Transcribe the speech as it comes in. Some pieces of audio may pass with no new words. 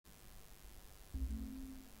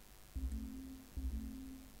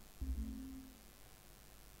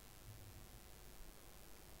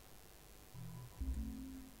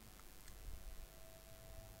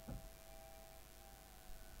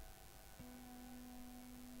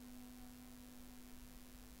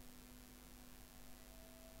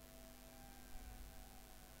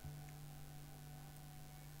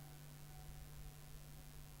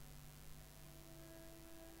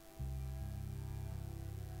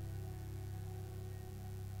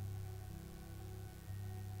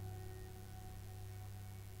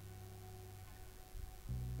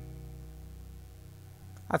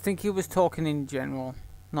I think he was talking in general,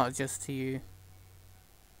 not just to you.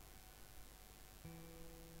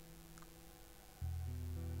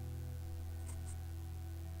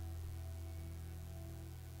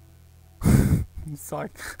 It's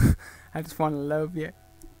like, I just want to love you.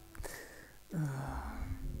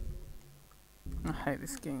 I hate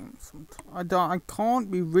this game. I can't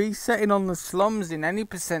be resetting on the slums in any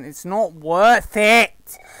percent. It's not worth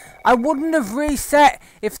it. I wouldn't have reset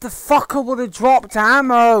if the fucker would have dropped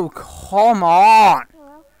ammo. Come on.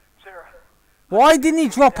 Hello? Sarah. Why didn't he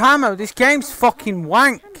drop ammo? This game's fucking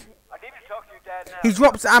wank. I need to talk to your dad now. He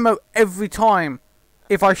drops ammo every time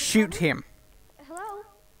if I shoot him. Hello?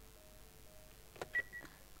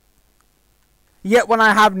 Yet when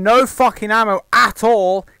I have no fucking ammo at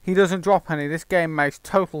all, he doesn't drop any. This game makes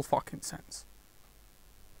total fucking sense.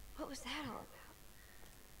 What was that all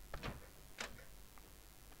about?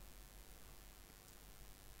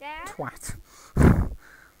 Dad? Twat.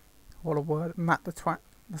 What a word. Matt the twat.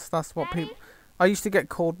 That's what Daddy? people... I used to get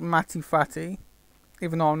called Matty Fatty,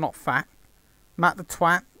 even though I'm not fat. Matt the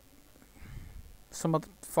twat. Some other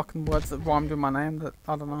fucking words that rhymed with my name that,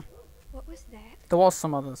 I don't know. What was that? There was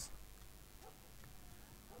some others.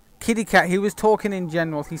 Kitty Cat, he was talking in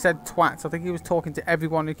general. He said twats. I think he was talking to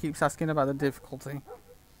everyone who keeps asking about the difficulty.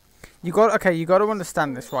 You got to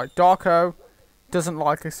understand this, right? Darko doesn't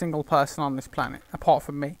like a single person on this planet, apart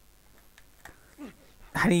from me.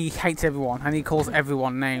 And he hates everyone, and he calls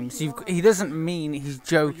everyone names. He doesn't mean he's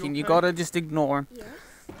joking. You gotta just ignore him. Yes?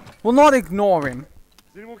 Well, not ignore him.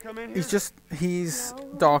 Does anyone come in He's here?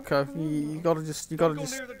 Darko. You gotta just, Don't go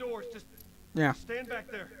near the doors. Just yeah. stand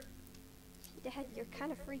back there. Dad, you're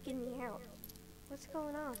kind of freaking me out. What's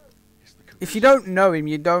going on? If you don't know him,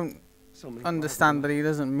 you don't understand that he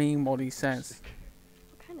doesn't mean what he says.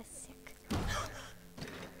 I'm kind of sick.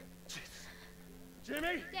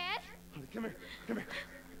 Jimmy! Dad? Come here. Come here.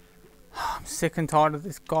 I'm sick and tired of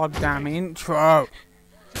this goddamn intro.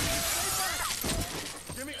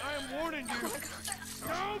 Jimmy, I am warning you.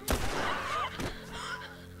 No!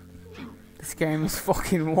 This game is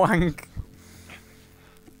fucking wank.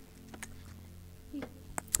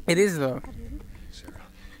 It is though. Sarah,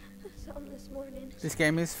 Something this morning. This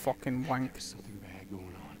game is fucking wank. there's something bad going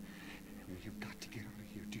on. You've got to get out of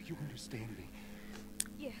here. Do you understand me?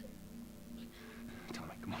 Yeah. Tell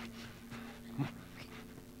me, come on. Come on.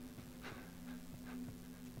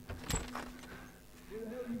 Where the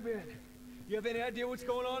hell you been? You have any idea what's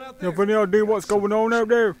going on out You there? have any idea what's going on out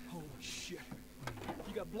there? Holy shit.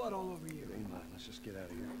 You got blood all over you. Ain't mine. Let's just get out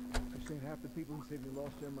of here. I've seen half the people who said you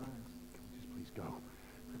lost their minds. Just please go.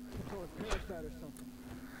 Or a parasite or something.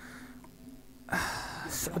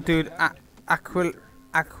 Dude,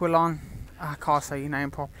 Aquilon, I can't say your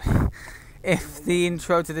name properly. If the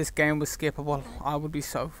intro to this game was skippable, I would be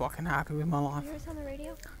so fucking happy with my You life. hear us on the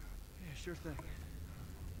radio? Yeah, sure thing.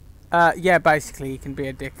 Yeah, basically, you can be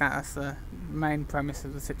a dick. That's the main premise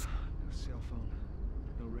of the situation. No cell phone.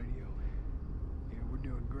 No radio. Yeah, we're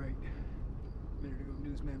doing great. A minute ago,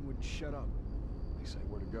 newsman wouldn't shut up. They say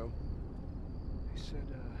where to go? They said,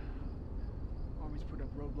 Army's put up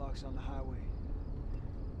roadblocks on the highway.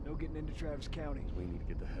 No getting into Travis County. We need to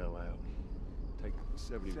get the hell out. Take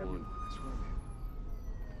 71. That's where I'm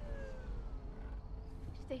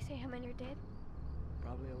Did they say how many are dead? headed.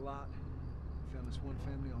 Probably a lot. Found this one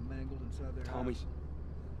family all mangled inside their Tommy. house.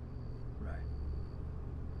 Right.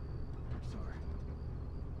 Sorry.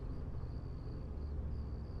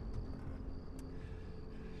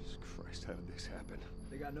 Jesus Christ, how did this happen?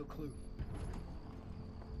 They got no clue.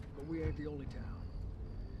 But we ain't the only town.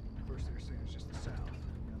 First they were saying it's just the South.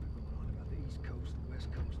 Now they're going on about the East Coast, the West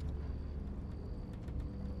Coast.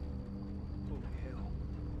 Holy hell.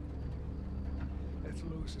 That's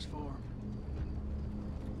Lewis's farm.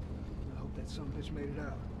 I hope that son of a bitch made it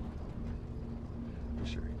out. I'm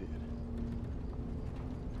sure he did.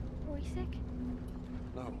 Are we sick?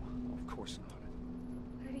 No, of course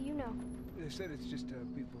not. How do you know? They said it's just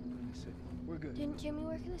people in the city. We're good. Didn't Jimmy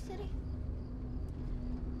work in the city?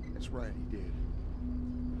 That's right, he did.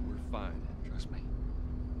 We're fine, trust me.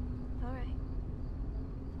 All right.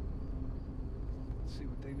 Let's see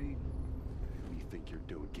what they need. What do you think you're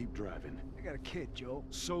doing? Keep driving. I got a kid, Joel.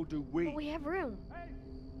 So do we. But we have room.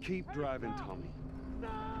 Keep driving, Tommy.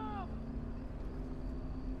 No!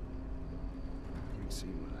 You've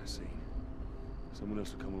seen what I see. Someone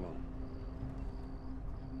else will come along.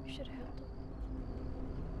 You should have helped him.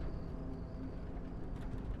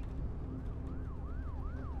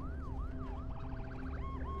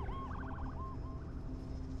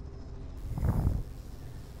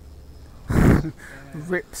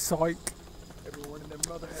 Rip psych. Everyone in them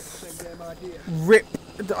Your mother had the same damn idea. Rip.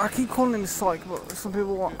 I keep calling him Psych, but some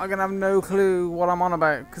people are gonna have no clue what I'm on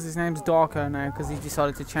about because his name's Darko now because he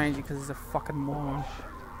decided to change it because he's a fucking moron.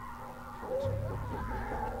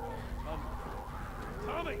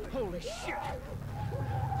 Tommy! Holy shit!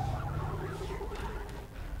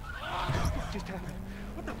 What just happened?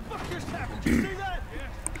 What the fuck just happened? Did you see that? Yeah.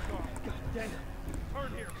 God damn.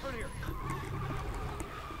 Turn here, turn here.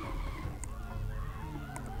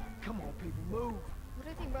 Come on, people, move. What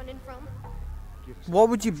are they running from? Why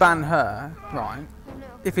would you ban her, right? Oh no.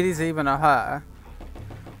 If it is even a her,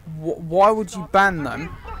 why would you ban them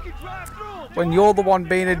when you're the one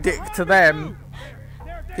being a dick to them?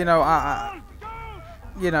 You know,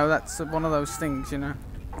 that's one of those things, you know.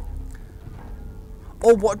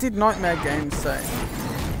 Or what did Nightmare Games say?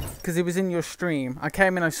 Because he was in your stream. I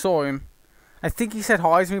came in, I saw him. I think he said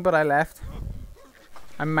hi to me, but I left.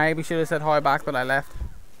 I maybe should have said hi back, but I left.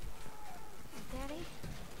 Daddy?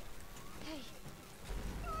 Hey.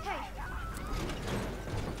 Hey.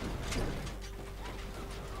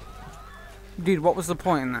 Dude, what was the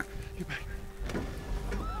point in that?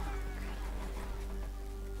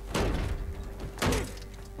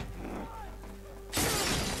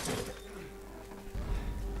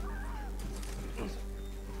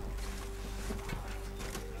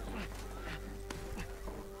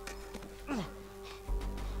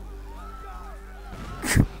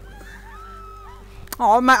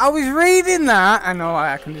 Oh man, I was reading that. I know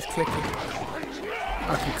I can just click it.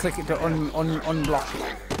 I can click it to unblock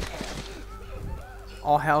it.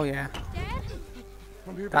 Oh hell yeah.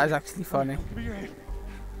 That is actually funny.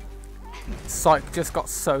 Psych just got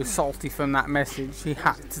so salty from that message. He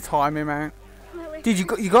had to time him out. Dude,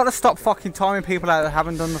 you got to stop fucking timing people out that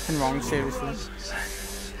haven't done nothing wrong. Seriously.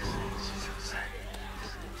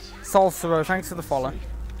 Solsero, thanks for the follow.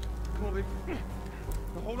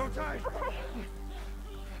 Hold on tight.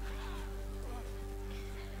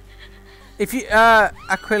 If you,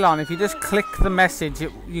 Aquilon, if you just click the message,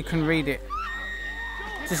 you can read it.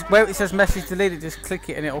 Just where it says message deleted, just click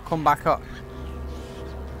it and it'll come back up.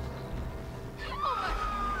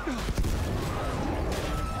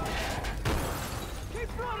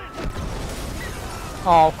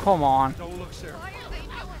 Oh, come on. Don't look, Sarah.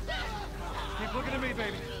 Keep looking at me,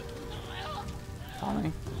 baby.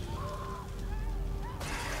 Tommy.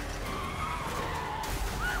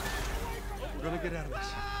 We're gonna get out of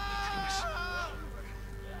this.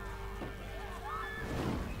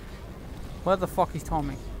 Where the fuck is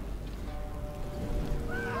Tommy?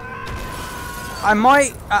 I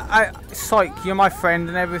might, Psych, you're my friend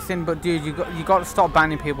and everything, but dude, you got to stop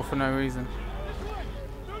banning people for no reason.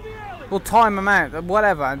 We'll time them out,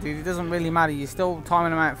 whatever, dude. It doesn't really matter. You're still timing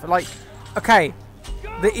them out for like, okay,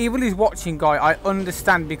 the evil is watching guy. I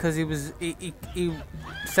understand because he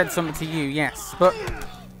said something to you, yes, but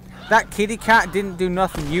that kitty cat didn't do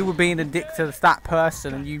nothing. You were being a dick to that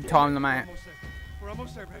person and you timed them out. We're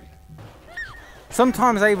almost there, baby.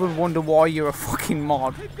 Sometimes I even wonder why you're a fucking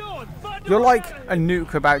mod. You're like a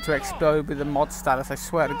nuke about to explode with a mod status, I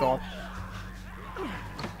swear to God.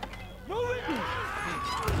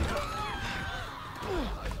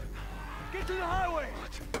 Get to the highway.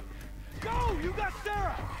 Go! You got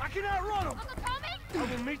Sarah! I can outrun him! Uncle Tommy?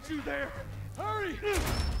 I will meet you there. Hurry!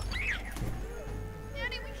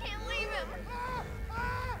 Daddy, we can't leave him.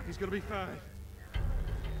 He's gonna be fine.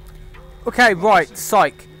 Okay, right,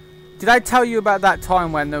 Psych. Did I tell you about that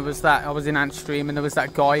time when there was that, I was in Ant's stream and there was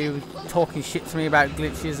that guy who was talking shit to me about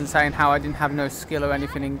glitches and saying how I didn't have no skill or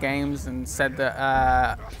anything in games and said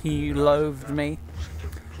that he loathed me?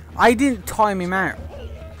 I didn't time him out.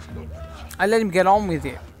 I let him get on with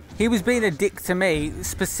it. He was being a dick to me,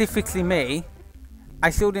 specifically me. I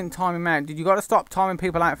still didn't time him out. Dude, you got to stop timing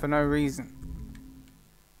people out for no reason.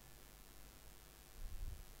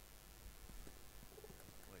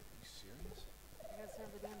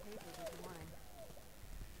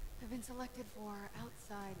 I've been selected for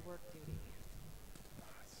outside work duty.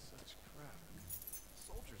 That's such crap.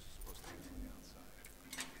 Soldiers are supposed to be on the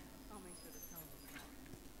outside. I'll make sure to tell them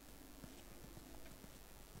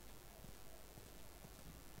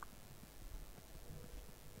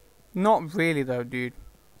that. Not really though, dude.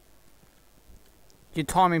 You're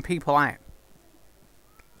timing people out.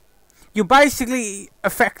 You're basically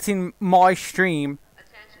affecting my stream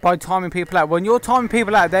by timing people out. When you're timing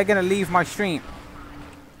people out, they're going to leave my stream.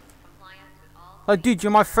 Like, dude,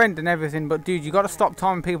 you're my friend and everything, but dude, you got to stop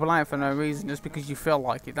timing people out for no reason just because you feel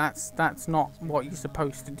like it. That's not what you're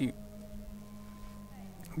supposed to do.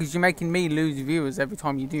 Because you're making me lose viewers every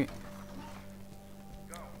time you do it.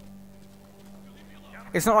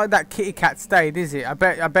 It's not like that kitty cat stayed, is it? I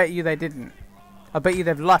bet you they didn't. I bet you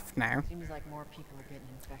they've left now. Seems like more people are getting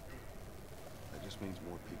infected. That just means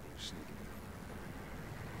more people are sneaking.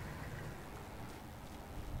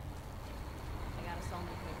 I got us all new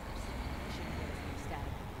papers. They shouldn't get us any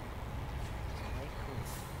static. Play cool.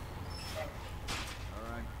 All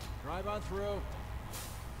right, drive on through.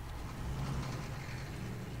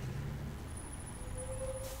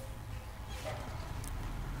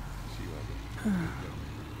 See you out there.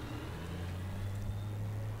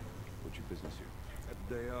 What's your business here? Got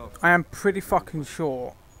the day off. I am pretty fucking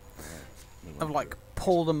sure I've like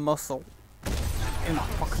pulled a muscle in that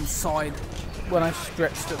fucking side when I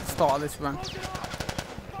stretched at the start of this run.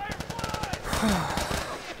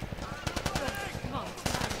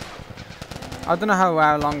 I don't know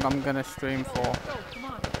how long I'm gonna stream for.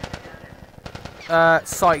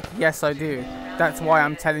 Psych, yes I do. That's why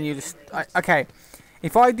I'm telling you to. Okay,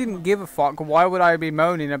 if I didn't give a fuck, why would I be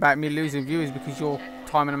moaning about me losing viewers because you're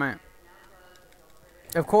timing them out?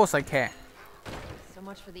 Of course I care. So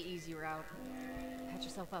much for the easy route. Patch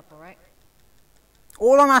yourself up, alright?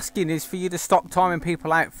 All I'm asking is for you to stop timing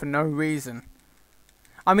people out for no reason.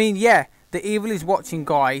 I mean, yeah, the evil is watching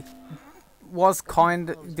guy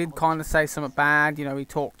did kind of say something bad, you know, he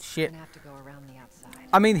talked shit. Gonna have to go around the outside.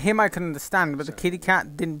 I mean, him I can understand, but the kitty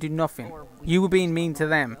cat didn't do nothing. You were being mean to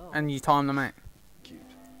them, and you timed them out. Cute.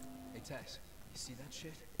 Hey, Tess, you see that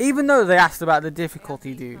shit? Even though they asked about the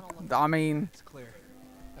difficulty, dude. I mean, It's clear.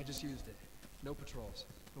 I just used it. No patrols.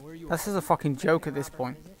 And where are you? this is a fucking joke at this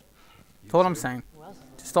point. That's all I'm saying. Who else is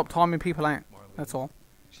Just stop timing people out. That's all.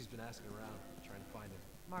 She's been asking around, trying to find him.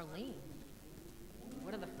 Marlene?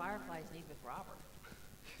 What do the Fireflies need with Robert?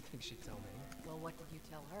 You think she'd tell me? Well, what did you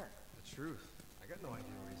tell her? The truth. I got no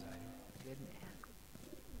idea where he's hiding. Good man.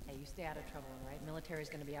 Hey, you stay out of trouble, all right? Military's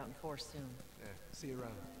gonna be out in force soon. Yeah, see you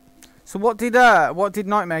around. So what did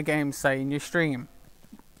Nightmare Games say in your stream?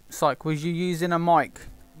 Psych, was you using a mic?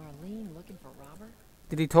 Marlene looking for Robert?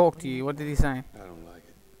 Did he talk to you? What did he say? I don't like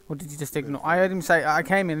it. Or did you just ignore? I heard him say, I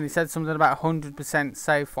came in and he said something about 100%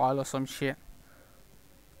 save file or some shit.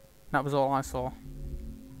 That was all I saw.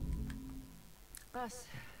 Bus.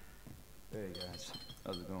 Hey guys,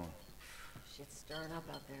 how's it going? Shit's stirring up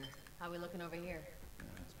out there. How we looking over here?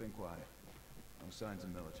 It's been quiet. No signs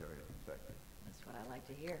of military infected. That's what I like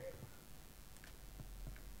to hear.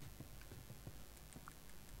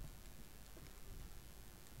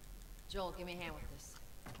 Joel, give me a hand with this.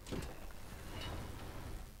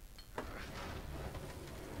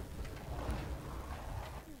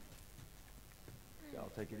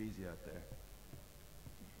 Y'all take it easy out there.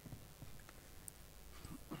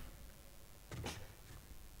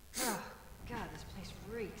 Oh, God, this place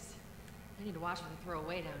reeks. I need to watch what I throw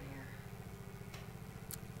away down here.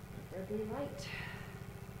 Let there be light.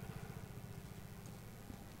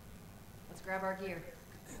 Let's grab our gear.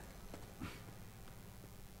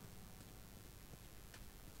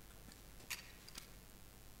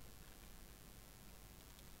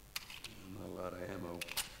 Not a lot of ammo.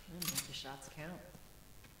 Make the shots count.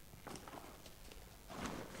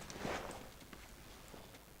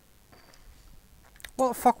 What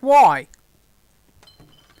the fuck, why?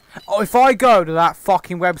 Oh, if I go to that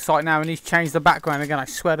fucking website now and he's changed the background again, I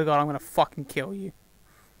swear to God, I'm gonna fucking kill you.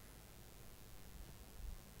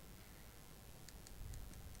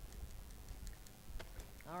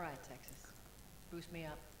 All right, Texas. Boost me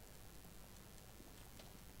up.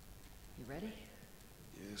 You ready?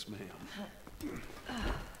 Yes, ma'am.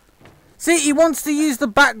 See, he wants to use the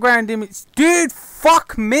background image. Dude,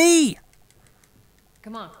 fuck me!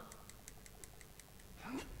 Come on.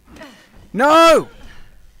 No!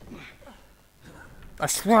 I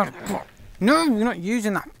swear to God. No, you're not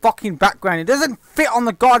using that fucking background. It doesn't fit on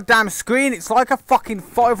the goddamn screen. It's like a fucking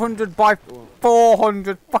 500 by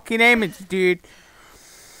 400 fucking image, dude.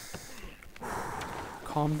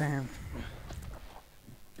 Calm down.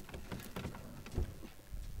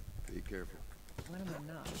 Be careful. When am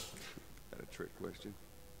I not? Got a trick question?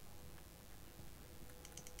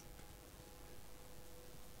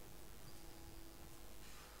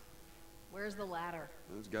 Where's the ladder?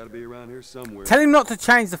 It's got to be around here somewhere. Tell him not to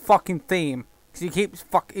change the fucking theme. Because he keeps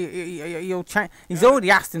he'll change. He's already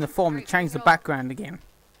asked in the form to change the background again.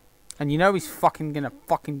 And you know he's fucking gonna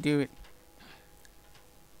fucking do it.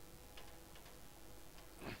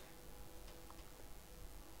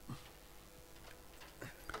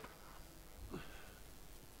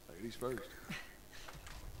 Ladies first.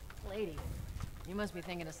 Lady. You must be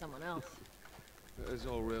thinking of someone else. That's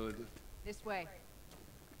all relative. This way.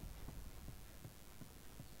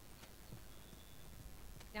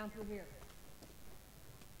 Down through here.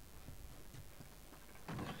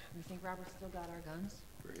 You think Robert's still got our guns?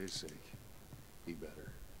 For his sake, he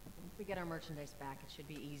better. Once we get our merchandise back, it should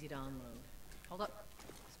be easy to unload. Hold up.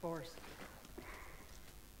 Spores.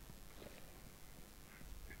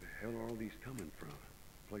 Where the hell are all these coming from?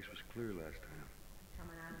 The place was clear last time.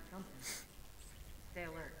 Coming out of something. Stay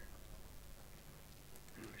alert.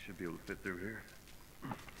 I should be able to fit through here.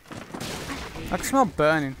 I can smell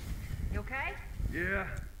burning. You okay? Yeah.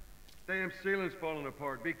 Damn ceiling's falling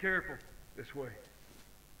apart. Be careful. This way.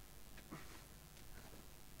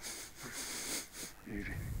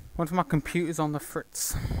 Easy. One of my computers on the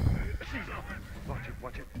fritz. Watch it,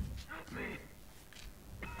 watch it. Help me.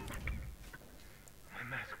 My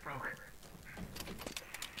mask broke.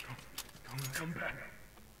 Don't come back.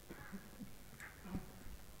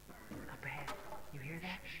 Up ahead. You hear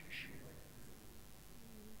that? Shh.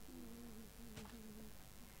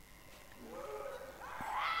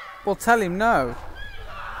 Well, tell him no.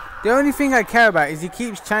 The only thing I care about is he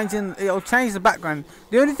keeps changing. It'll change the background.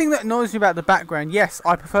 The only thing that annoys me about the background, yes,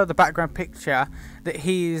 I prefer the background picture that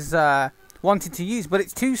he's wanting to use, but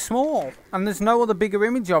it's too small, and there's no other bigger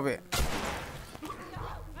image of it.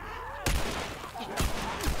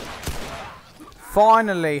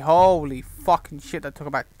 Finally, holy fucking shit! That took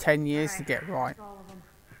about 10 years to get right.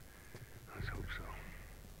 Let's hope so.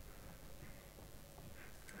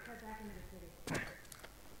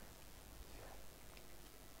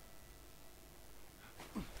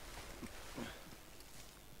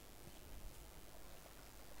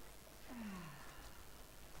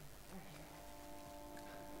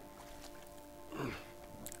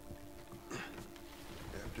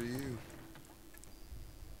 After you.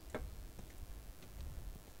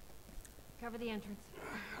 Cover the entrance.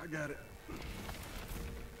 I got it.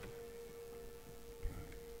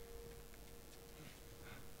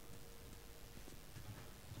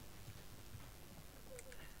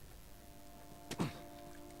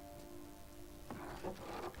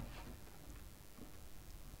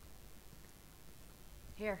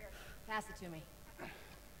 Here, pass it to me.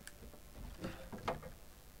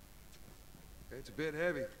 It's a bit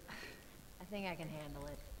heavy. I think I can handle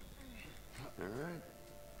it. All right.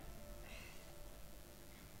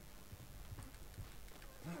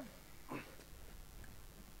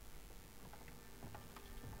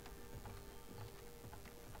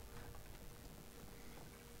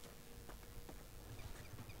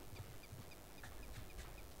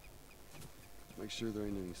 Make sure there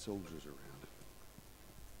ain't any soldiers around.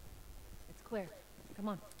 It's clear. Come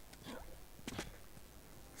on.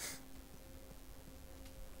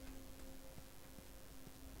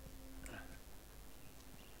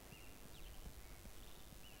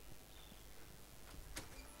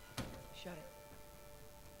 Shut it.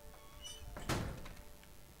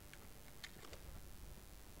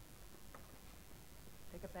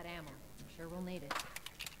 Pick up that ammo. I'm sure we'll need it.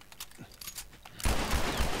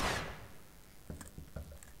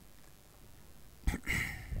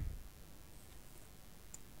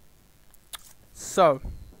 So,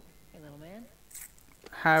 Hey, little man.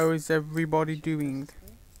 how is everybody doing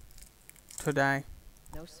today?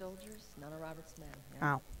 No soldiers, none of Robert's men.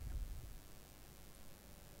 Yeah? Ow.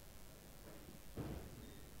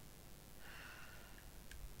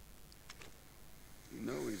 You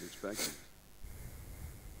know he's expecting.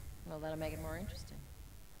 Well, that'll make it more interesting.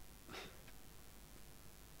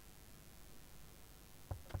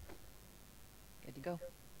 Good to go.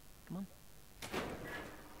 Come on.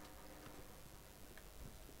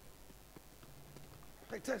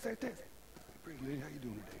 Hey, Tess. Pretty lady, how you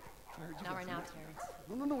doing today? I heard you Not got right some- now,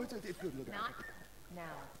 Terrence. No, it's good. Look Not now.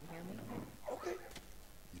 You hear me? Okay.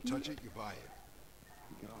 You touch it, you buy it.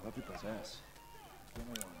 Love people's ass. Been a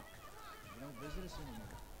while. You don't visit us anymore.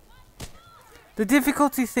 The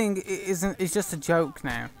difficulty thing is just a joke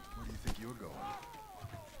now. Where do you think you're going?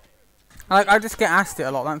 I just get asked it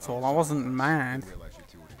a lot. That's all. I wasn't mad, I realize you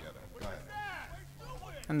two were together. Go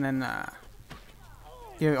ahead. and then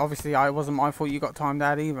yeah, obviously it wasn't my fault you got timed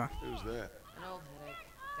out either. Who's that? An old headache.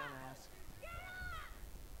 Don't ask.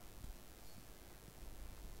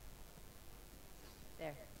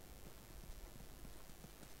 There.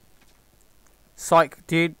 Psych,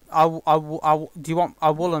 dude. Do you want? I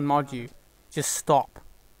will unmod you. Just stop.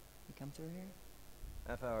 You come through here?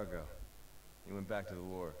 Half hour ago. He went back to the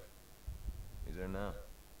wharf. He's there now.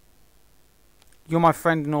 You're my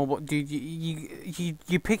friend and all, but dude,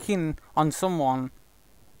 you're picking on someone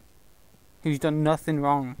who's done nothing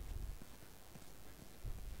wrong.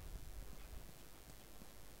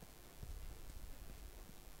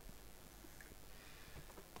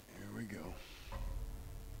 Here we go.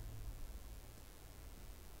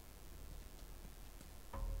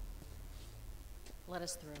 Let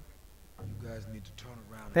us through. You guys need to turn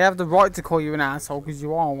around. They have the right to call you an asshole because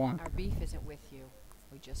you are one. Our beef isn't with you.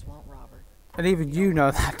 We just want Robert. And even you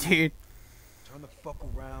know that, dude. Turn the fuck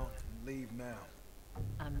around and leave now.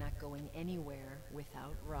 I'm not going anywhere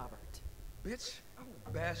without Robert. Bitch, I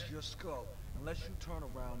will bash your skull unless you turn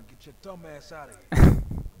around and get your dumb ass out of here.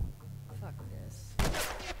 Fuck this.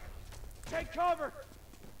 Take cover!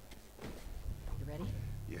 You ready?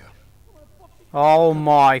 Yeah. Oh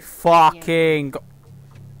my fucking god.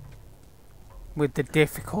 With the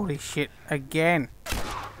difficulty shit again.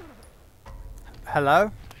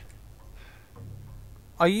 Hello?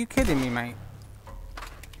 Are you kidding me, mate?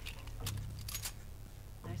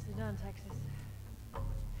 Nicely done, Texas.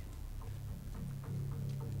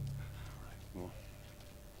 Well,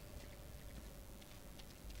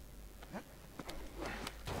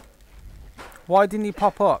 Why didn't he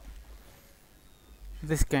pop up?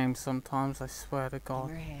 This game sometimes, I swear to In God.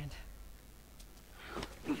 your hand.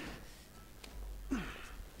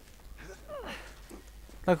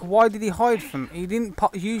 Like, why did he hide from? He didn't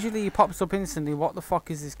pop. Usually he pops up instantly. What the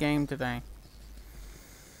fuck is this game today?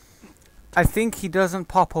 I think he doesn't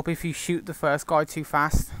pop up if you shoot the first guy too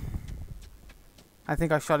fast. I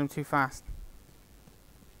think I shot him too fast.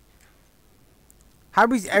 How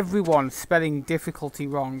is everyone spelling difficulty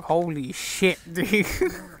wrong? Holy shit, dude.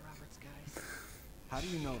 Robert's guys. How do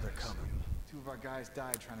you know they're coming? Two of our guys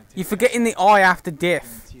died trying to take You're forgetting the I after diff.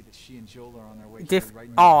 guarantee that she and Joel are on their way Diff here right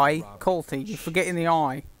now. I, Robert. culty. You're forgetting the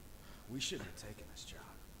I. We shouldn't have taken this job.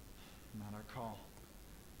 Not our call.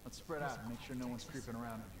 Let's spread out and make sure no one's creeping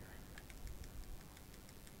around in here.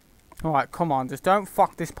 Alright, come on. Just don't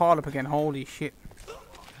fuck this part up again. Holy shit.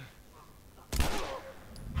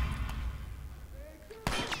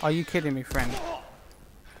 Are you kidding me, friend?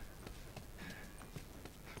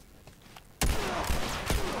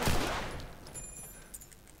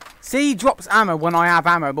 See, he drops ammo when I have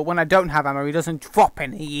ammo, but when I don't have ammo, he doesn't drop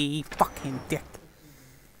any. You fucking dick.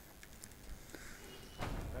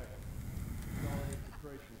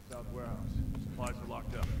 South warehouse. Supplies are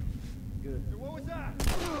locked up. Good. What was that?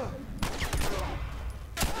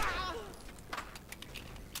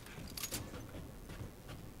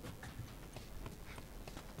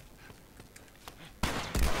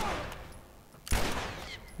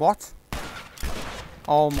 What?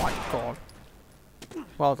 Oh my god.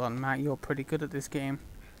 Well done, Matt. You're pretty good at this game.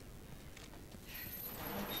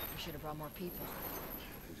 We should have brought more people.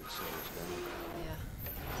 Yeah.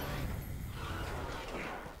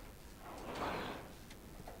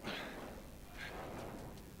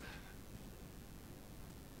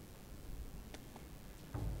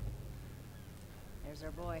 There's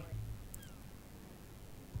our boy.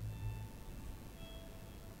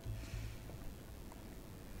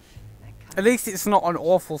 At least it's not an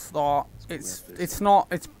awful start. It's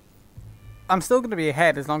not. I'm still gonna be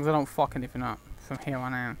ahead as long as I don't fuck anything up from here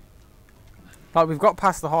on out. Like, we've got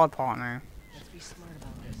past the hard part now. Let's be smart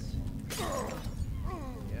about this.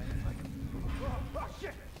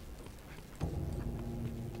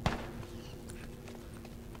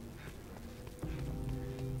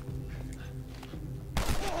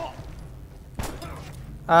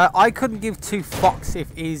 I couldn't give two fucks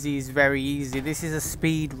if easy is very easy. This is a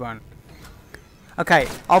speed run. Okay,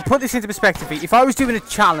 I'll put this into perspective. If I was doing a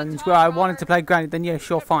challenge where I wanted to play Granny, then yeah,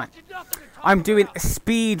 sure, fine. I'm doing a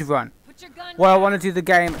speed run where I want to do the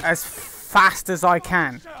game as fast as I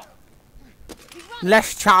can.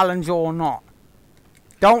 Less challenge or not.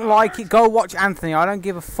 Don't like it, go watch Anthony. I don't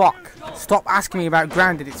give a fuck. Stop asking me about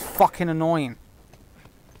Grounded. It's fucking annoying.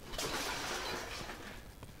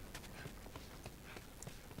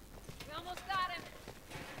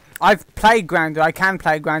 I've played Grounded. I can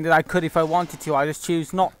play Grounded. I could if I wanted to. I just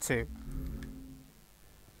choose not to.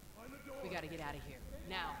 We gotta get out of here.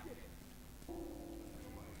 Now.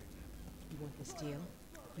 You want this deal?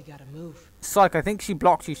 We gotta move. Psych, I think she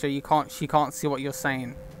blocked you so she can't see what you're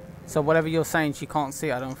saying. So whatever you're saying, she can't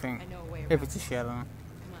see, I don't think. I know a way If around it's a this. shit, I don't know.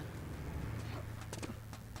 Come on.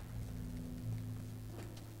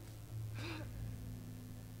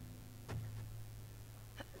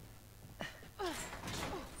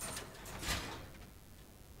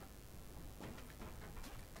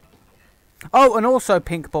 Oh, and also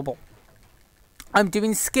Pink Bubble. I'm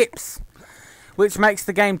doing skips, which makes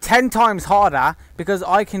the game 10 times harder because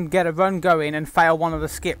I can get a run going and fail one of the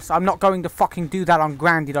skips. I'm not going to fucking do that on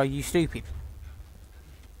Grounded, are you stupid?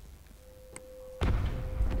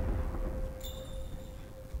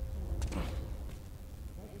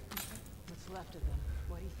 What's left of them?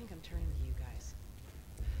 Why do you think I'm turning to you guys?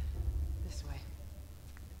 This way.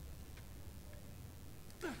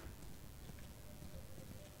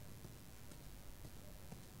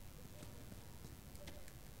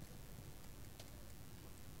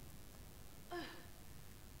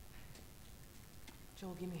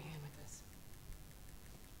 Joel, give me a hand with this.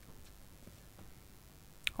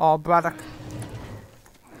 Oh, Braddock.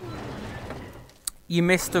 You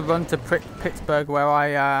missed the run to Pittsburgh where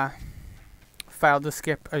I failed to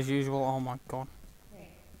skip as usual. Oh my god.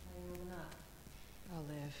 I'll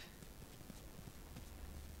live.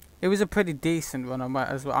 It was a pretty decent run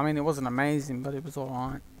as well. I mean, it wasn't amazing, but it was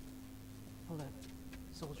alright. Hold up.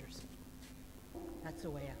 Soldiers. That's the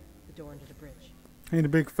way out. The door into the bridge. Ain't a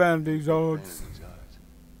big fan of these odds.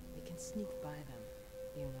 We can sneak by them,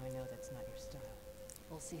 even though I know that's not your style.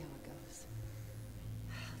 We'll see how it goes.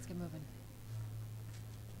 Let's get moving.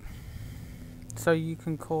 So you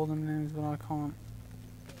can call them names, but I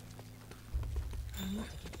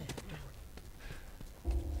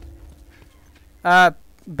can't.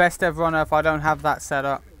 Best ever on Earth. I don't have that set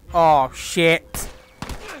up. Oh shit!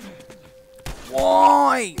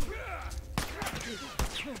 Why?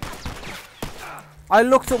 I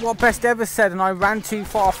looked at what best ever said and I ran too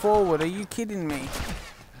far forward. Are you kidding me?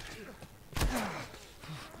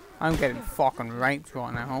 I'm getting fucking raped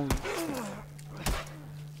right now. Holy shit.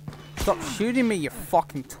 Stop shooting me, you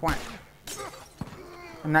fucking twat.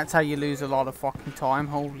 And that's how you lose a lot of fucking time.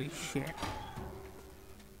 Holy shit.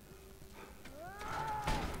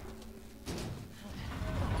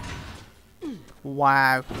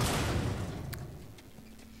 Wow.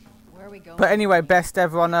 Where are we going? But anyway, best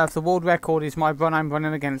ever on Earth. The world record is my run I'm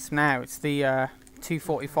running against now. It's the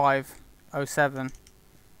 2:45:07.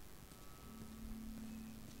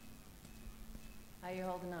 How you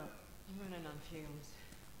holding up? I'm running on fumes.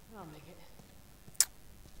 I'll make it.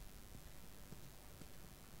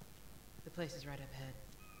 The place is right up ahead.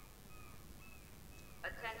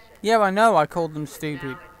 Yeah, I know. I called them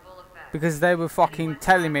stupid because they were fucking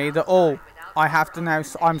telling me that I have to now.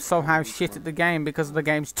 I'm somehow shit at the game because the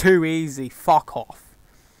game's too easy. Fuck off.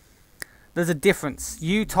 There's a difference.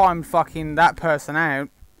 You timed fucking that person out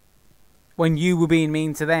when you were being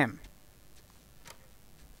mean to them.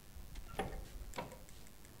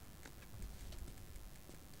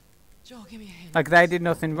 Joel, give me a hand. Like they did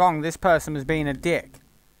nothing wrong. This person was being a dick.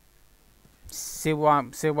 See where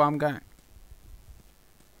I'm going.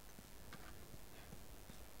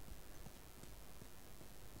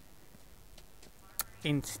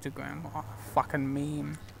 Instagram, what a fucking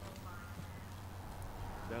meme.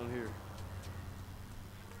 Down here.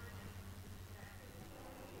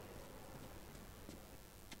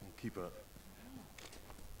 Keep up.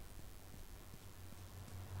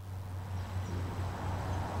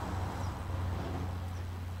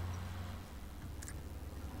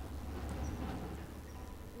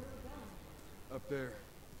 Up there.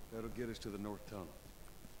 That'll get us to the north tunnel.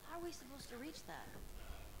 How are we supposed to reach that?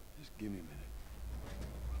 Just give me a minute.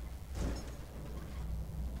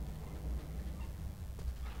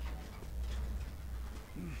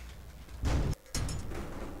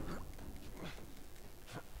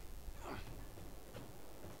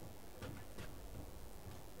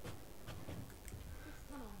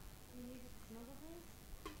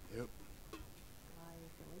 Yep.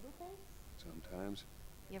 Like illegal things? Sometimes.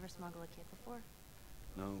 You ever smuggle a kid before?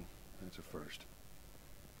 No, that's a first.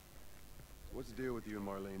 What's the deal with you and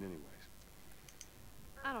Marlene anyways?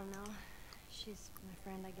 I don't know. She's my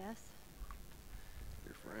friend, I guess.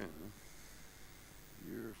 Your friend, huh?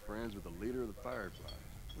 You're friends with the leader of the Fireflies.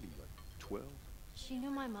 What are you, like, 12? She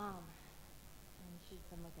knew my mom. And she's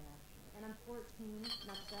been looking after me. And I'm 14,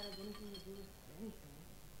 not that has anything to do with anything.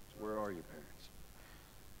 So where are your parents?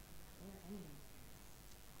 They're enemies.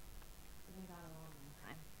 We've been gone a long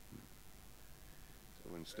time.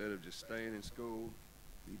 So instead of just staying in school,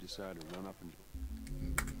 you decide to run up and...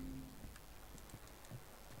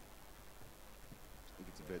 Think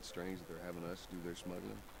it's a bit strange that they're having us do their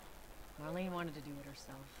smuggling? Marlene wanted to do it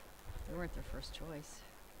herself. We weren't their first choice.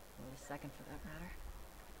 Or the second, for that matter.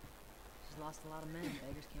 She's lost a lot of men.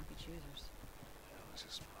 Beggars can't be choosers. Let's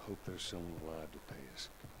just hope there's someone alive to pay us.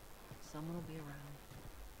 Someone will be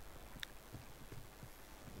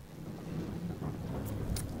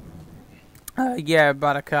around. Yeah,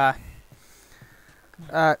 Baraka.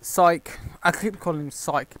 Psych. I keep calling him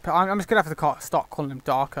Psych. But I'm just gonna have to start calling him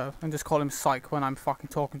Darko and just call him Psych when I'm fucking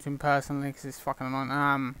talking to him personally because it's fucking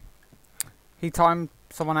annoying. He timed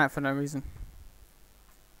someone out for no reason.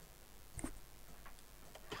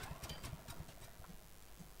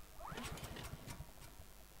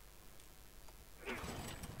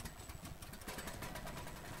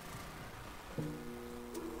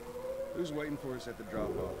 Who's waiting for us at the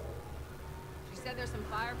drop-off? She said there's some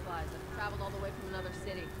fireflies that have traveled all the way from another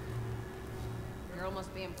city. The girl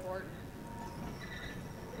must be important.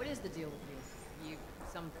 What is the deal with you? You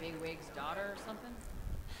some bigwig's daughter or something?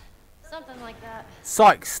 Something like that.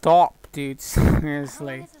 Psych, stop. dude, How long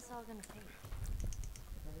seriously. is this all gonna take?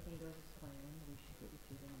 If everything goes as planned, we should get you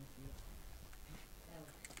two there in a few.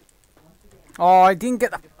 Once again, Oh, I didn't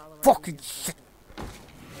get the to follow our fucking lead shit.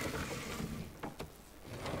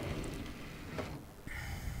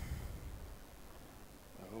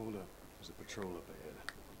 Now, hold up. There's a patrol up ahead.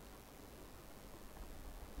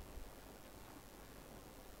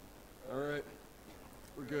 All right.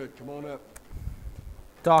 We're good. Come on up.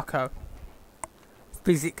 Darko.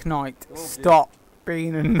 Physic Knight. Go, Stop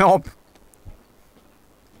being a knob.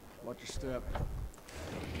 Watch your step.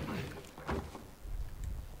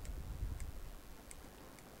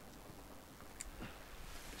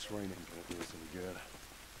 This rain ain't gonna do us any good.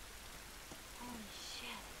 Holy shit.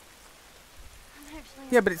 I'm actually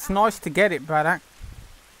Yeah, but it's nice to get it, Braddock.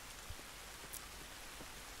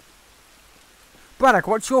 Braddock,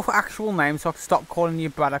 what's your actual name so I can stop calling you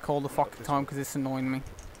Braddock all the fucking time because it's annoying me?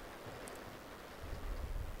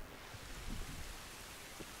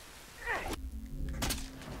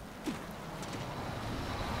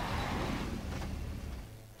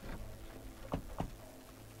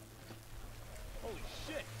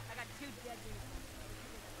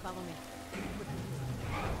 Follow me.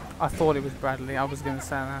 I thought it was Bradley, I was going to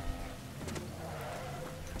say that.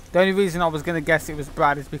 The only reason I was going to guess it was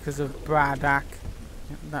Brad is because of Braddock.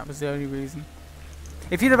 That was the only reason.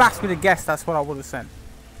 If you'd have asked me to guess, that's what I would have said.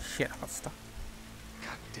 Shit, I got stuck.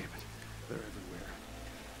 God damn it. They're everywhere.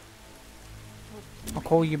 I'll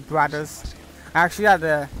call you Bradders. I actually had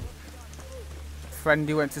a friend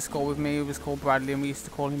who went to school with me who was called Bradley and we used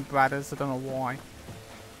to call him Bradders. I don't know why.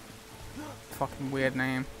 Fucking weird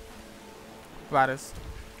name. Bradders.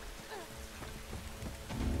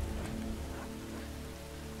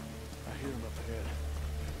 I hear them up ahead.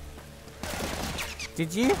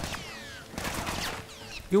 Did you?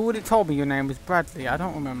 You would have told me your name was Bradley. I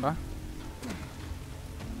don't remember.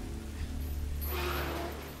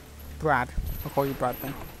 Brad. I'll call you Brad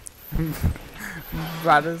then.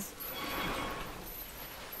 Bradders.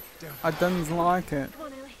 I don't like it. Come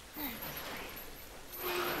on, Ellie.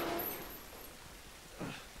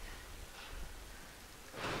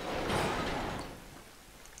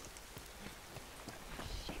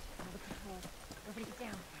 Shit, another patrol. Everybody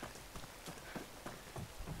get down.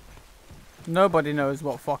 Nobody knows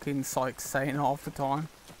what fucking Sykes saying half the time.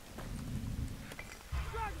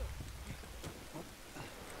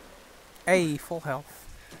 Hey, full health.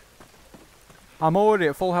 I'm already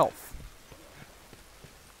at full health.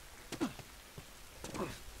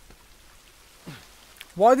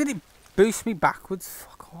 Why did it boost me backwards?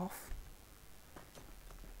 Fuck off.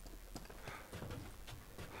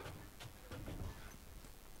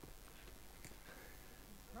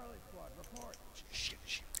 Shit.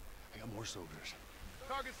 I got more soldiers.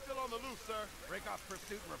 Target's still on the loose, sir. Break off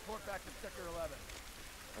pursuit and report back to Sector 11.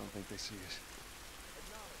 I don't think they see us.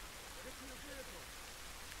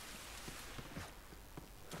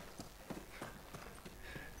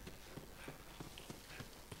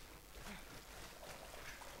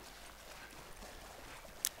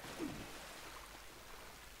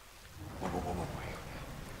 Whoa.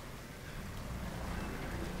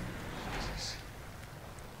 Jesus.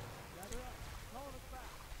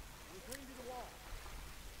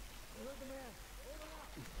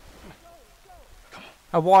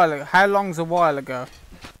 A while ago. How long's a while ago?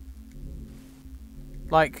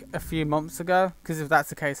 Like a few months ago? Because if that's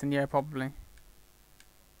the case, then yeah, probably.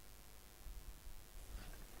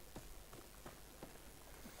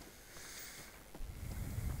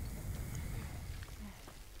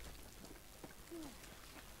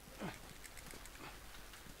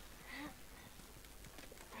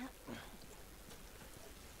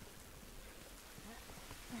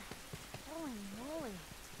 Holy moly.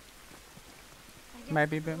 I guess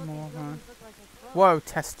Maybe a people bit look at more, buildings look like a club. Whoa,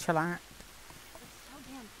 Tess, chill out. It's so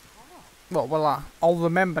damn tall. I'll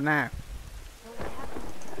remember now. So what happened?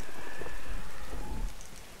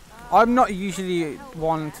 I'm not usually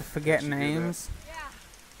one to forget names, Yeah.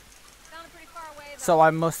 Sounded pretty far away, though. so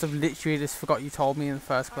I must have literally just forgot you told me in the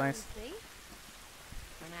first place. Hard to see?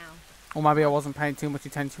 For now. Or maybe I wasn't paying too much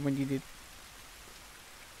attention when you did.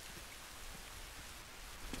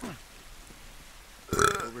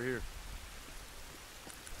 Over here.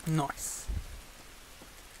 Nice.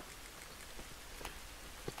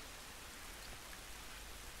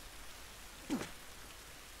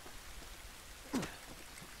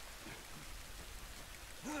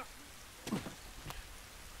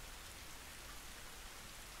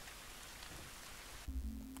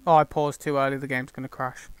 Oh, I paused too early, the game's gonna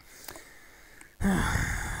crash.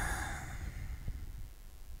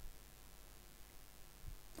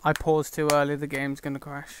 I paused too early, the game's gonna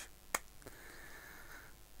crash.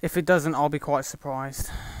 If it doesn't, I'll be quite surprised.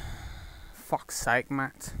 Fuck's sake,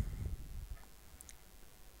 Matt.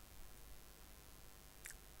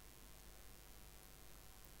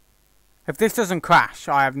 If this doesn't crash,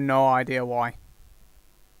 I have no idea why.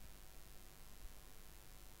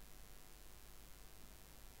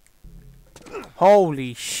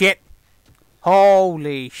 Holy shit.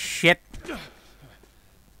 Holy shit.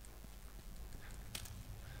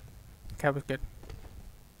 Okay, we're good.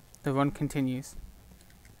 The run continues.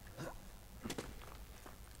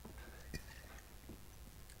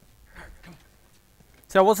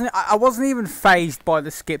 So I wasn't even phased by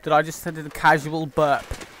the skip. That I just did a casual burp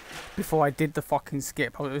before I did the fucking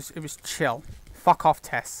skip. It was chill. Fuck off,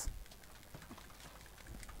 Tess.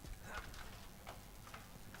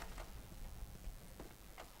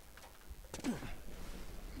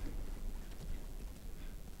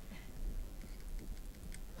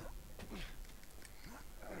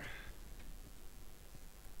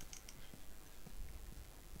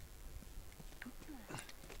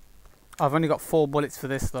 I've only got 4 bullets for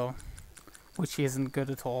this though, which isn't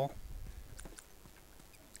good at all.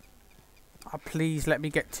 Please let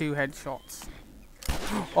me get 2 headshots.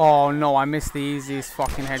 Oh no, I missed the easiest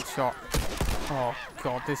fucking headshot. Oh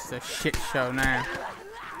god, this is a shit show now.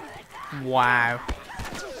 Wow.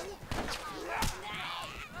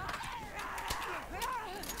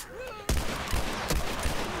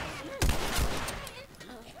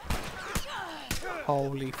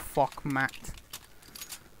 Holy fuck, Matt.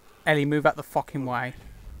 Ellie, move out the fucking way.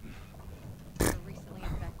 We're recently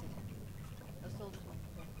infected. Those soldiers went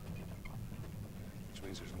to Which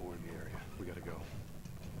means there's more in the area. We gotta go.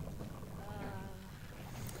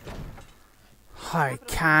 I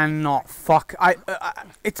cannot fuck.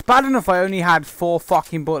 It's bad enough I only had 4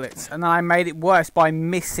 fucking bullets, and then I made it worse by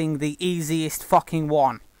missing the easiest fucking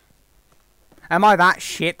one. Am I that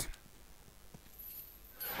shit?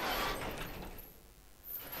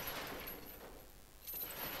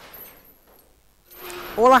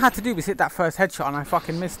 All I had to do was hit that first headshot and I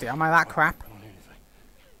fucking missed it. Am I that crap?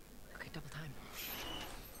 Okay, double time.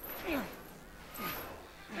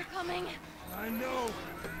 They're coming. I know.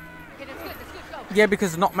 Okay, that's good, go. Yeah,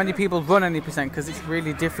 because not many people run any percent because it's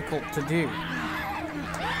really difficult to do.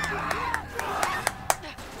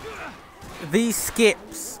 These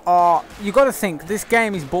skips are... You gotta think, this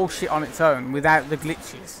game is bullshit on its own without the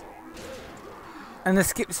glitches. And the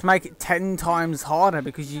skips make it 10 times harder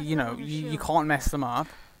because you can't mess them up.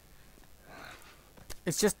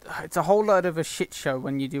 It's a whole load of a shit show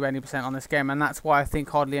when you do any percent on this game, and that's why I think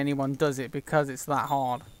hardly anyone does it, because it's that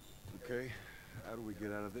hard. Okay, how do we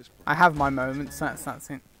get out of this place? I have my moments, that's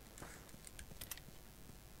it.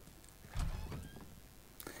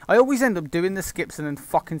 I always end up doing the skips and then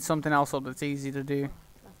fucking something else up that's easy to do.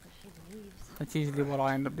 That's usually what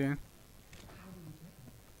I end up doing.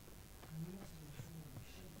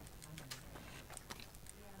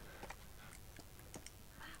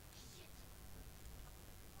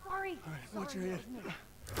 Sorry. Alright, watch your head.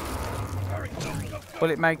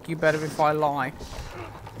 Will it make you better if I lie?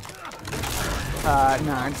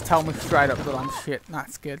 No, just tell me straight up that I'm shit.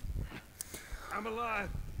 That's good. I'm alive.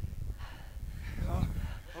 I'll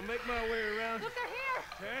make my way around. Look, they're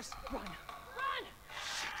here. Tess? Run.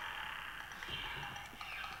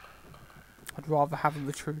 I'd rather have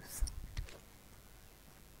the truth.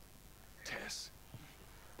 Tess.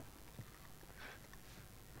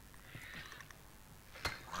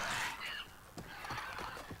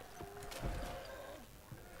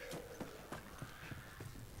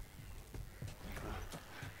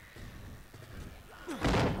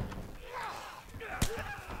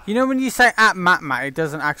 You know when you say at Matt, it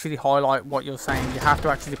doesn't actually highlight what you're saying. You have to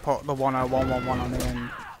actually put the 10111 on the end.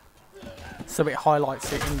 So it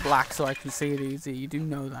highlights it in black so I can see it easy. You do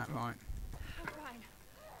know that, right? Ryan.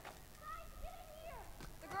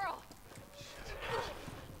 The girl.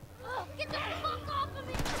 Oh, get the fuck off of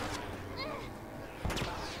me.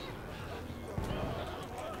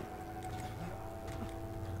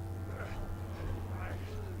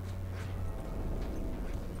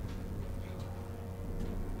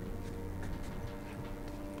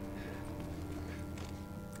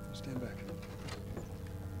 Stand back.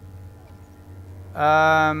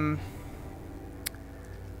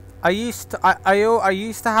 I used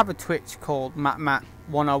to have a Twitch called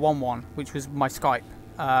Matt1011, which was my Skype,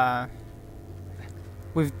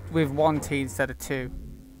 with 1 T instead of 2.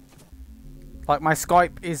 Like my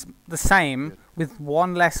Skype is the same with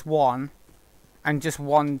 1 less 1 and just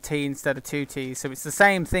 1 T instead of 2 T's. So it's the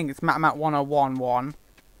same thing. It's Matt1011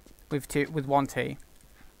 with 1 T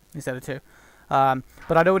instead of 2. But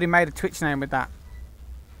I'd already made a Twitch name with that,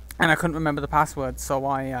 and I couldn't remember the password, so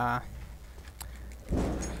I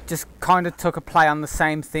just kind of took a play on the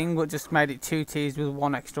same thing, but just made it 2 T's with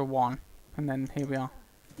 1 extra 1. And then here we are.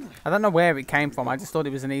 I don't know where it came from. I just thought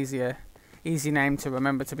it was an easy name to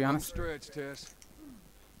remember, to be honest. Stretch, Tess.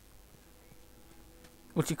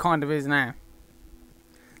 Which it kind of is now.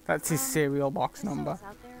 That's his cereal box number.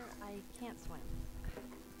 Out there, I can't swim.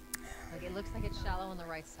 Look, it looks like it's shallow on the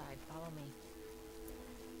right side. Follow me.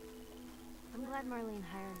 I'm glad Marlene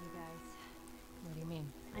hired you guys. What do you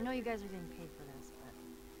mean? I know you guys are getting paid for this, but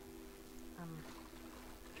I'm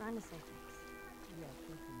trying to say thanks. Yeah,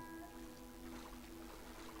 thank you.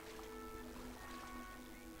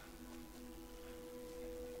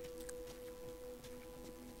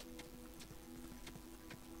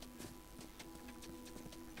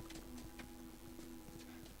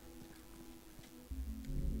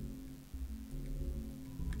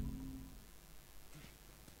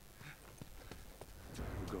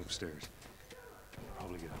 We'll go upstairs.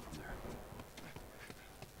 Probably get up from there.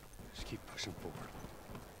 Just keep pushing forward.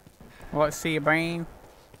 Let's see your brain.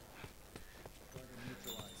 Target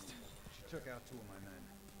neutralized. She took out 2 of my men.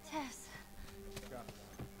 Tess. Copy.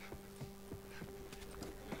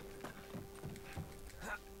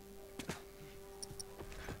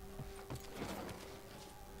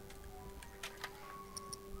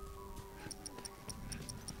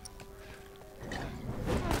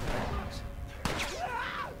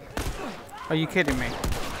 Are you kidding me?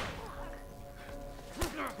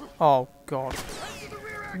 Oh god.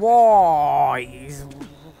 Why?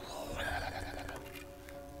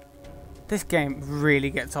 This game really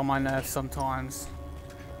gets on my nerves sometimes.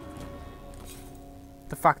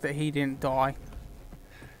 The fact that he didn't die.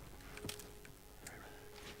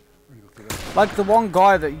 Like the one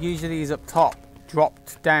guy that usually is up top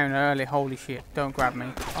dropped down early. Holy shit, don't grab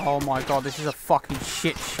me. Oh my god, this is a fucking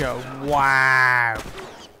shit show. Wow.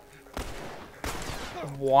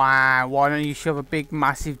 Wow, why don't you shove a big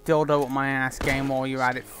massive dildo up my ass, game, while you're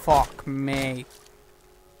at it? Fuck me.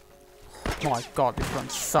 My god, this one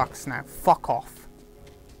sucks now. Fuck off.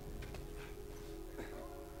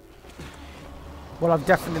 Well, I've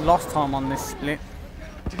definitely lost time on this split.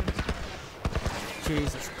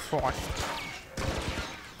 Jesus Christ.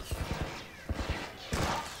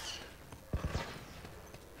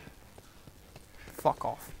 Fuck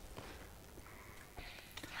off.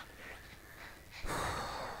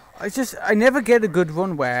 I never get a good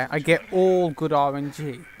run where I get all good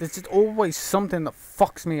RNG. There's just always something that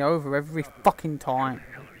fucks me over every fucking time.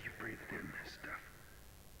 I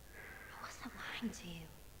wasn't lying to you.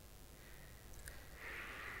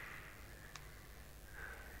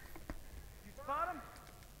 You spot him?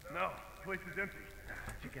 No, place is empty.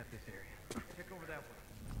 Check out this area. Check over that way.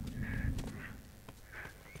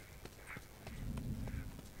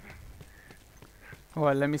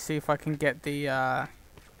 Alright, let me see if I can get the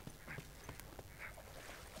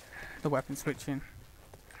weapon switching.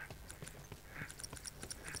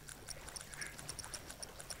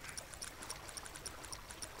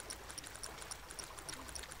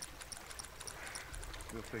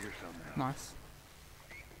 We'll figure something out. Nice.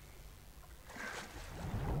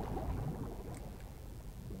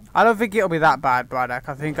 I don't think it'll be that bad, Braddock.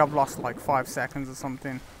 I think I've lost like 5 seconds or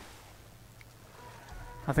something.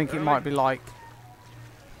 I think it might be like.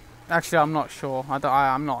 Actually, I'm not sure.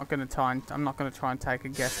 I'm not gonna try and take a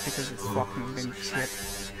guess because it's fucking been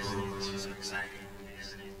shit.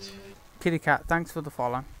 Kitty cat, thanks for the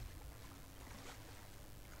follow.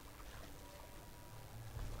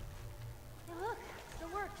 Hey, look, it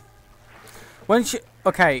works.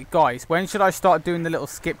 Okay, guys, when should I start doing the little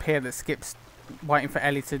skip here that skips waiting for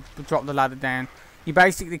Ellie to drop the ladder down? You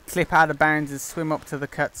basically clip out of bounds and swim up to the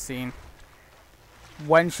cutscene.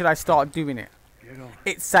 When should I start doing it?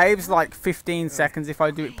 It saves like 15 seconds if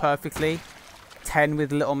I do it perfectly, 10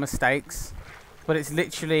 with little mistakes. But it's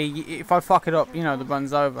literally, if I fuck it up, you know, the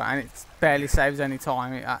run's over and it barely saves any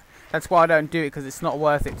time. That's why I don't do it, because it's not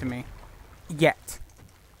worth it to me. Yet.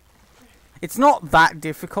 It's not that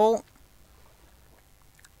difficult.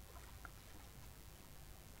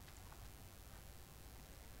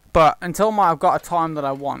 But until I've got a time that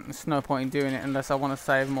I want, there's no point in doing it unless I want to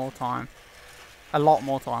save more time. A lot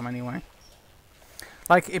more time anyway.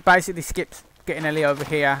 Like, it basically skips getting Ellie over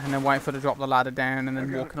here and then waiting for her to drop the ladder down and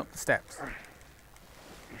then walking up the steps. Let's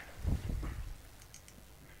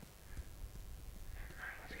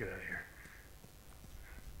get out of here.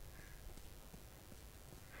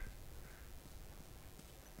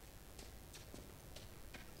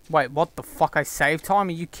 Wait, what the fuck? I saved time?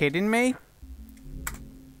 Are you kidding me?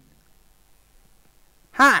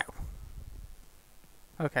 How?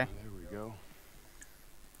 Okay. There we go.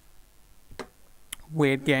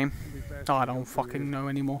 Weird game. Oh, I don't fucking know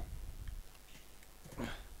anymore.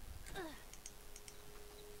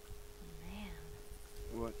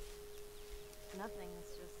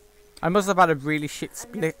 I must have had a really shit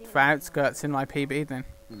split for outskirts in my PB then.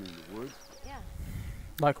 You mean the woods? Yeah.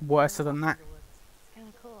 Like worse than that. It's kind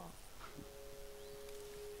of cool.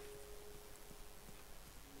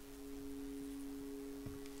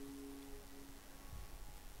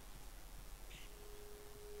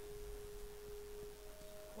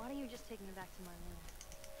 Why don't you just take me back to my room?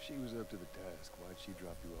 She was up to the task. Why'd she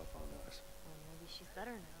drop you off on us? Well, maybe she's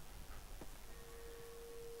better now.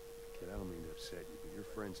 Kid, I don't mean to upset you, but your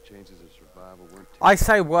friend's chances of survival weren't too... I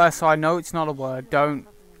say worse, so I know it's not a word. Don't.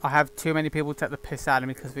 I have too many people take the piss out of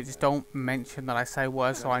me because they just don't mention that I say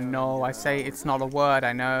worse, so I know. I say it's not a word,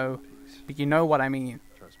 I know. But you know what I mean.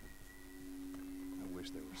 Trust me. I wish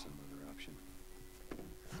there was some other option.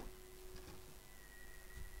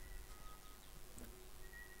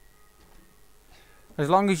 As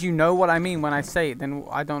long as you know what I mean when I say it, then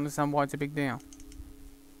I don't understand why it's a big deal.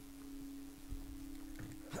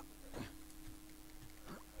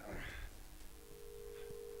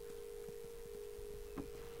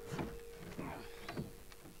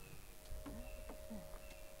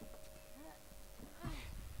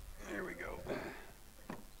 There we go.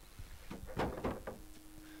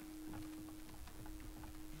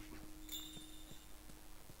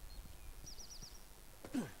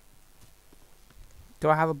 Do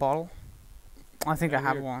I have a bottle? I think I Right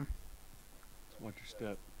have here. one. Just watch your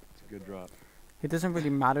step. It's a good drop. It doesn't really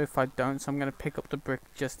matter if I don't, so I'm going to pick up the brick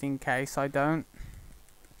just in case I don't.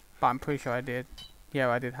 But I'm pretty sure I did. Yeah,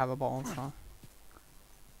 I did have a bottle, so...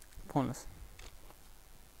 Pointless.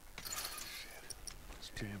 Let's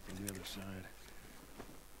jam from the other side.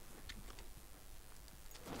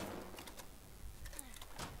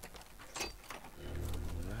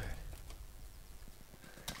 Alright.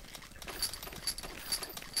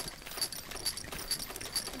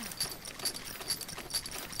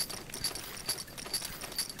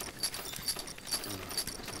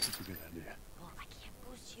 That's a good idea. Well, I can't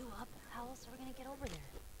boost you up. How else are we gonna get over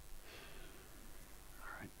there?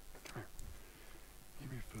 Alright, come here. Give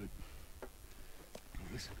me your foot. Now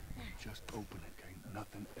listen, just open it, okay?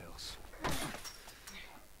 Nothing else.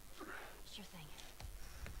 Sure thing.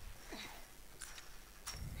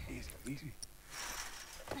 Easy, easy.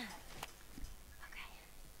 Okay.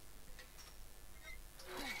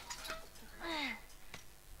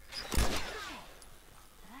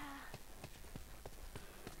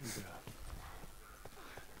 Good job.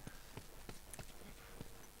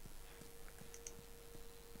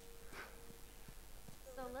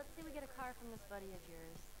 So let's say we get a car from this buddy of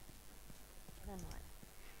yours. Then what?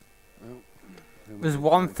 Well, then we There's can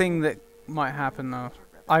one find thing that might happen though.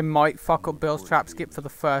 I might fuck up Bill's trap skip for the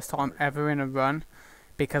first time ever in a run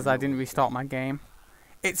because I didn't restart my game.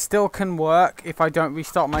 It still can work if I don't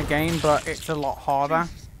restart my game, but it's a lot harder.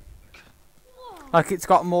 Like it's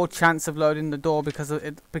got more chance of loading the door because of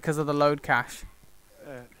the load cache.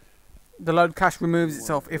 The load cache removes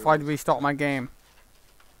itself if I restart my game,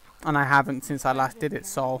 and I haven't since I last did it.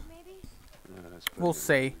 So Maybe? that's pretty we'll good.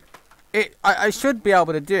 see. I should be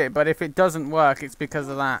able to do it, but if it doesn't work, it's because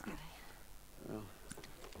of that. Well,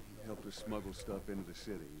 he helped us smuggle stuff into the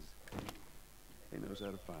cities. He knows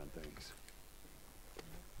how to find things.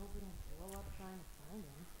 Let's hope we don't blow up trying to find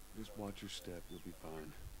him. Just watch your step, you'll be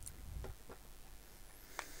fine.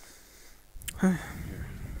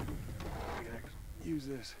 Here. Use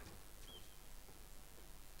this.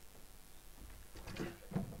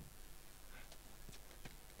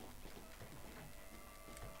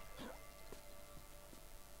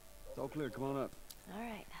 It's all clear, come on up. All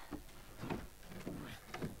right.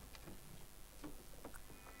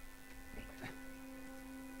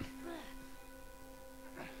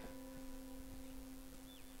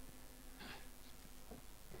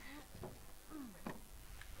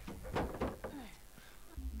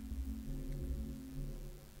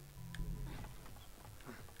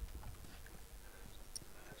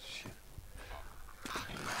 Shit.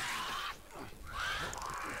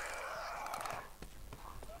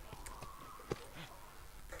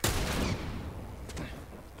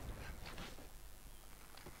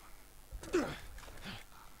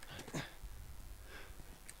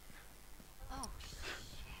 Oh,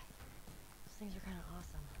 shit. Those things are kind of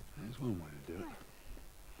awesome. That's one way to do it.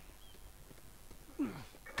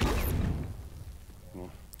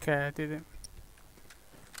 Okay, I did it.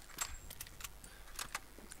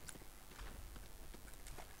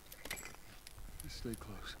 Just stay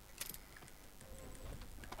close.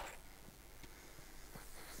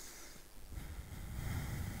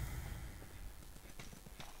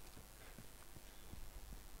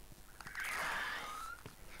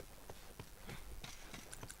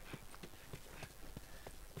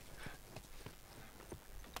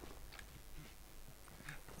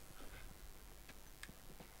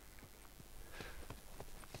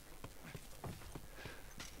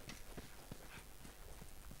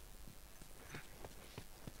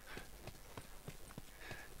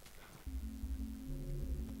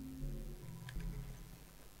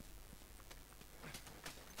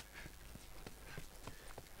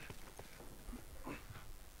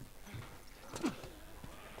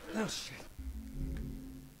 Oh, shit.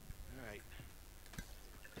 All right.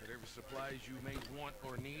 Whatever supplies you may want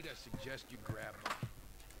or need, I suggest you grab them.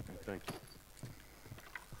 Thank you.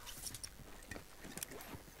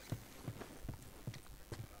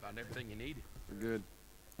 Found everything you need? We're good.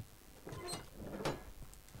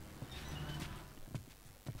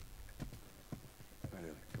 Right,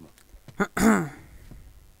 Ellie, come on.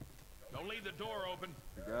 Don't leave the door open.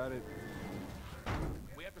 I got it.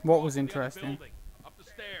 We have to What cross was to the other interesting? building. Up the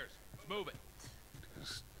stairs. Let's move it.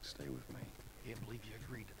 Just stay with me. Can't believe you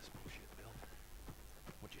agreed to this bullshit, Bill.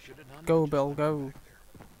 What you should have done. Go, was just Bill, left go. him back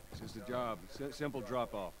there. It's just a job. Simple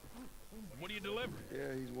drop-off. What do you deliver?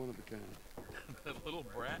 Yeah, he's one of a kind. That little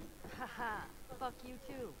brat? Haha, fuck you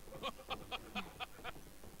too.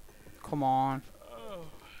 Come on. Oh.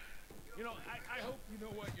 You know, I hope you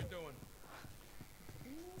know what you're doing.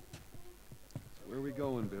 Where are we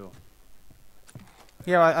going, Bill?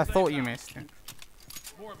 Yeah, I thought you missed it.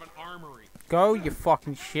 More of an armory. Go, you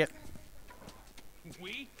fucking shit.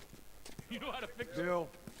 We? You know how to fix Bill.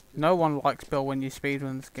 No one likes Bill when you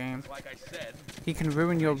speedrun this game. Like I said. He can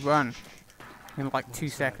ruin your run in like 2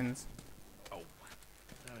 seconds. Oh,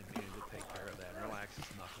 I needed to take care of that. Relax,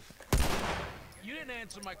 it's nothing. You didn't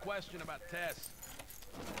answer my question about Tess.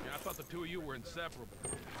 Yeah, I thought the two of you were inseparable.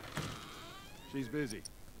 She's busy.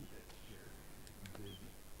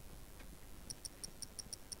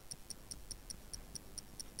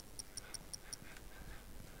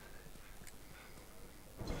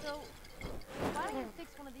 So, why don't you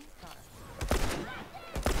fix one of these cars?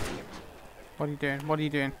 What are you doing? What are you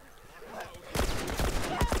doing?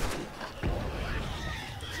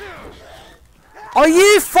 Are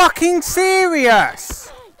you fucking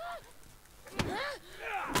serious?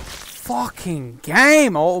 Fucking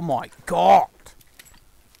game, oh my god.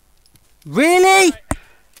 Really?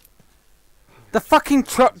 The fucking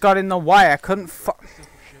truck got in the way, I couldn't Simple shit,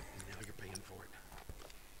 and now you're paying for it.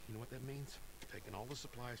 You know what that means? Taking all the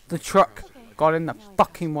supplies from The truck warehouse and got in the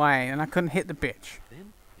fucking way and I couldn't hit the bitch.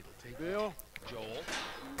 then it'll take Bill. Joel.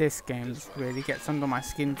 This game really gets under my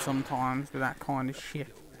skin sometimes with that kind of shit.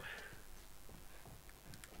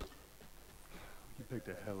 You picked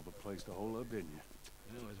a hell of a place to hole up, didn't you?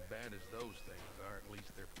 You know, as bad as those things are, at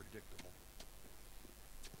least they're predictable.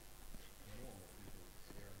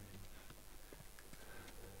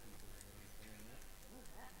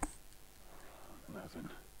 Nothing.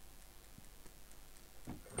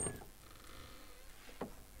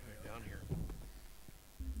 Right down here.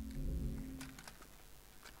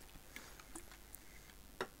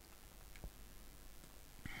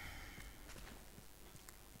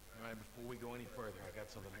 All right, before we go any further, I got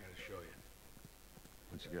something I gotta show you.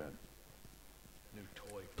 What you got? New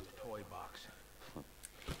toy for the toy box.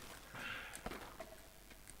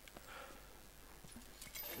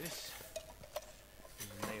 This is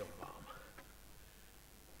a nail bomb.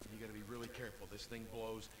 You gotta be really careful. This thing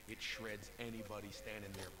blows, it shreds anybody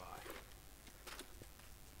standing nearby.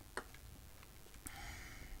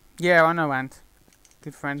 Yeah, I know, Ant.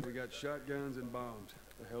 Good friend. We got shotguns and bombs.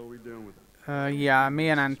 What the hell are we doing with them? Yeah, me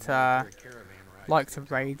and Ant Caravan ride. like to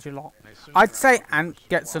rage a lot. I assume I'd you're say out Ant for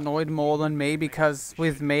gets one. annoyed more than me because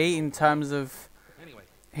with me, in terms of Anyway,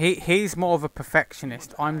 he's more of a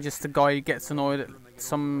perfectionist. I'm just a guy who gets annoyed at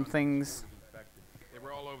some things. they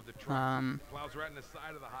were all over the truck. Plows right in the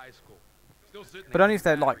side of the high school. Still sitting But there only if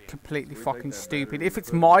they're with the like battery in. completely We take fucking that stupid. battery If and it's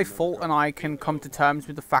put it in my another fault and I can come to terms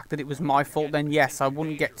with the fact that it was my fault, then yes, I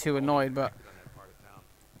wouldn't get too annoyed. But On that part of town.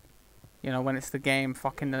 you know, when it's the game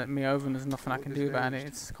fucking me over and there's nothing I can do about it,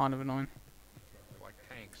 it's kind of annoying. They're like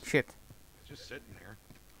tanks. Shit. It's just sitting there.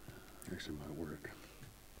 Actually, might work.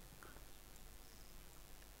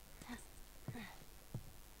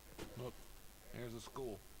 Look, there's the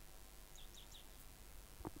school.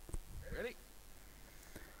 Ready?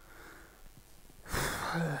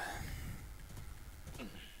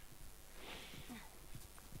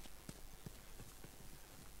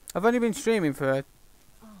 I've only been streaming for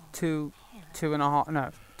 2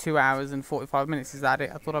 hours and 45 minutes. Is that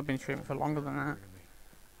it? I thought I'd been streaming for longer than that.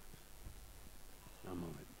 I'm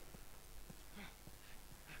on it.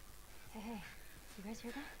 Hey, you guys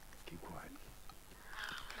hear that? Keep quiet.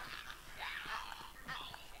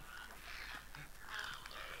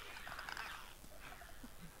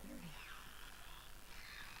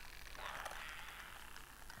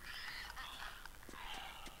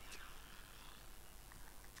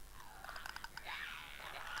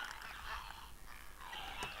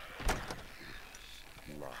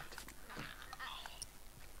 Locked.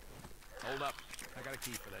 Hold up. I got a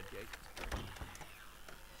key for that gate.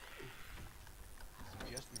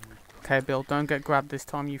 Suggest we move Okay, Bill, don't get grabbed this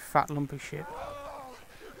time, you fat lump of shit.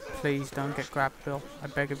 Please don't get grabbed, Bill. I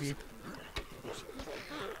beg of you.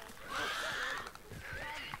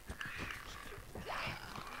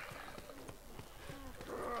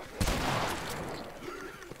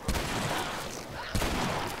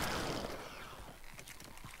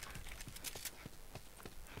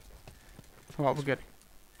 Alright, we're good.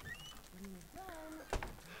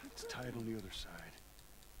 It's tight on the other side.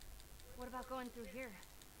 What about going through here?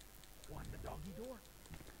 What, the doggy door?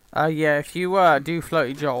 Yeah, if you do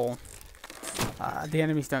floaty Joel, the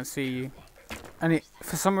enemies don't see you. And it,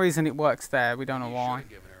 for some reason it works there, we don't know why.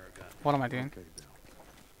 What am I doing? Okay, Bill.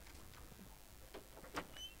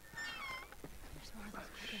 There's more of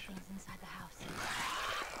those wicked things inside the house.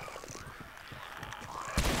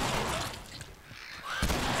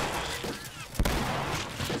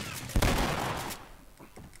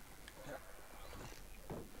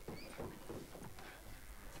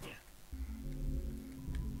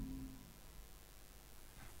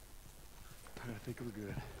 I think we're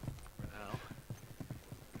good. For now.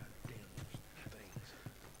 God damn those things.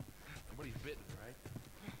 Nobody's bitten, right?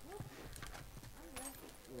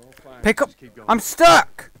 We're all fine. Pick up. Just keep going. I'm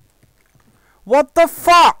stuck! What the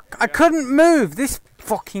fuck? I couldn't move. This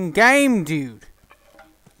fucking game, dude.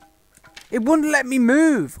 It wouldn't let me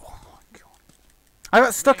move. Oh my god. I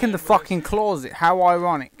got stuck in the fucking closet. How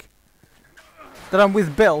ironic. That I'm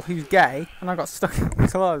with Bill, who's gay, and I got stuck in the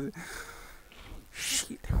closet.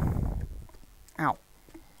 Shit. Ow.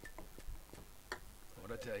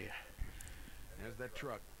 What'd I tell you? There's that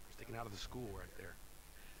truck sticking out of the school right there.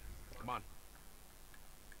 Come on.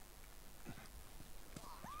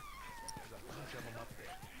 There's a bunch of them up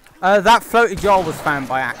there. That floaty Joel was found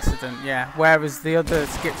by accident, yeah. Whereas the other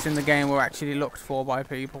skips in the game were actually looked for by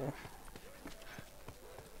people.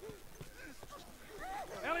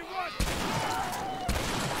 Ellie, run!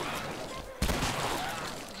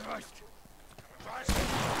 Christ.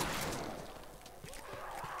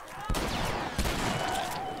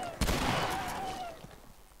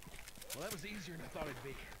 Well, that was easier than I thought it'd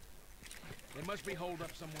be. They must be holed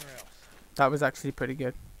up somewhere else. That was actually pretty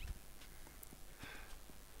good.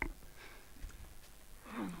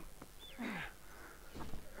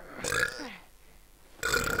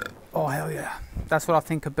 Oh, hell yeah. That's what I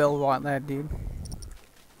think of Bill right there, dude.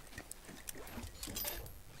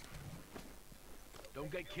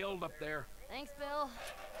 Don't get killed up there. Thanks, Bill.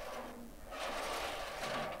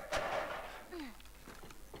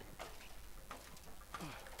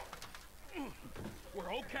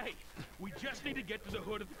 We're okay. We just need to get to the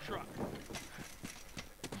hood of the truck.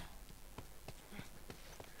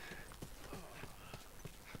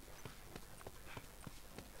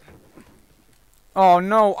 Oh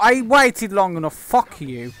no, I waited long enough. Fuck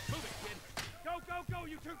you. Move it, kid. Go, go, go,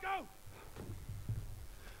 you two, go!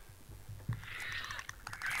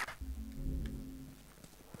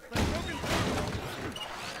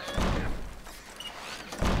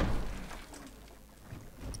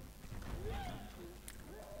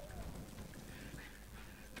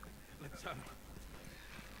 Let's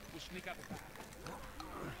we'll sneak out the back.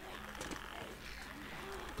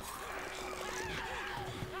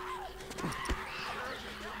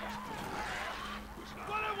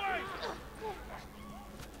 Run away!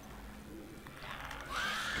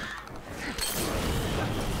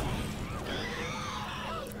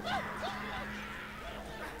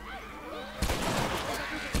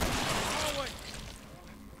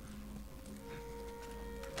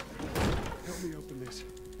 Help me open this.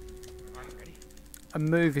 Alright, ready? A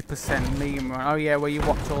movie percent meme. Oh yeah, where you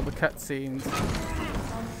watch all the cutscenes.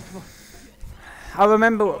 I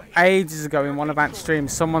remember ages ago in one of Ant's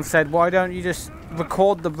streams, someone said, why don't you just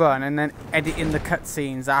record the run and then edit in the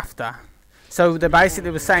cutscenes after? So they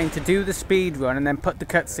basically were saying to do the speed run and then put the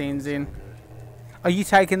cutscenes in. Are you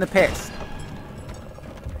taking the piss?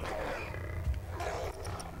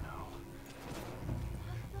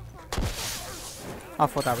 I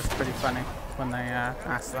thought that was pretty funny when they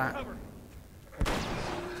asked that.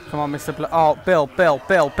 Come on, Mr. Oh,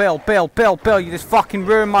 Bill, you just fucking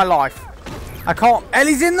ruined my life. I can't.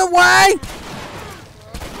 Ellie's in the way!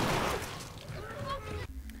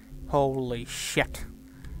 Holy shit.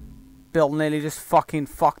 Bill nearly just fucking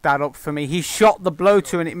fucked that up for me. He shot the blow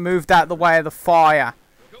to and it moved out the way of the fire.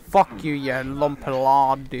 Fuck you, you lump of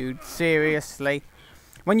lard, dude. Seriously.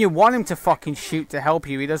 When you want him to fucking shoot to help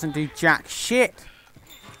you, he doesn't do jack shit.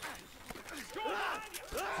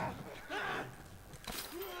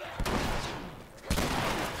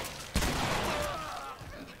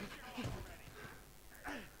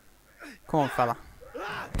 Come on, fella.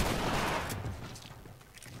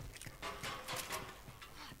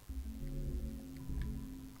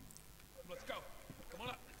 Let's go. Come on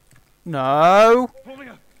up. No. Pull me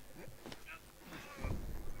up.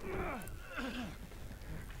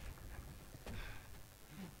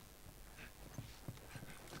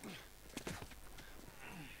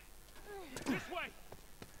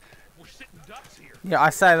 Yeah,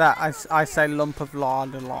 I say that. I say lump of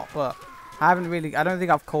lard a lot, but I haven't really. I don't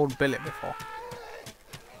think I've called billet before.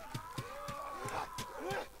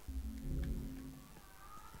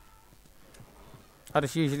 I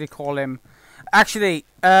just usually call him. Actually,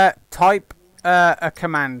 type a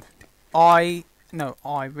command.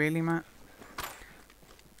 Really, Matt?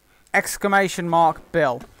 Exclamation mark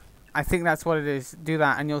Bill. I think that's what it is. Do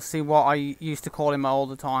that and you'll see what I used to call him all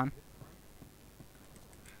the time.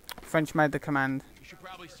 French made the command. You should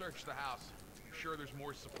probably search the house. I'm sure there's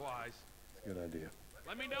more supplies. Good idea.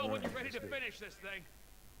 Let me know when you're ready to finish this thing.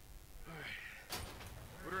 Alright.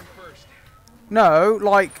 Put her in first. No,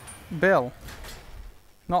 like Bill.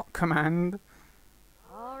 Not command.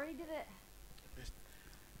 Already did it.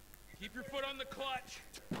 Keep your foot on the clutch.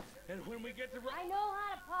 And when we get to... I know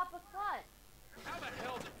how to pop a clutch. How the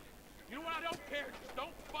hell... You know what? I don't care. Just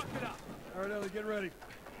don't fuck it up. All right, Ellie, get ready.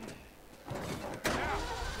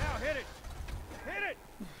 Now, hit it! Hit it!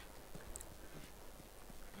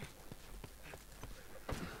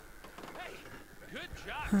 Hey, good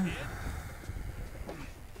job, kid.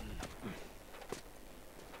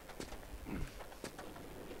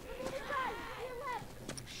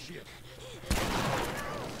 Shit.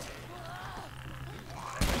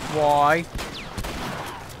 Why?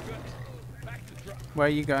 Where are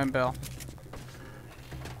you going, Bill?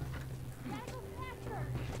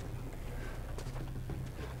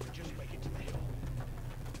 Just make it to the hill.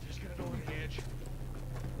 Just get it over the edge.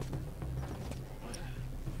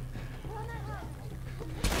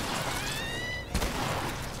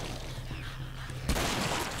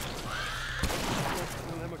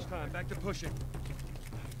 Don't have much time. Back to pushing.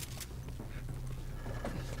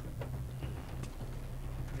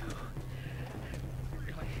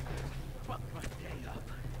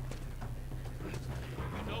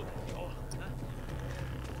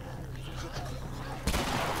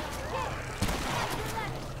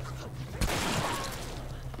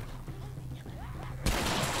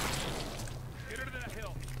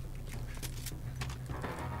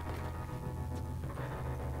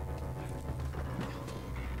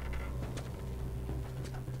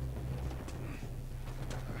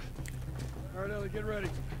 All right, Ellie, get ready.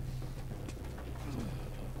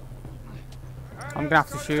 I'm gonna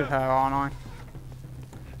have to shoot her, aren't I?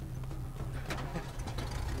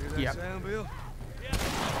 Hear that Yep. sound, Bill?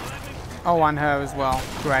 Oh, and her as well.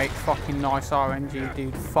 Great. Fucking nice RNG,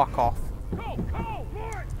 dude. Fuck off.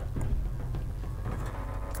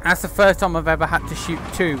 That's the first time I've ever had to shoot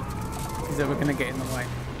two, because they were gonna get in the way.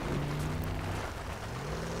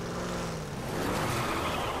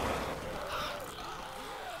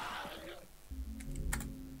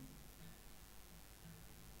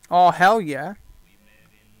 Oh, hell yeah.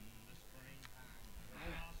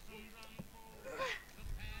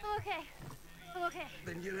 Okay.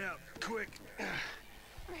 Then get out, quick.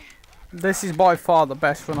 This is by far the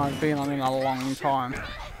best run I've been on in a long time.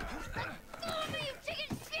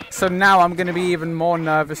 So now I'm going to be even more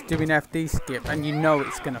nervous doing FD skip, and you know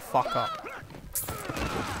it's going to fuck up.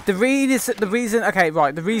 The reason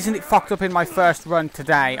it fucked up in my first run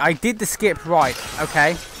today, I did the skip right,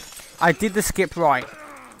 okay? I did the skip right.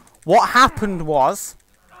 What happened was,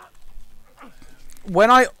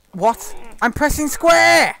 when I'm pressing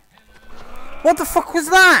square! What the fuck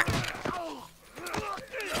was that?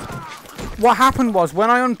 What happened was,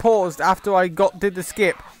 when I unpaused after I did the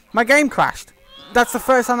skip, my game crashed. That's the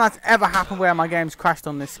first time that's ever happened where my game's crashed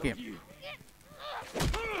on this skip.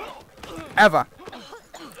 Ever.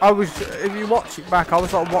 If you watch it back, I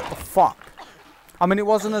was like, what the fuck? I mean, it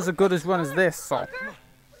wasn't as good as run as this, so.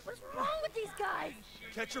 What's wrong with these guys?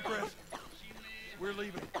 Catch your breath. We're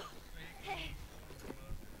leaving. Hey.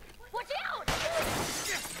 Watch out!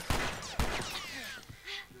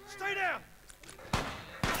 Stay down!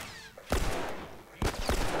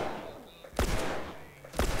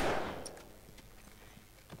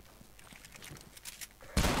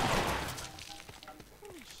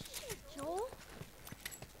 Holy shit, Joel.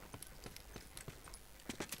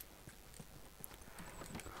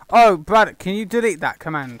 Oh, Brad, can you delete that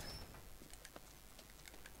command?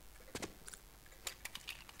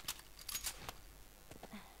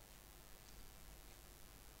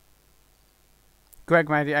 Greg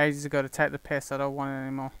made it ages ago to take the piss. I don't want it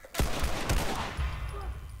anymore.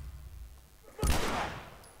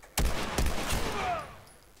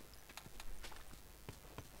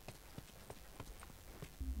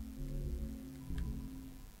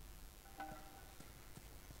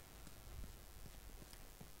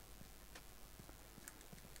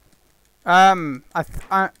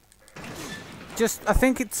 I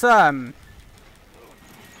think it's All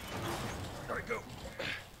right, go.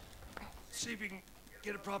 See if you can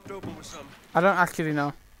Get it propped open with something. I don't actually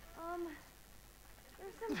know.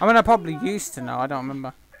 There's some I mean, I probably used to know. I don't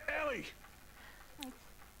remember. Ellie!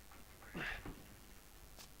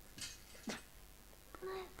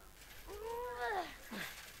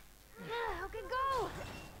 Okay, go.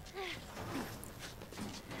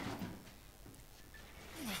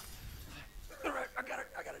 All right, I got it.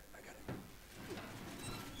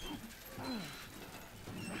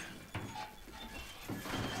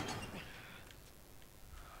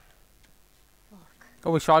 I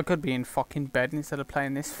wish I could be in fucking bed instead of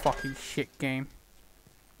playing this fucking shit game.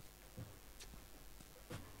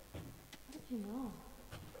 How did you know?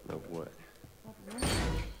 Know what? About the money?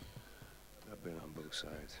 I've been on both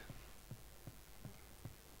sides.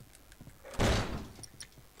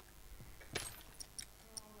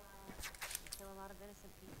 Kill a lot of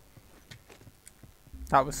innocent people.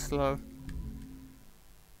 That was slow.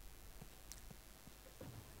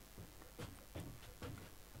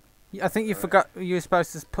 I think you forgot you were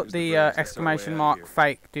supposed to put Here's the the bridge. That's our way exclamation out of mark here.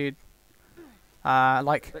 fake, dude.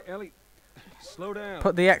 Like, Hey, Ellie, slow down.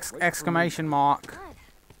 put the Wait for me. exclamation mark Good.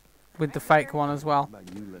 with the fake one as well. How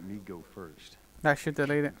about you let me go first? That should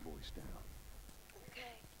delete it. Voice down. Okay.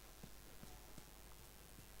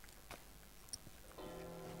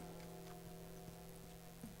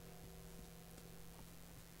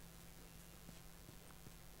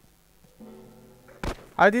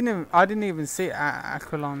 I didn't even see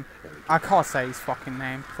Aquilon. I can't say his fucking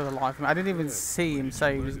name for the life of me. I didn't even see him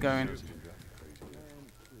say he was going.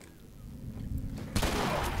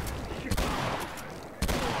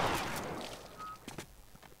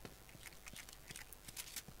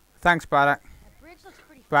 Thanks, Braddock. That bridge looks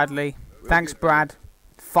pretty Bradley. Thanks, Brad.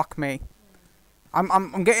 Fuck me.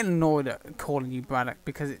 I'm getting annoyed at calling you Braddock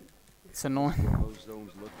because it's annoying. What those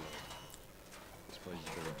zones look like. This place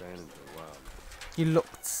has been abandoned for a while.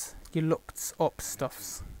 You looked up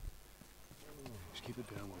stuffs. Just keep it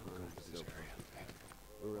down while we're going to this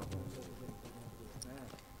area. We're up.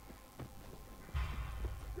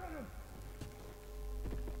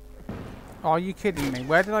 Are you kidding me?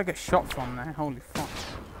 Where did I get shot from there? Holy fuck.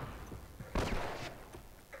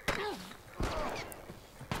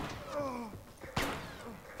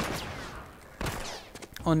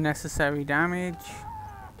 Unnecessary damage.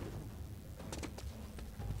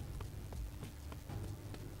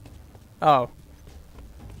 Oh.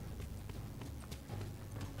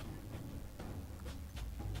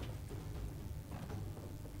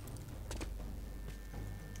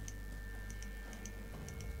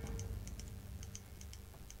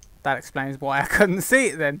 That explains why I couldn't see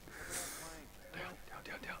it then. Down.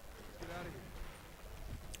 Get out of here.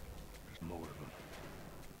 There's more of them.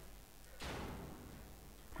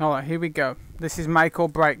 Alright, here we go. This is make or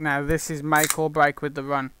break now. This is make or break with the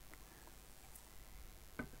run.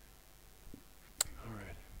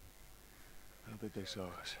 Alright. I don't think they saw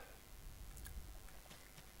us.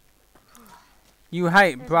 You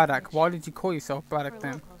hate There's a Braddock. bridge. Why did you call yourself We're a Braddock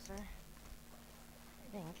little then? closer.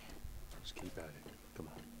 I think. Just keep at it. Come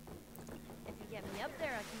on. If you get me up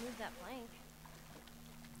there, I can move that plank.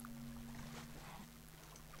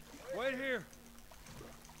 Wait here.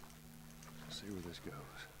 See where this goes.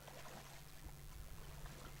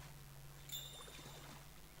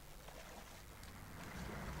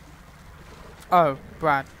 Oh,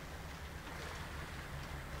 Brad.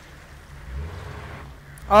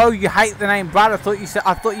 Oh, you hate the name Brad. I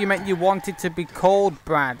thought you meant you wanted to be called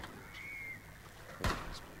Brad. This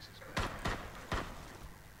place is bad.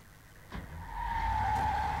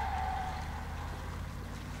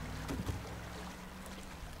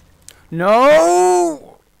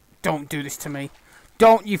 No! Don't do this to me.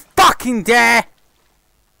 Don't you fucking dare!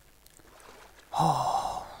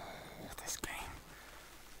 Oh, this game.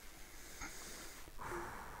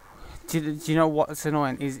 Do you know what's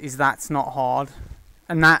annoying? Is that's not hard.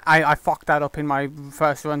 And that I fucked that up in my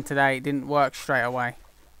first run today. It didn't work straight away.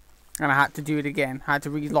 And I had to do it again. I had to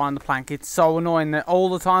reline the plank. It's so annoying that all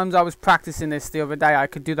the times I was practicing this the other day, I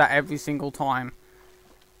could do that every single time.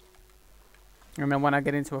 And then when I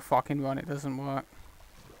get into a fucking run, it doesn't work.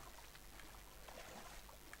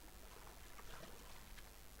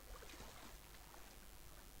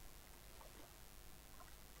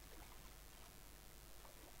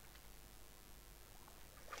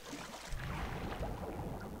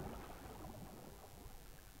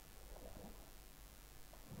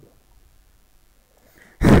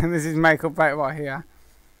 This is makeup right here.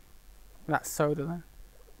 That's soda there.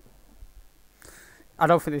 I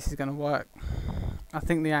don't think this is going to work. I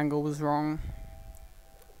think the angle was wrong.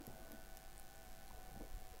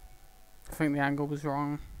 I think the angle was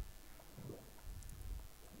wrong.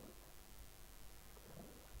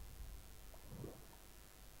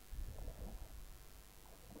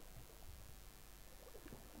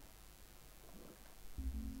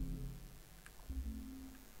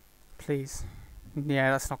 Please.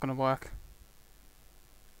 Yeah, that's not gonna work.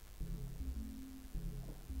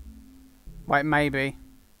 Wait, maybe.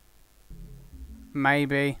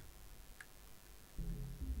 Maybe.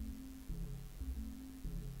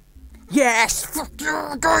 Yes! Fuck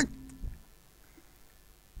you, guy!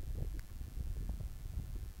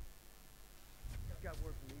 Got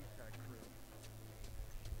word from the East Side crew.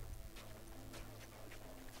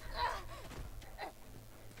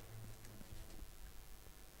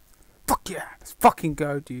 Fuck yeah! Let's fucking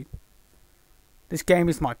go, dude. This game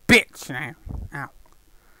is my bitch now. Ow.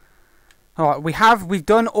 Alright, we've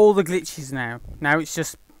done all the glitches now. Now it's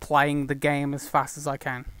just playing the game as fast as I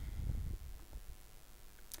can.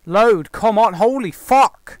 Load, come on, holy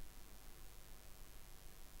fuck!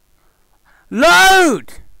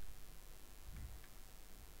 Load!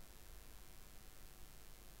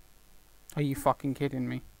 Are you fucking kidding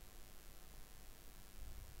me?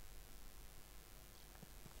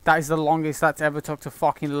 That is the longest that's ever took to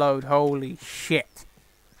fucking load, holy shit.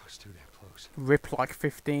 I was too damn close. Rip like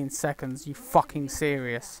 15 seconds, you fucking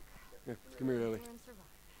serious? Here, come here, Ellie.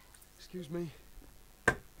 Excuse me.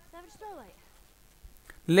 Savage Starlight.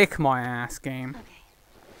 Lick my ass, game. Okay.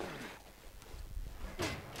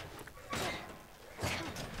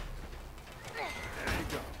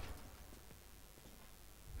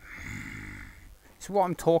 It's what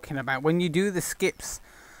I'm talking about. When you do the skips,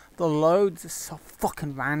 the loads are so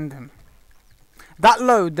fucking random. That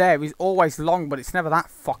load there is always long, but it's never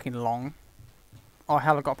that fucking long. Oh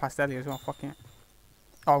hell, I got past Ellie as well, fucking it.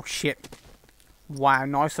 Oh shit. Wow,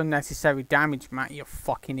 nice unnecessary damage, Matt, you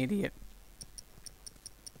fucking idiot.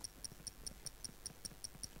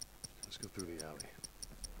 Let's go through the alley.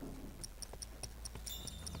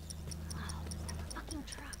 Wow, there's that fucking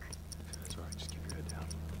truck. It's alright, just keep your head down.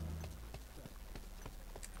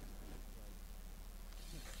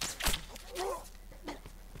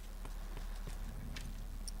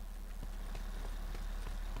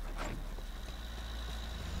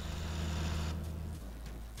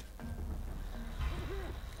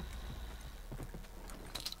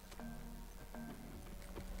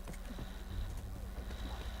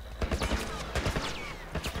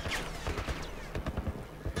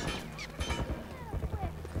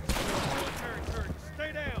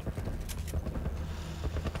 Stay down.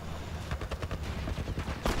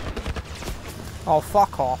 Oh,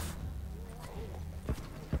 fuck off.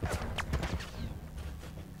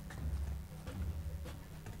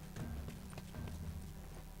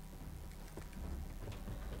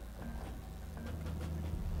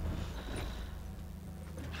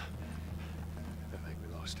 I think we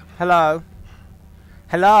lost him. Hello?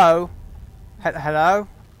 Hello? Hello?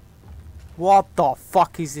 What the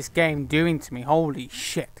fuck is this game doing to me? Holy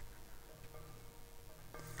shit.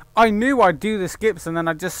 I knew I'd do the skips and then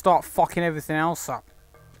I'd just start fucking everything else up.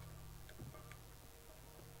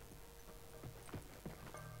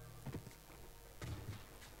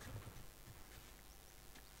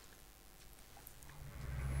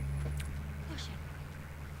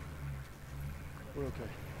 We're okay.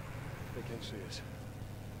 They can't see us.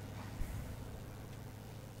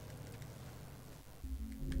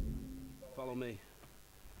 Follow me.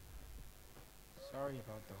 Sorry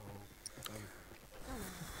about the whole thing.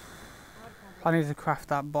 I need to craft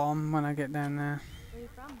that bomb when I get down there. Where are you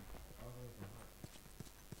from?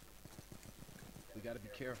 We gotta be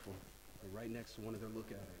careful. We're right next to one of their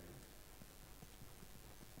lookout areas.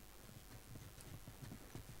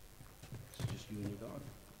 It's just you and your daughter.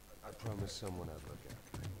 I promised someone I'd look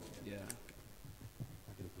after her. Yeah.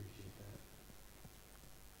 I can appreciate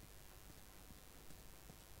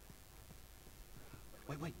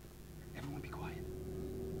that. Wait. Everyone be quiet.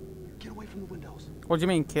 Get away from the windows. What do you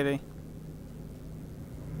mean, kitty?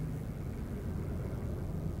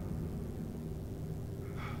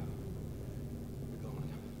 We're going.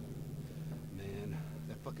 Man,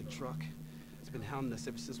 that fucking truck. It's been hounding us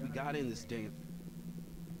ever since we got in this damn...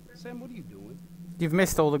 Sam, what are you doing? You've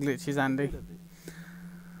missed all the glitches, Andy. Rid of it.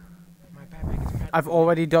 My backpack is packed. I've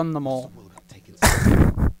already done them all. Will have taken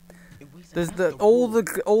There's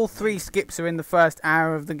all three skips are in the first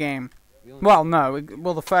hour of the game. Well, no,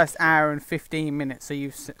 the first hour and 15 minutes. So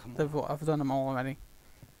I've done them all already.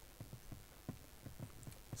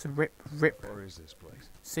 So rip. Where is this place?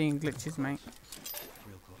 Seeing glitches, mate.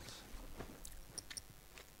 real close.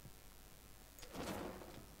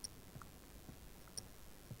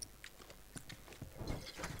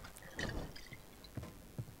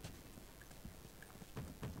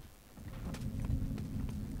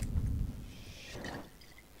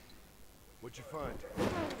 What'd you find?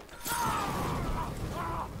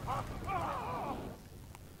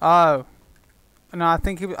 Oh. No, I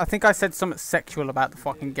think I said something sexual about the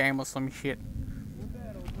fucking game or some shit.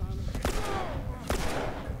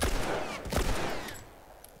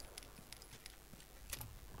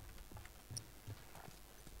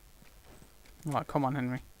 Right, come on,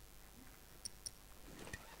 Henry.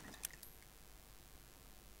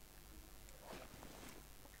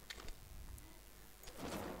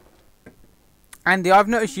 Andy, I've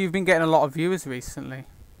noticed you've been getting a lot of viewers recently.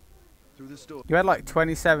 Through this door. You had like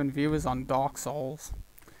 27 viewers on Dark Souls.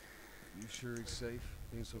 You sure it's safe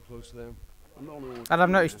being so close to them? I'm the only one. And I've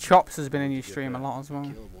noticed Chops has been in your stream a lot as well.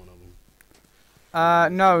 Killed one of them.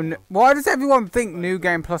 No. Why does everyone think New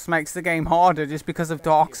Game Plus makes the game harder just because of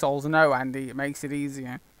Dark Souls? No, Andy, it makes it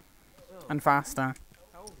easier and faster.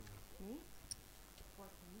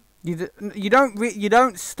 You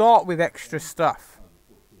don't start with extra stuff.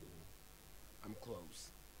 I'm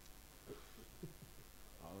close.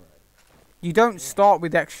 You don't start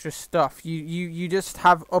with extra stuff. You just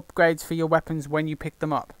have upgrades for your weapons when you pick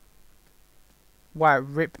them up. Wow,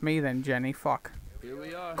 rip me then, Jenny. Fuck. Here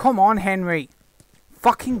we are. Come on, Henry.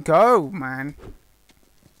 Fucking go, man.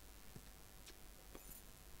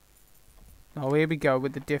 Oh, here we go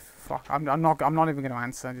with the diff. Fuck. I'm not even gonna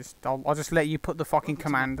answer. I'll just let you put the fucking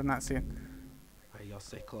command and that's it. Alright, y'all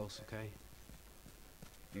stay close, okay?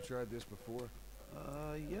 You tried this before?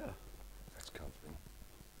 Yeah. That's comforting.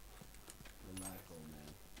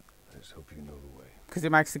 I just hope you know the way. Because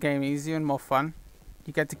it makes the game easier and more fun.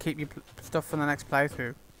 You get to keep your stuff for the next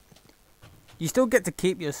playthrough. You still get to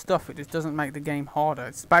keep your stuff, it just doesn't make the game harder.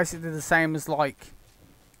 It's basically the same as like...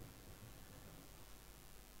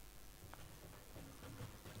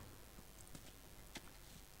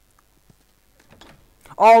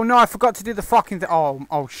 Oh no, I forgot to do the fucking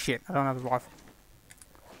oh shit, I don't have the rifle.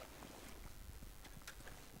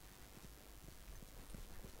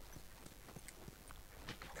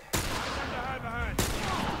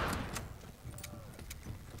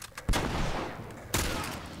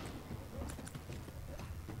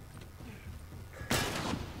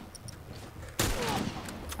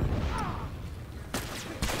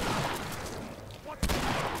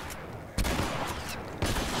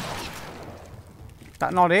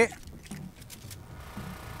 That not it?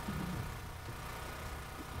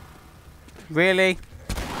 Really?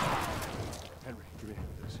 Henry, give me a hand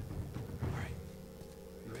with this. Alright.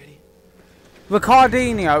 You ready?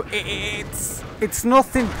 Ricardinho, it's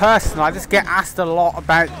nothing personal. I just get asked a lot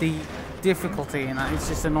about the difficulty and it's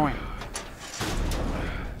just annoying.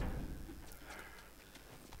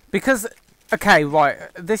 Because okay,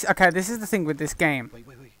 this is the thing with this game. Wait.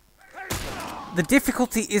 The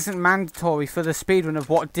difficulty isn't mandatory for the speedrun of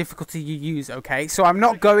what difficulty you use, okay? So I'm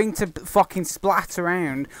not going to fucking splat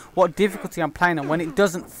around what difficulty I'm playing on when it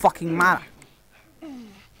doesn't fucking matter.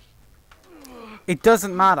 It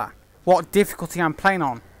doesn't matter what difficulty I'm playing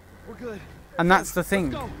on. We're good. And that's the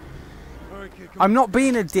thing. All right, kid, I'm not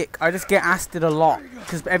being a dick, I just get asked it a lot.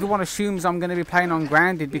 Because everyone assumes I'm going to be playing on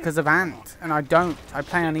grounded because of Ant. And I don't. I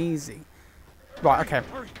play on easy. Right, okay.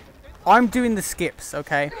 I'm doing the skips,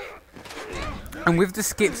 okay? And with the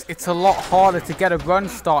skips, it's a lot harder to get a run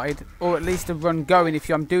started, or at least a run going if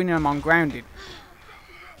I'm doing them on grounded.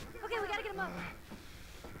 Okay, we gotta get him up.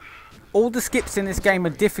 All the skips in this game are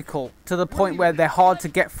difficult to the point where they're hard to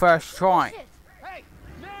get first try.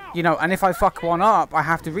 You know, and if I fuck one up, I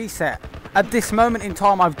have to reset. At this moment in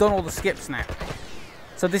time, I've done all the skips now.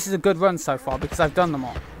 So this is a good run so far because I've done them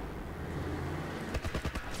all.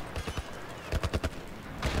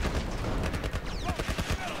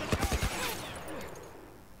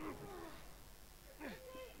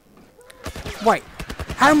 Wait,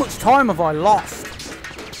 how much time have I lost?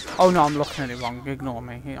 Oh no, I'm looking at it wrong. Ignore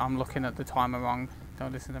me. I'm looking at the timer wrong.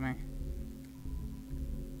 Don't listen to me.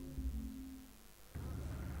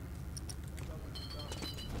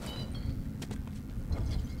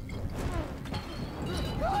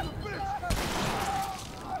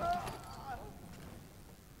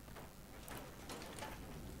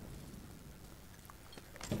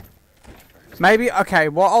 Maybe, okay,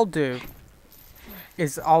 what I'll do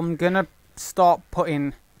is I'm gonna start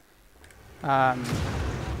putting I'm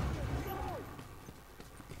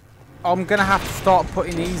gonna have to start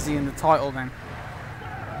putting easy in the title then,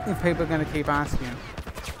 if people are gonna keep asking.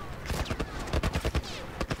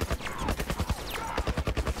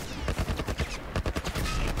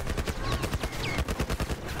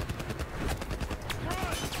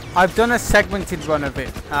 I've done a segmented run of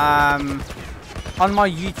it. On my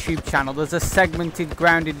YouTube channel, there's a segmented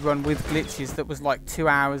grounded run with glitches that was like 2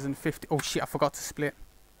 hours and 50. Oh shit! I forgot to split.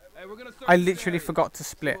 I literally forgot to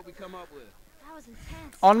split. That was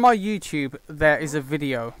intense. On my YouTube, there is a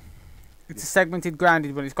video It's a segmented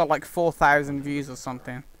grounded, but it's got like 4,000 views or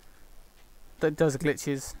something. That does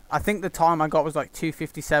glitches. I think the time I got was like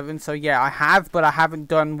 2:57. So yeah, I have, but I haven't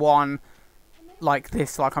done one like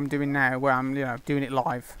this, like I'm doing now, where I'm, you know, doing it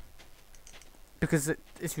live. Because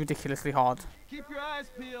it's ridiculously hard. Keep your eyes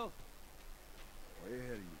peeled. Way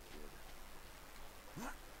ahead of you,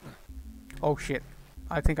 kid. Oh shit.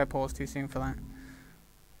 I think I paused too soon for that.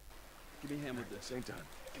 Give me a hand with this. Same time.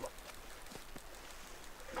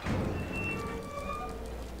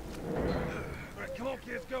 All right, come on,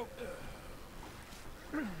 kids, go.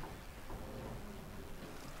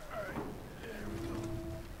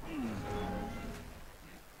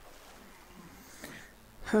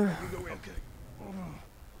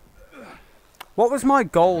 What was my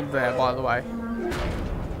gold there, by the way?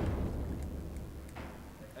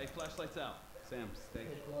 Hey, flashlight's out. Sam, stay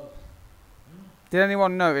close. Did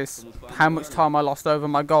anyone notice how much time I lost over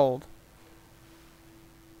my gold?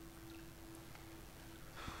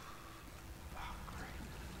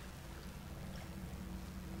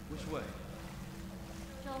 Which way?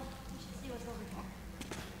 Joel, we should see what's over here.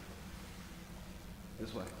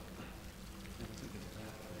 This way.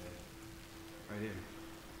 Right here.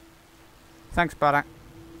 Thanks, Braddock.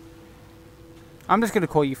 I'm just gonna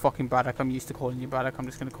call you fucking Braddock. I'm used to calling you Braddock. I'm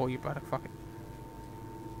just gonna call you Braddock. Fuck it.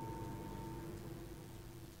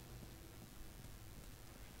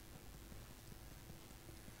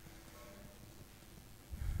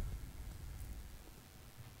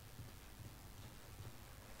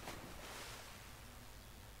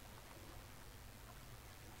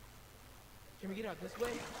 Can we get out this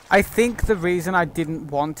way? I think the reason I didn't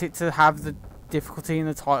want it to have the difficulty in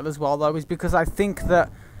the title as well, though, is because I think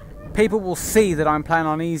that people will see that I'm playing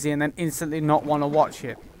on easy and then instantly not want to watch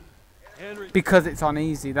it. Because it's on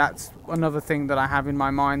easy. That's another thing that I have in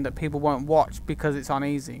my mind, that people won't watch because it's on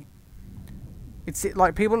easy. It's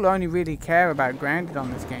like people only really care about grounded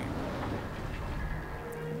on this game.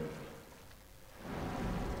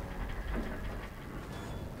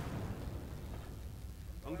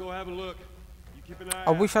 I'm gonna have a look. You keep an eye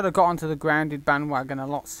I out. wish I'd have got onto the grounded bandwagon a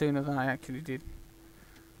lot sooner than I actually did.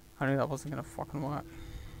 I knew that wasn't gonna fucking work.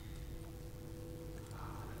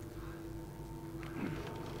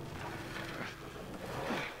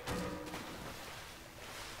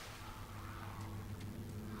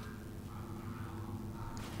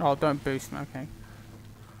 Oh, don't boost me, okay.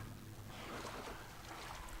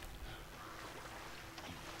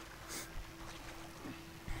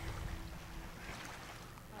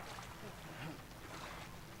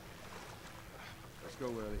 Let's go,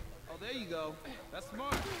 Willie. Oh, there you go. That's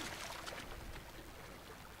smart.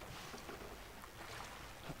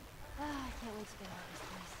 Ah, I can't wait to get out of this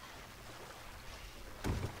place.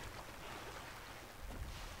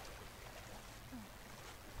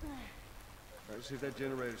 All right, see if that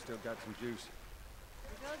generator still got some juice.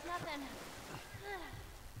 Here goes nothing.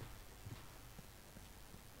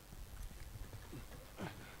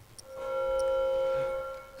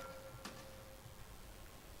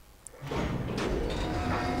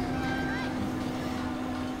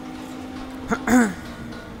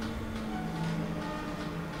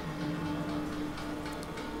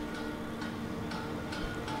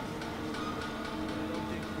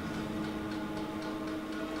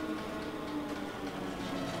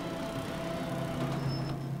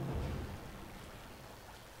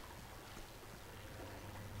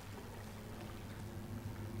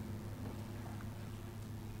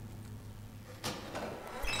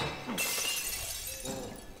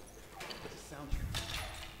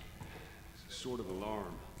 It's a sort of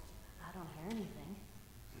alarm. I don't hear anything.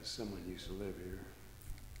 Someone used to live here.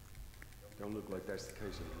 Don't look like that's the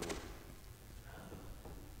case anymore.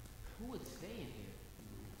 Who would stay in here?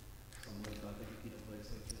 Someone thought they could keep the place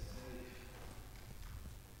like this safe.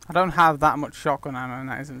 I don't have that much shotgun ammo, and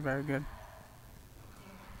that isn't very good.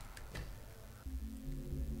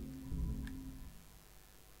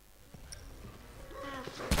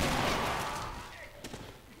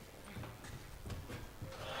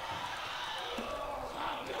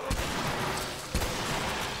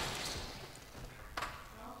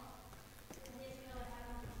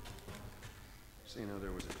 Seen how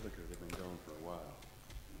there was a clicker that had been gone for a while.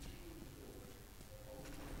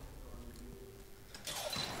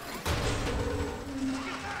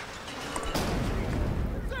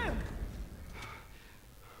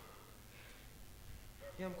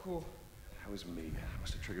 Yeah, I'm cool. That was me. I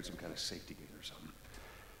must have triggered some kind of safety gate or something.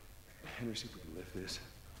 Henry, see if we can lift this.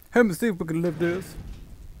 Let me see if we can lift this.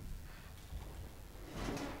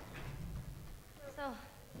 So,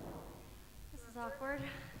 this is awkward.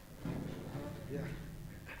 Yeah.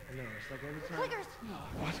 I know, it's like every time. Clickers!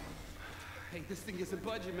 What? Hey, this thing isn't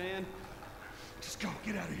budging, man. Just go.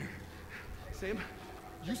 Get out of here. Sam,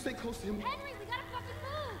 you stay close to him. Henry, we gotta fucking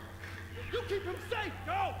move! You keep him safe.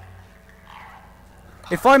 Go.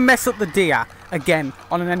 If I mess up the deer again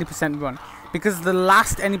on an any percent run, because the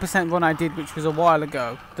last any percent run I did, which was a while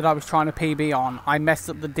ago, that I was trying to PB on, I messed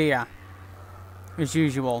up the deer as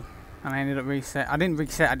usual, and I ended up reset. I didn't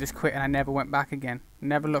reset, I just quit and I never went back again.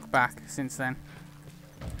 Never looked back since then.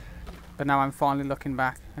 But now I'm finally looking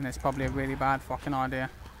back, and it's probably a really bad fucking idea.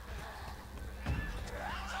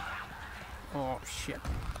 Oh shit.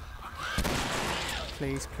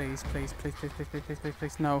 Please, please, please, please, please, please, please, please, please,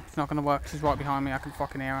 please. No, it's not gonna work. She's right behind me. I can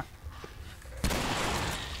fucking hear her.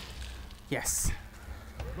 Yes.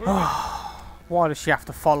 Why does she have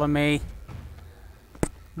to follow me?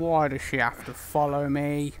 Why does she have to follow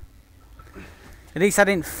me? At least I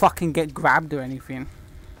didn't fucking get grabbed or anything.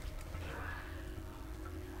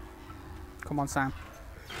 Come on, Sam.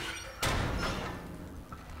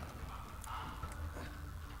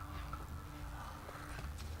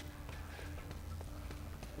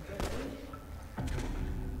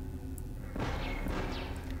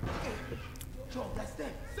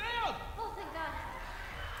 Oh, thank God.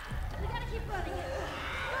 We gotta keep running it.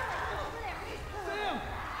 Over there. Sam!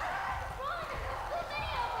 Run! Too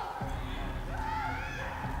many of them!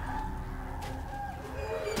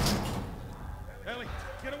 Ellie,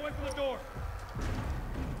 get away from the door.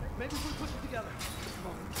 Maybe if we push it together.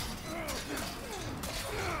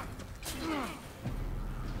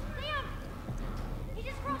 Sam! He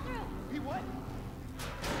just crawled through. He what?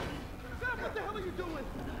 Sam, what the hell are you doing?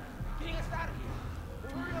 Getting us out of here.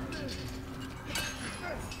 Well, hurry up then. All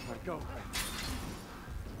right, go.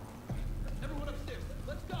 Everyone upstairs.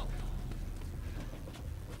 Let's go.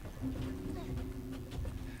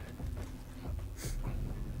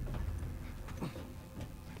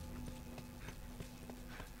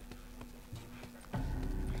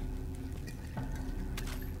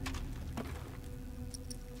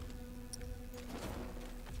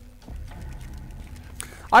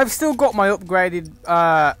 I've still got my upgraded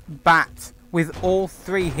bat with all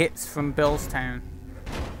 3 hits from Billstown.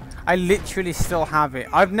 I literally still have it.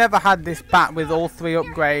 I've never had this bat with all 3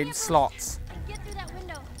 upgrade slots Get through that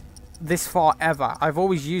window. this far ever. I've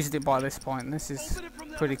always used it by this point. This is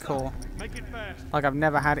pretty cool. Make it fast. Like I've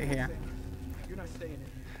never had it here. You're not staying in here.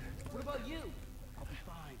 What about you? I'll be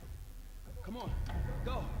fine. Come on.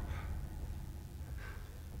 Go.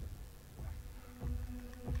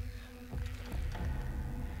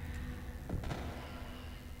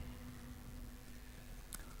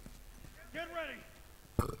 Get ready.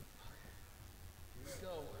 Let's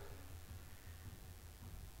go.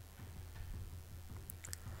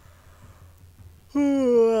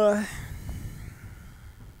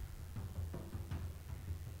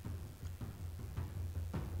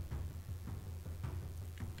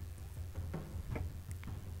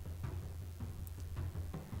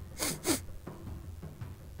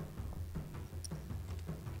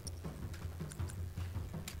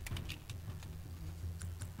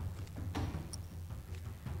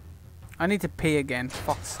 I need to pee again,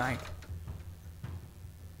 fuck's sake.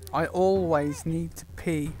 I always need to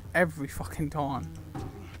pee every fucking time.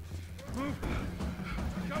 Go,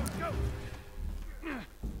 go.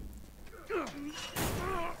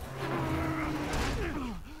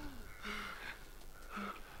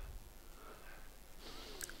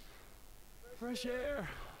 Fresh air.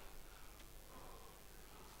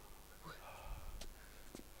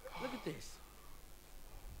 Look at this.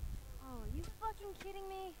 Oh, are you fucking kidding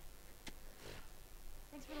me?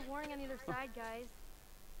 Thanks for the warning on either side, guys.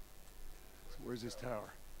 So where's this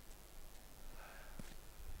tower?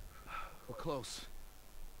 We're close.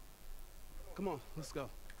 Come on, let's go.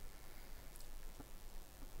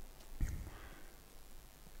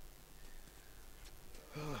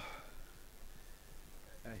 Hey,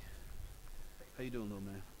 how you doing, little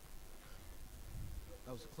man?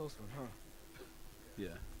 That was a close one, huh?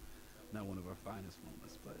 Yeah, not one of our finest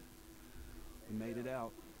moments, but we made it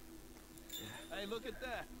out. Yeah. Hey, look at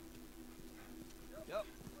that. Yep,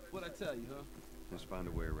 what'd I tell you, huh? Let's find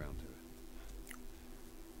a way around to it.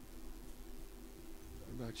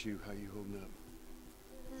 What about you? How you holding up?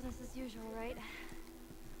 Business as usual, right?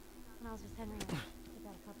 When I was with Henry, I took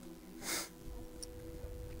out a couple of confessions.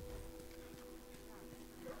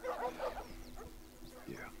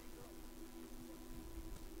 Yeah.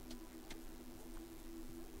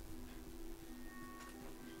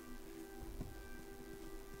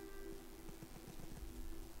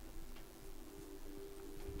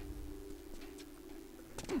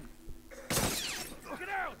 Get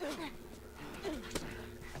out!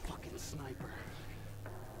 Fucking sniper.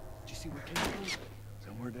 Did you see where it came from?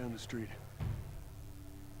 Somewhere down the street.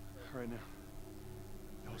 Right now.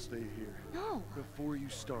 stay here. No. Before you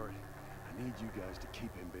start, I need you guys to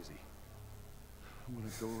keep him busy. I'm gonna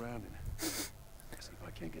go around and see if I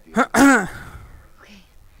can't get the other. Okay.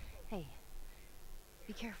 Hey.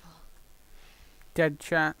 Be careful. Dead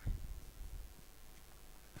chat.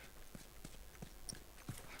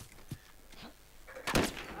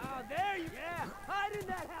 Oh, there you yeah. Hide in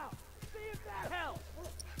that house. See if that helps.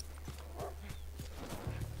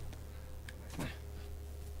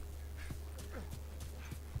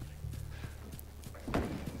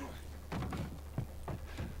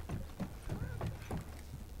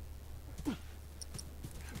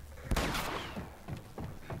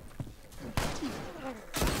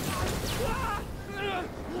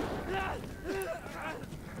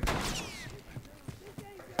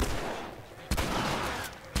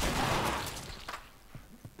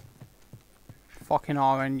 Fucking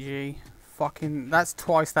RNG. Fucking, that's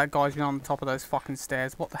twice that guy's been on the top of those fucking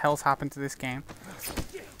stairs. What the hell's happened to this game?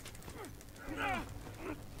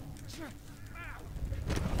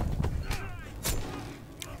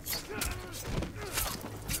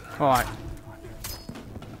 Alright.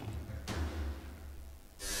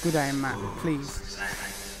 Good aim, man. Please.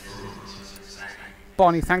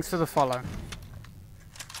 Bonnie, thanks for the follow.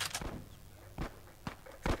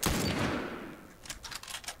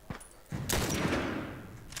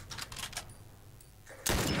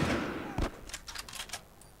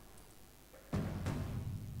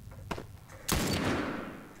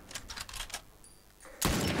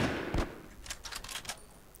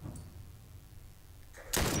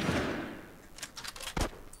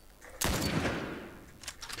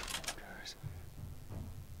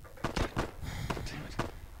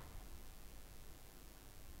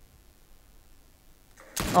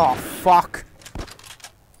 Oh, fuck.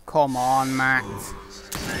 Come on, Matt.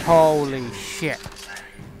 Holy shit.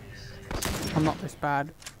 I'm not this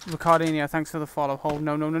bad. Ricardinho, thanks for the follow. Oh,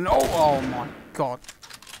 no, no, no, no. Oh, my God.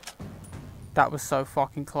 That was so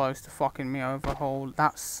fucking close to fucking me over. Oh,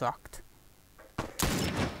 that sucked.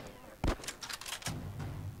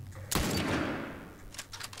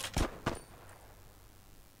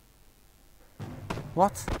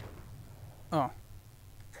 What? Oh.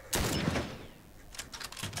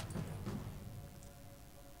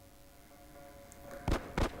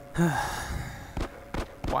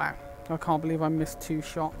 Wow, I can't believe I missed 2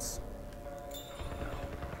 shots.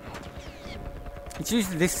 It's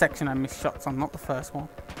usually this section I miss shots on, not the first one.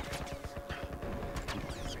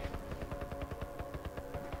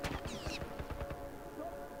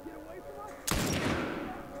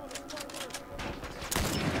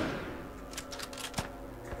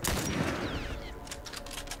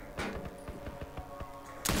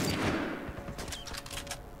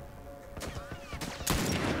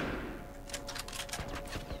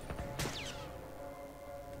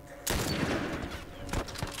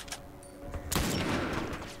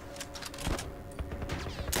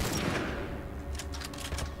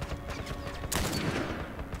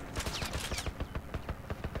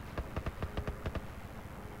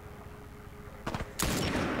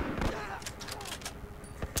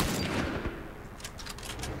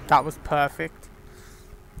 That was perfect.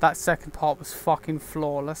 That second part was fucking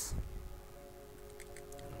flawless.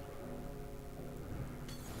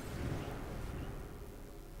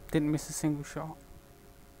 Didn't miss a single shot.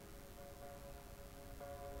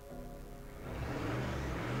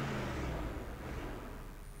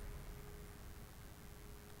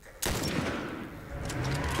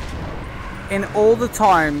 In all the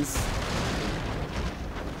times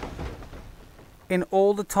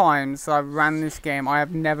I ran this game, I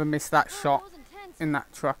have never missed that shot in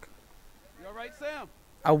that truck. You all right, Sam?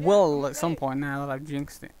 I will at some point now that I've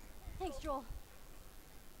jinxed it. Thanks, Joel.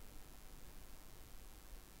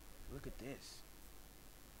 Look at this.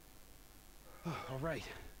 Oh, all right.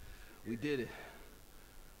 We did it.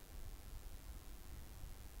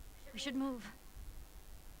 We should move.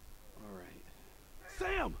 All right.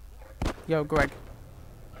 Sam! Yo, Greg.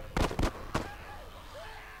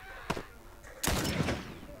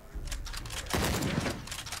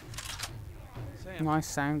 Sam, Nice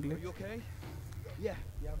sound are glitch. you okay? Yeah,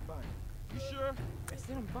 I'm fine. You sure? I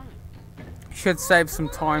said I'm fine. Should save some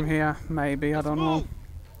time here, maybe, I don't know.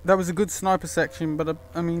 That was a good sniper section, but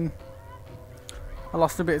I mean, I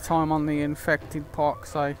lost a bit of time on the infected part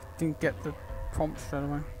because I didn't get the prompt straight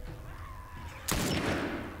away.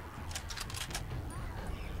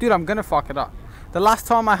 Dude, I'm gonna fuck it up. The last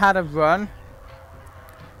time I had a run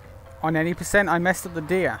on any percent, I messed up the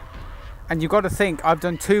deer. And you got to think, I've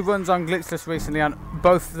done 2 runs on glitchless recently, and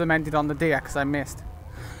both of them ended on the deer because I missed.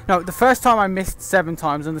 No, the first time I missed 7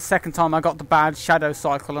 times, and the second time I got the bad shadow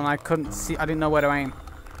cycle, and I couldn't see. I didn't know where to aim.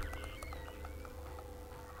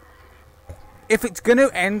 if it's going to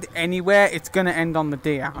end anywhere, it's going to end on the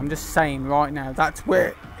deer. I'm just saying right now. That's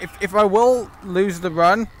where... If I will lose the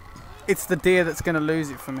run, it's the deer that's going to lose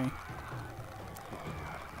it for me.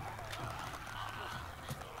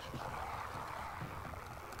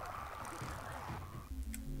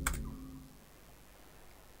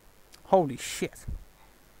 Holy shit.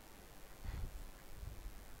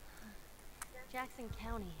 Jackson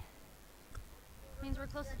County. Means we're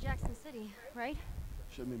close to Jackson City, right?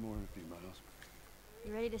 Should be more than a few miles.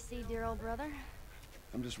 You ready to see dear old brother?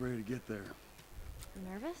 I'm just ready to get there.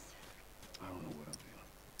 Nervous? I don't know what I'm feeling.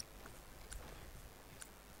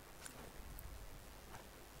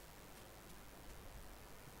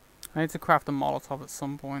 I need to craft a Molotov at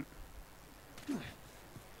some point.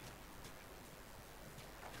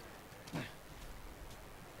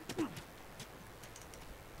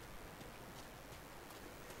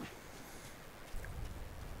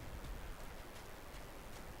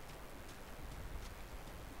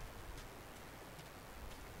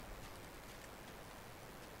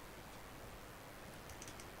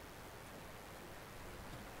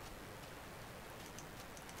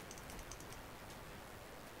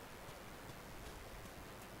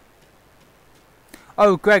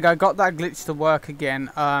 Oh, Greg, I got that glitch to work again.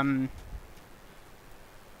 I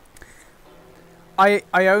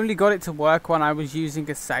only got it to work when I was using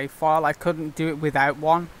a save file. I couldn't do it without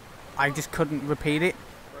one. I just couldn't repeat it.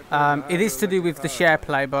 It is to do with the share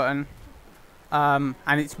play button. And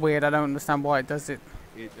it's weird. I don't understand why it does it.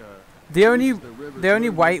 The only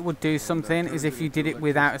way it would do something is if you did it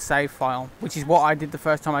without a save file, which is what I did the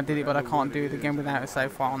first time I did it, but I can't do it again without a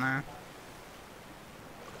save file now.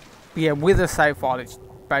 But yeah, with a save file, it's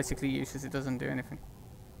basically useless. It doesn't do anything.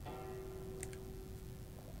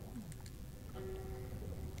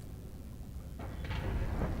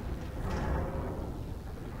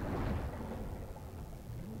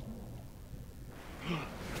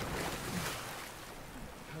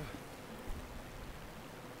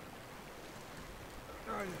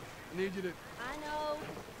 I need you to... I know.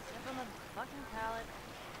 Step on the fucking pallet.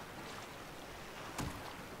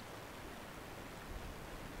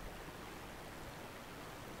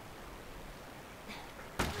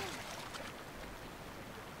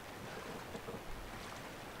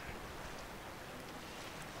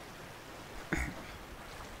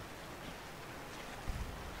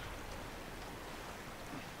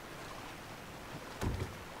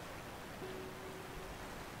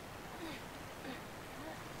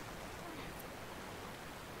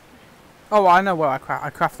 Oh, I know where I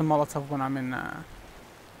craft the Molotov when I'm in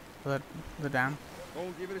the dam. Oh,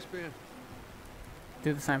 give it a spin.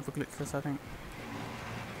 Do the same for glitchless, I think.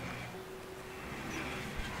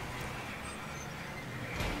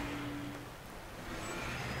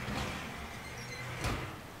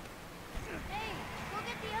 Hey, go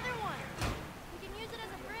get the other one. We can use it as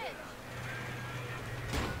a bridge.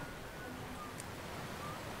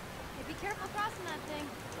 Hey, be careful crossing that thing.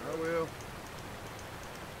 I will.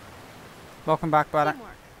 Welcome back, brother.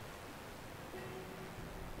 Teamwork.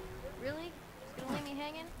 Really? Just gonna leave me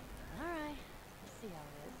hanging? Alright. Let's see how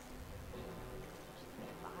it is. Just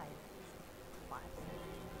gonna vibe.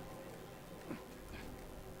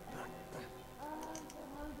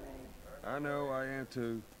 I know, I am too.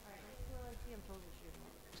 Alright, let's go and see him pose a shooting.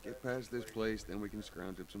 Let's get past this place, then we can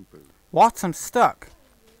scrounge up some food. What? I'm stuck.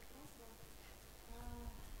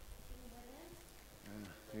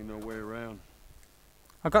 Ain't no way around.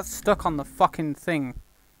 I got stuck on the fucking thing.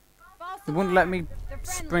 It wouldn't let me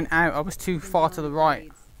sprint out. I was too far to the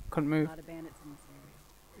right. Couldn't move.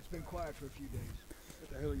 It's been quiet for a few days.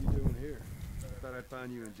 What the hell are you doing here? Thought I'd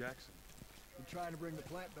find you in Jackson. I'm trying to bring the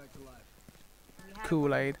plant back to life.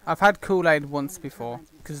 Kool-Aid. I've had Kool-Aid once before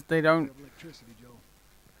because they don't Electricity, Joe.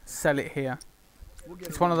 sell it here. We'll get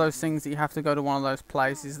It's it one of right. those things that you have to go to one of those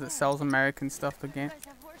places that sells American stuff again.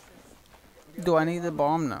 Do I need a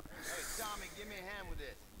bomb? No.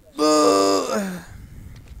 Can I?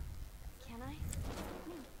 Yeah,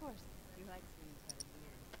 of course. You like swings better than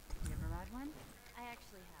yours. You ever ride one? I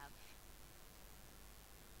actually have.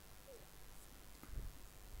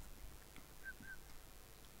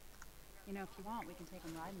 You know, if you want, we can take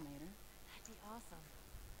them riding later. That'd be awesome.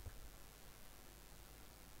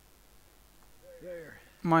 There.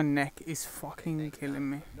 My neck is fucking killing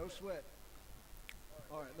me. No sweat.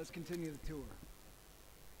 All right, let's continue the tour.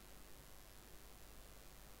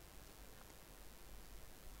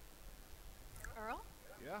 Earl?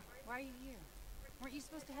 Yeah? Why are you here? Weren't you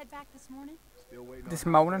supposed to head back this morning? Still waiting This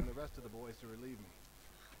on morning? the rest of the boys to relieve me.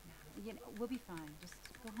 You know, we'll be fine. Just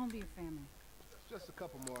go home to your family. Just a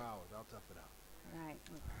couple more hours. I'll tough it out. All right.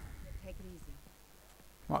 Look, take it easy.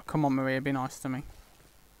 Right, come on, Maria, be nice to me.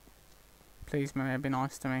 Please, Maria, be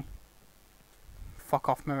nice to me. Fuck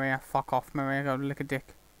off, Maria. Fuck off, Maria. Go lick a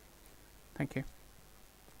dick. Thank you.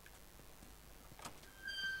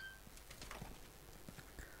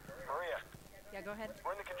 Maria, Yeah, go ahead.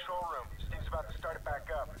 we're in the control room. Steve's about to start it back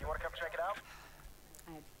up. You want to come check it out?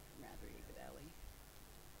 I'd rather you with Ellie.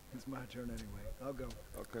 It's my turn anyway. I'll go.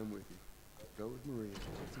 I'll come with you. Go with Maria.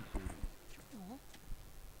 Get some food.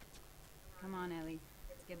 Come on, Ellie.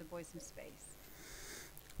 Let's give the boys some space.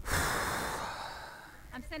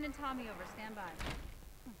 I'm sending Tommy over. Stand by.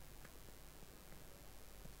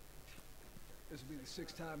 This will be the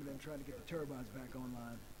 6th time of them trying to get the turbines back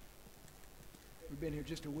online. We've been here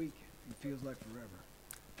just a week. It feels like forever.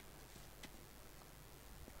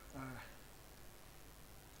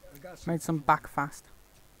 I got Made some back fast.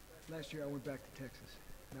 Last year I went back to Texas,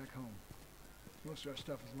 back home. Most of our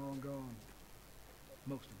stuff is long gone.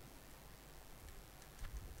 Most of it.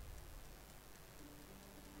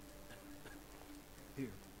 Here.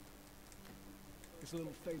 It's a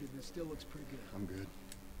little faded, but it still looks pretty good. I'm good.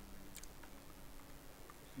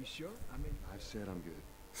 You sure? I mean, I said I'm good.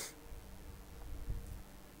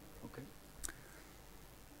 okay.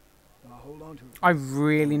 I'll hold on to it. I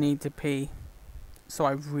really need to pee. So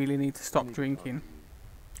I really need to stop drinking.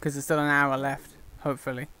 Because there's still an hour left,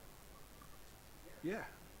 hopefully. Yeah,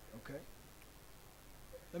 okay.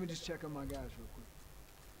 Let me just check on my guys real quick.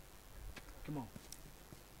 Come on.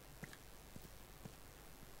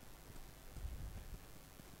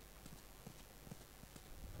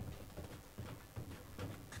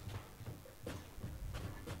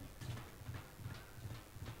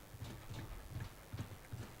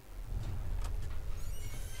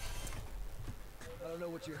 I don't know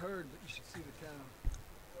what you heard, but you should see the town.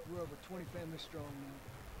 We're over 20 families strong now.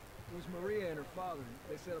 It was Maria and her father.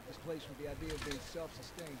 They set up this place with the idea of being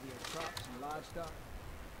self-sustained. We had crops and livestock.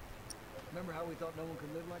 Remember how we thought no one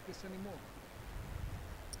could live like this anymore?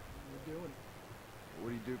 We're doing it.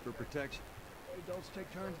 What do you do for protection? Adults take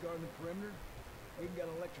turns guarding the perimeter. We even got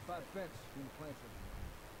an electrified fence between the plants.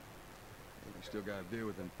 You still gotta deal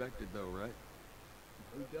with infected though, right?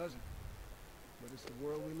 Who doesn't? But it's the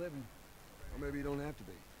world we live in. Or maybe you don't have to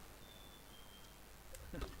be.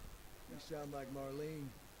 You sound like Marlene.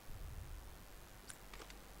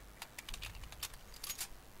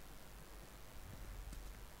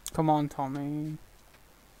 Come on, Tommy.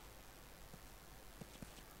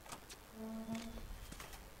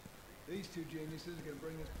 These two geniuses are gonna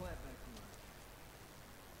bring this plant back to life.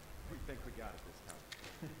 We think we got it this time.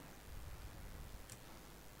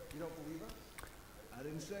 You don't believe us? I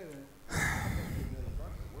didn't say that.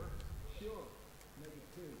 Sure. Make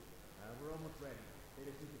it 2. We're almost ready. They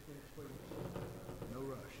just need to finish putting it. No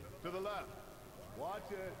rush. To the left.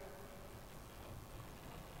 Watch it.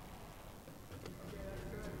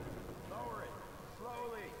 Lower it.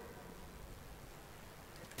 Slowly.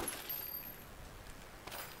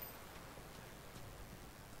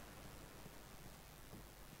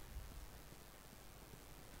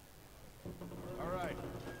 All right.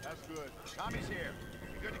 That's good. Tommy's here.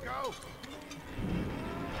 You good to go?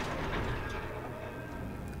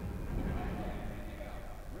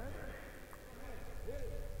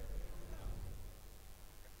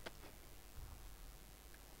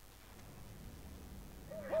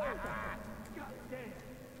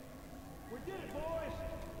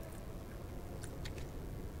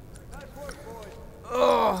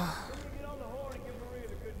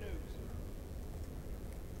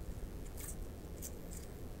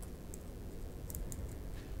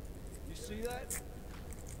 See that?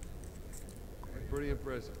 Pretty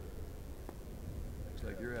impressive. Looks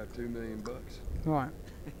like you're out $2 million. Right.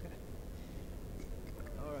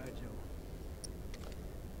 All right, Joe.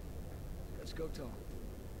 Let's go talk.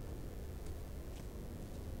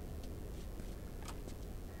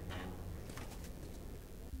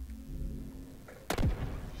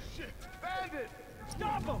 Shit! Bandit!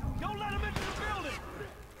 Stop him! Don't let him into the building!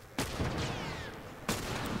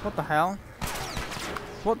 What the hell?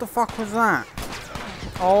 What the fuck was that?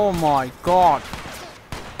 Oh my god.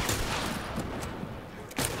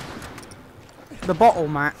 The bottle,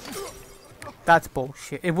 Matt. That's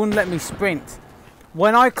bullshit. It wouldn't let me sprint.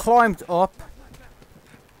 When I climbed up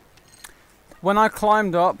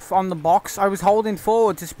on the box, I was holding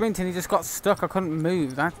forward to sprint and he just got stuck. I couldn't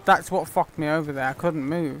move. That's what fucked me over there. I couldn't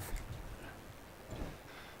move.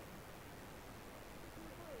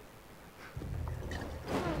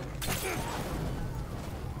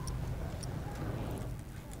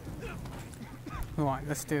 Right,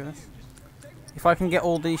 let's do this. If I can get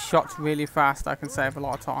all these shots really fast, I can save a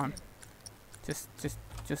lot of time.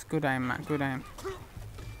 Just good aim, Matt. Good aim.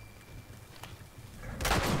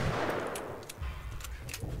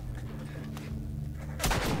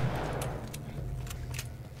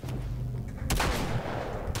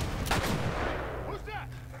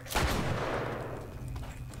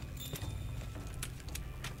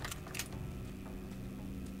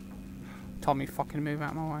 told me fucking move out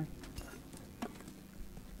of my way.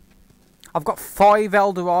 I've got 5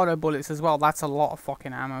 Eldorado bullets as well. That's a lot of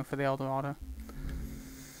fucking ammo for the Eldorado.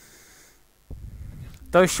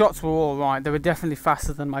 Those shots were alright. They were definitely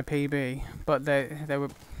faster than my PB, but they were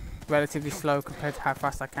relatively slow compared to how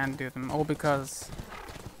fast I can do them. All because,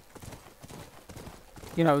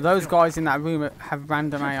 you know, those guys in that room have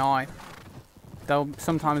random AI. They'll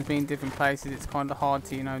sometimes be in different places. It's kind of hard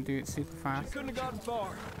to, you know, do it super fast. Couldn't have gotten far.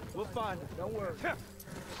 We'll find it. Don't worry.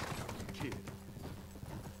 Kid.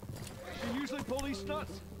 You usually pull these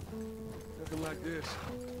stunts? Nothing like this.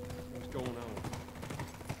 What's going on?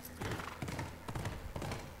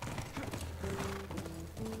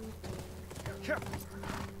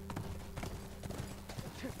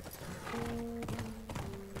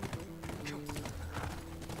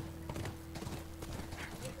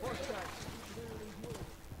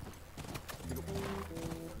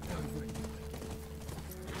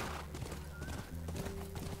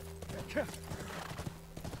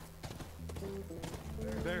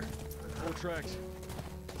 There. Old tracks.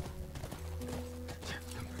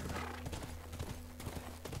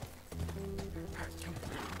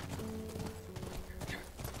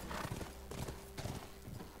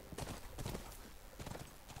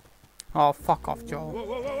 Oh, fuck off, Joel. Whoa,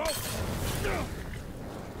 whoa, whoa, whoa!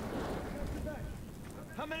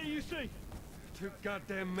 How many do you see? Too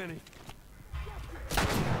goddamn many.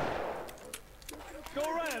 Go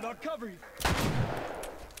around, I'll cover you.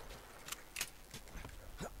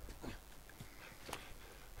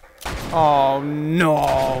 Oh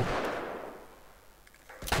no!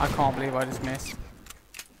 I can't believe I just missed.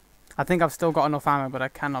 I think I've still got enough ammo, but I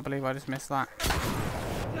cannot believe I just missed that.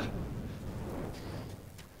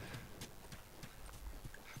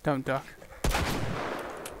 Don't duck.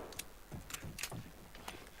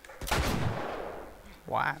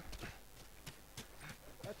 Wow.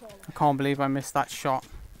 I can't believe I missed that shot.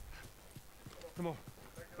 Come on.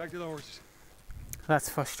 Back to the horses. That's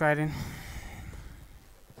frustrating.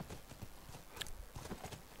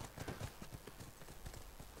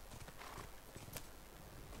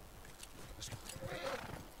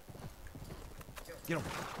 Get him.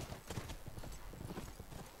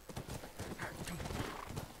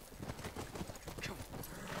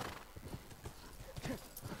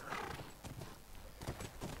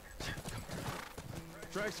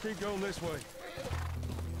 Tracks keep going this way. Let's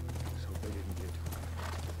hope they didn't get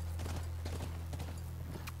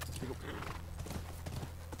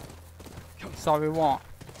to him. Sorry, what?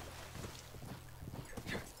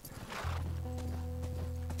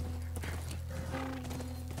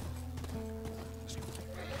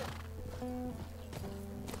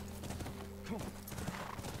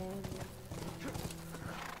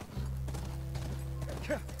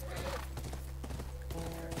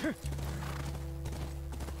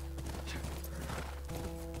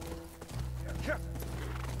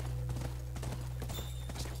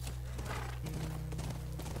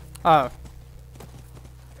 Oh.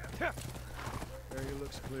 Area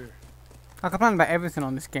looks clear. I complain about everything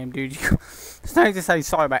on this game, dude. There's no need to say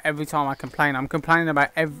sorry about every time I complain. I'm complaining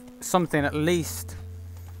about something at least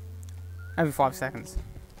every 5 seconds.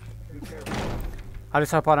 I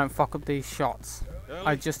just hope I don't fuck up these shots.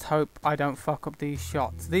 I just hope I don't fuck up these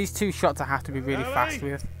shots. These 2 shots I have to be really fast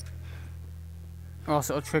with, or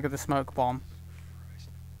else it'll trigger the smoke bomb.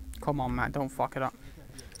 Come on, Matt, don't fuck it up.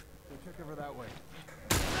 Check over that way.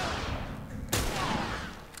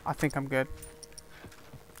 I think I'm good.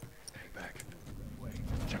 Hang back.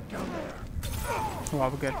 Check down there. Oh,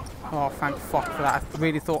 we're good. Oh, thank fuck for that. I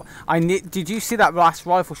really thought did you see that last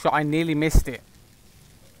rifle shot? I nearly missed it.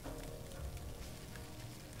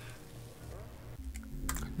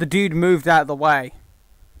 The dude moved out of the way.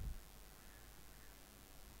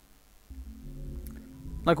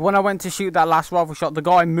 Like, when I went to shoot that last rifle shot, the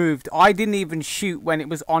guy moved. I didn't even shoot when it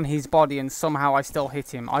was on his body, and somehow I still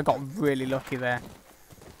hit him. I got really lucky there.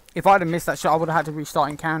 If I'd have missed that shot, I would have had to restart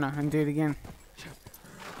encounter and do it again.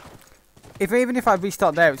 Even if I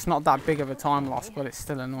restart there, it's not that big of a time loss, but it's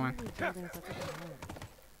still annoying. Well,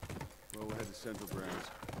 we'll head to Central Grounds.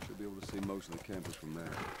 Should be able to see most of the campus from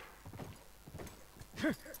there.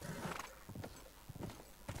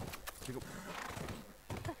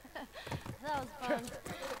 That was fun.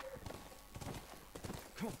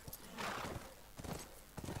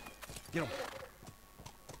 Get him.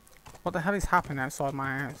 What the hell is happening outside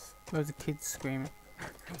my house? Loads of kids screaming.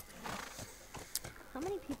 How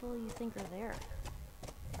many people you think are there?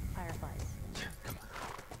 Fireflies. I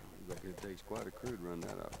reckon it takes quite a crew to run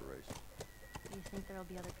that operation. Do you think there'll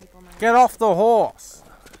be other people? Get off the horse!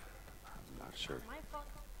 I'm not sure. My fault.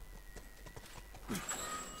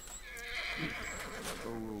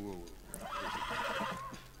 Whoa, whoa, whoa.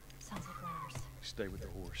 stay with the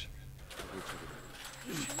horse. I'll wait till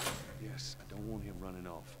the Yes, I don't want him running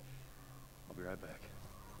off. I'll be right back.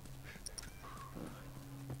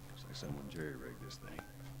 Looks like someone jerry-rigged this thing.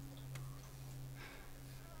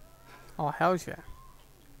 Oh, hell yeah.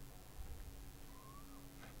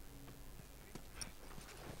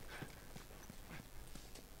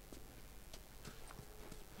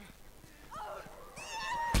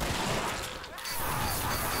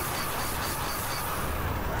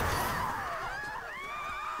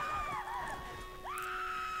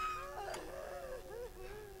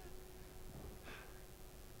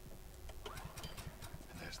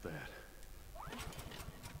 And that's that.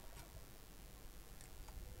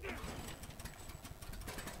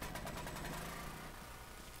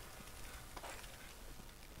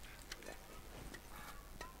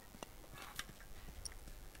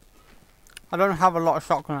 I don't have a lot of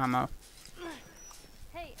shotgun ammo,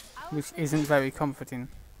 Hey, which isn't very comforting.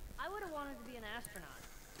 I would have wanted to be an astronaut.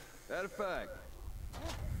 That a fact.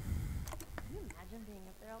 Can you imagine being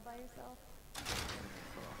up there all by yourself?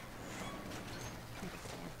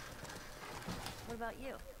 What about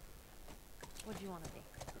you? What'd you want to be?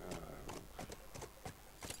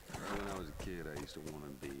 When I was a kid, I used to want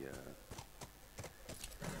to be a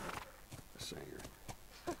singer.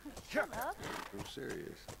 Shut up. I'm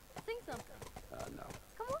serious. Sing something. No.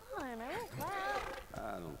 Come on, I won't clap.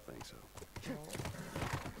 I don't think so.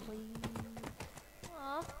 Please.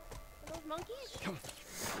 Aw, are those monkeys? Come on.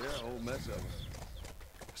 Yeah, a whole mess of them.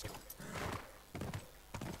 Let's go.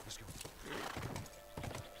 Let's go.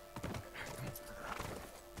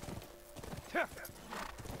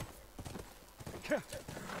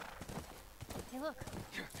 Hey, look.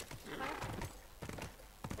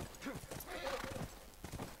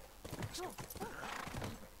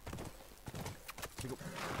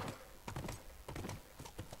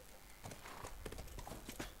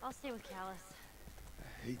 I'll stay with Callus.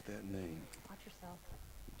 I hate that name. Watch yourself.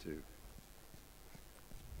 Me too.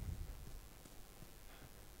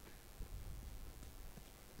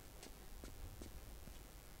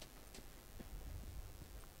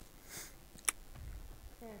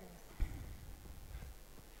 There it is.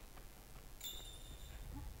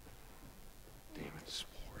 Damn it,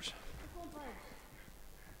 spores. It won't budge.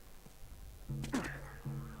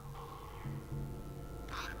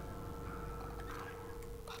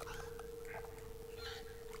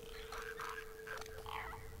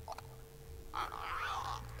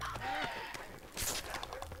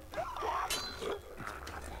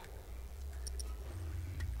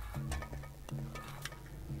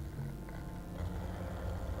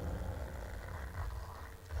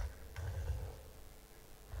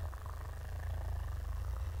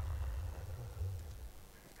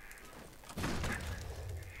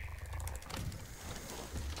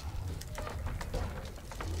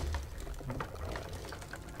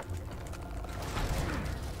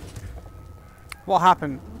 What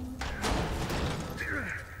happened?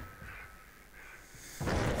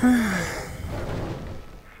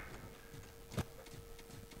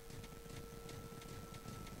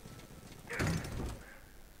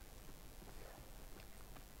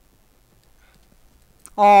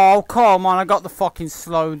 Oh, come on, I got the fucking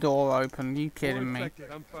slow door open. Are you kidding me?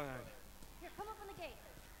 I'm fine. Here, come up on the gate.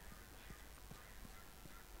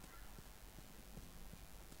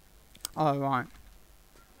 Oh, right.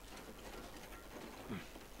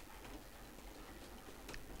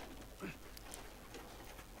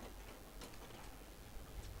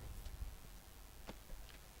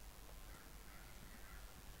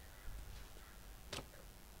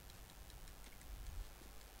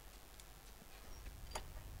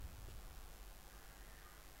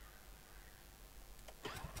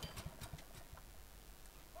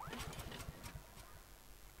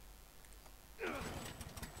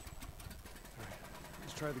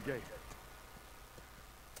 Let's try the gate.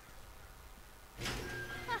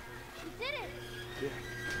 Ha! You did it! Yeah.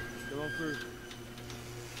 Come on through.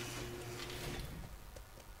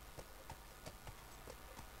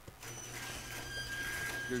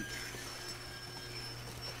 Dude.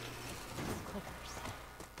 Clippers.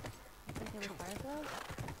 You think they were fireflies?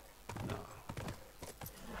 No. No,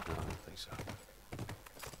 I don't think so.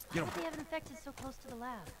 How did they have infected so close to the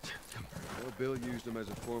lab? Well, Bill used them as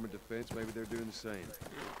a form of defense. Maybe they're doing the same.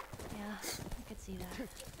 Yeah, I could see that.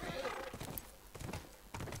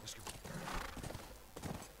 Let's go.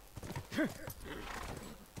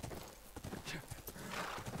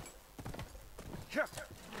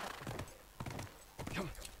 Come on.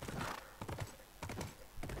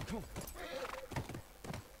 Come on.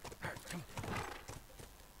 All right, come on.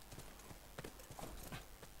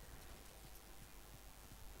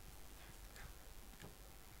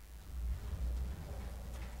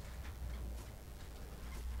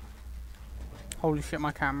 Holy shit,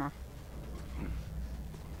 my camera.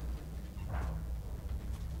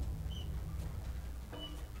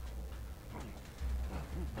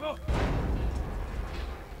 Alright,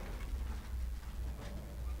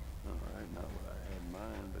 not what I had in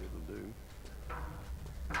mind, but it'll do.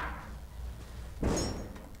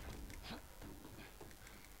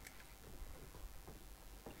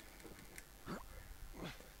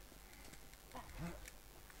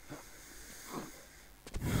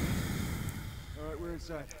 Alright, we're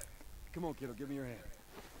inside. Come on, kiddo, give me your hand.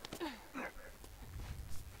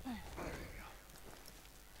 Thanks.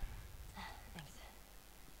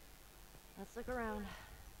 Let's look around.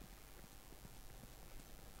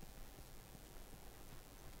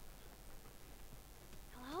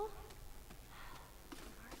 Hello?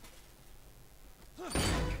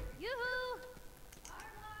 Yoo-hoo!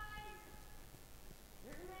 Fireflies!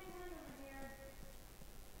 There's a man over here.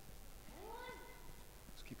 Anyone?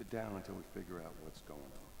 Let's keep it down until we figure out what's going on.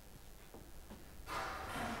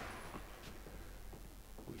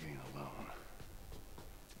 We ain't alone.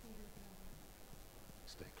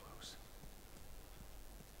 Stay close.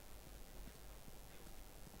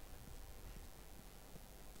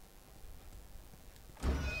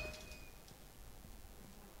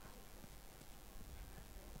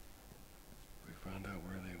 We found out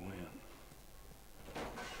where they went.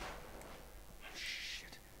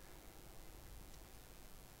 Shit.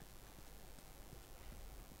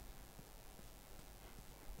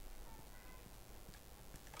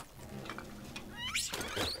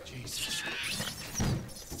 Jesus.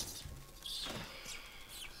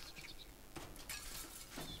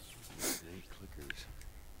 These ain't clickers.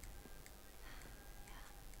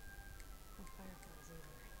 No fireflies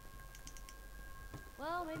either.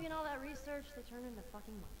 Well, maybe in all that research, they turned into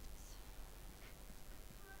fucking monkeys.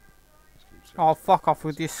 Let's keep Oh, searching. fuck off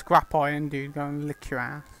with your scrap iron, dude. Go and lick your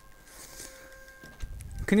ass.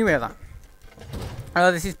 Can you hear that?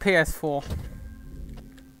 Oh, this is PS4.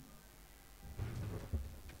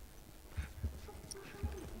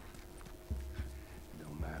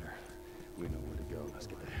 Don't matter. We know where to go. Let's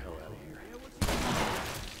get the hell out of here.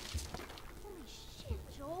 Holy shit,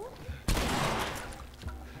 Joel!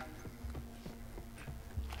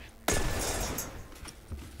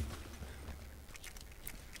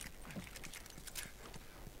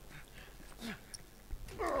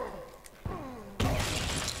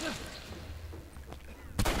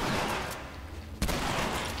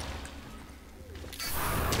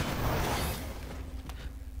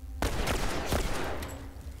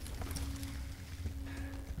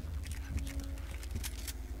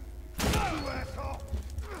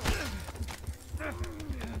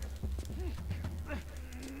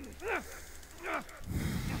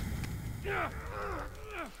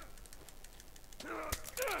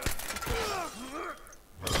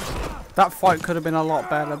 That fight could have been a lot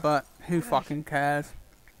better, but who fucking cares?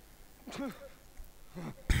 What do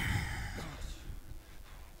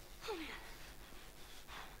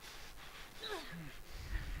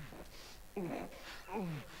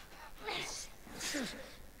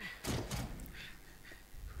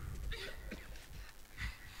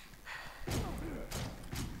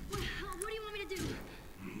you want me to do?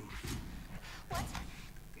 What?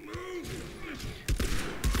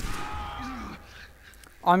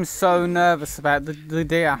 I'm so nervous about the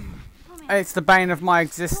deer. It's the bane of my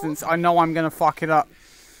existence. I know I'm gonna fuck it up.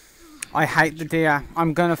 I hate the deer.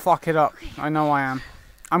 I'm gonna fuck it up. I know I am.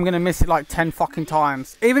 I'm gonna miss it like 10 fucking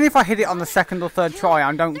times. Even if I hit it on the second or third try,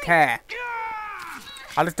 I don't care.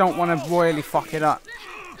 I just don't want to royally fuck it up.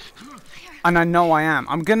 And I know I am.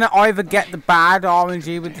 I'm gonna either get the bad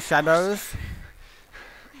RNG with the shadows,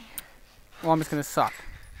 or I'm just gonna suck.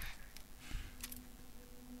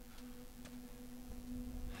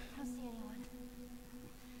 I don't see anyone.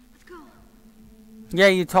 Let's go. Yeah,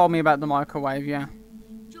 you told me about the microwave, yeah.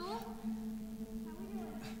 Joel? How we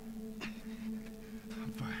doing?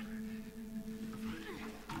 I'm fine.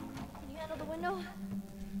 Can you handle the window?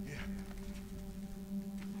 Yeah.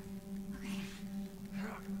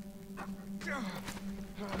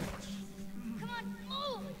 Come on,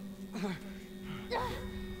 move! I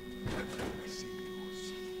see you.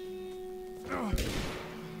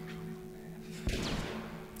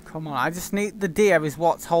 Come on, I just need... The deer is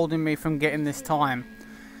what's holding me from getting this time.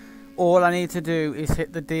 All I need to do is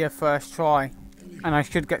hit the deer first try, and I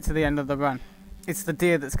should get to the end of the run. It's the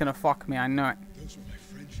deer that's gonna fuck me, I know it. Those were my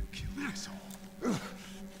friends you killed, asshole.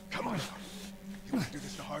 Come on. You want to do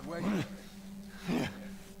this the hard way?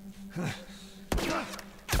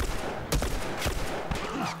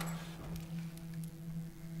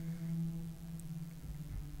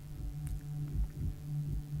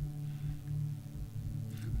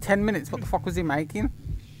 10 minutes. What the fuck was he making?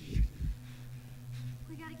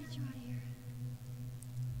 We gotta get you out of here.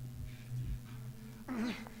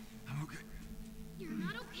 I'm okay. You're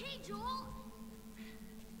not okay, Joel.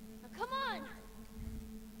 Now come on.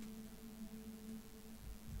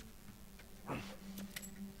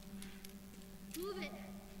 Move it.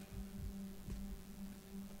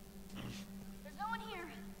 There's no one here.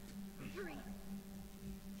 Hurry.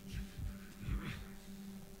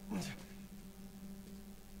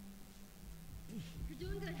 You're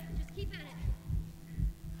doing good. Just keep at it.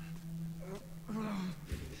 Oh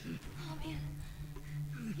man.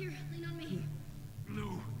 Here, lean on me. No.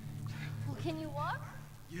 Well, can you walk?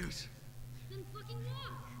 Yes. Then fucking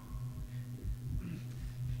walk.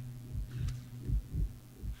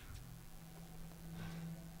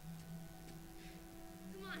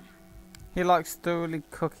 Come on. He likes thoroughly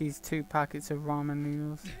cookies, 2 packets of ramen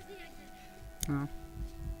noodles. There's the exit. Oh.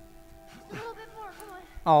 Just a little bit more. Come on.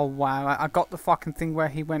 Oh wow, I got the fucking thing where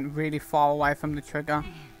he went really far away from the trigger.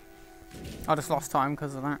 I just lost time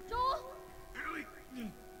because of that. Joel.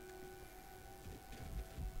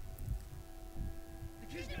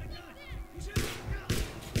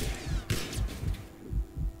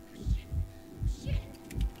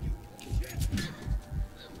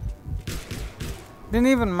 Didn't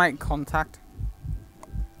even make contact.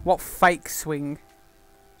 What fake swing?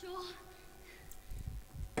 Joel.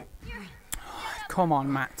 Here. Come on,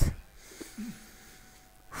 Matt.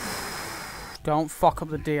 Don't fuck up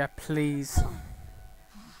the deer, please.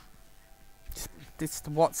 It's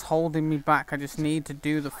what's holding me back. I just need to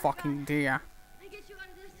do the fucking deer. I get you out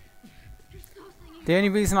of this. You're so singing. The only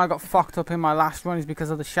reason I got fucked up in my last run is because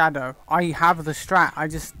of the shadow. I have the strat. I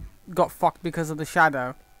just got fucked because of the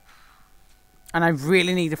shadow. And I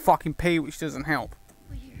really need to fucking pee, which doesn't help.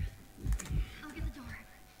 Wait here. I'll get the door.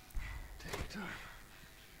 Take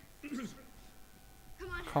your time.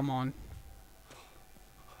 Come on.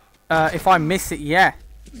 Come on. If I miss it, yeah.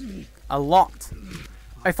 A lot.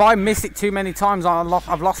 If I miss it too many times,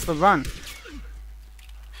 I've lost the run.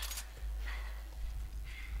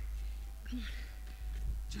 Come on.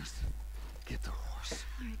 Just get the horse.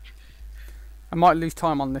 All right. I might lose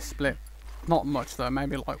time on this split. Not much though,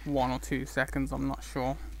 maybe like 1 or 2 seconds, I'm not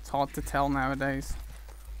sure. It's hard to tell nowadays.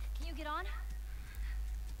 Can you get on?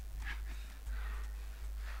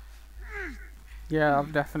 Yeah,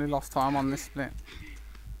 I've definitely lost time on this split.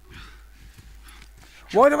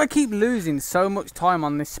 Why do I keep losing so much time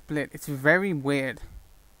on this split? It's very weird.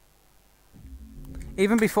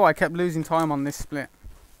 Even before, I kept losing time on this split.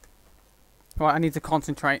 Right, I need to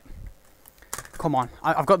concentrate. Come on,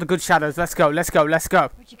 I've got the good shadows. Let's go, let's go, let's go.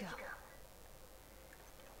 Where'd you go?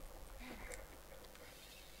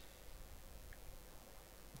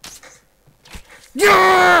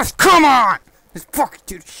 Yes! Come on! Let's fucking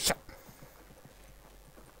do this shit.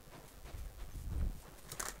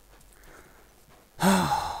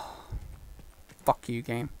 Fuck you,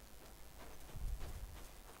 game.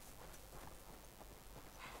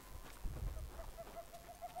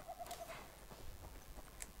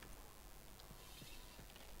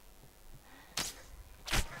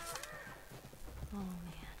 Oh man.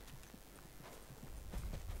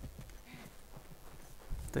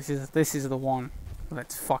 This is the one.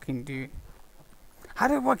 Let's fucking do it. How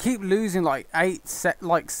do I keep losing like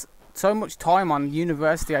so much time on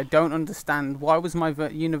university? I don't understand. Why was my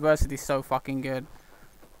university so fucking good?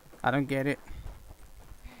 I don't get it.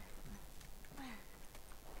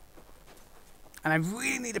 And I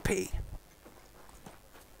really need to pee.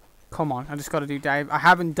 Come on, I just got to do Dave. I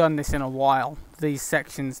haven't done this in a while. These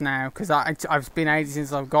sections now, because I've been ages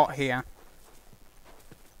since I've got here.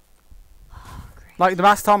 Like, the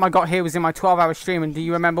last time I got here was in my 12-hour stream, and do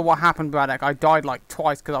you remember what happened, Braddock? I died, like,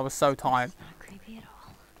 twice because I was so tired. Not creepy at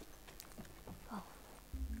all. Oh.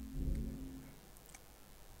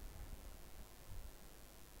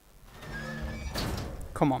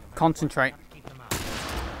 Come on, concentrate.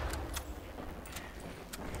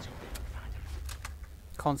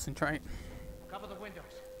 Concentrate. Cover the windows.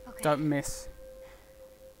 Okay. Don't miss.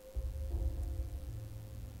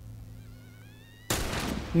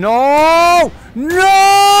 No!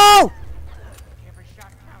 No! Every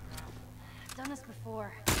shot counts. I've done this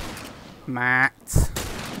before. Matt.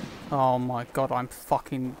 Oh my god, I'm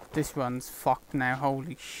fucking... This run's fucked now,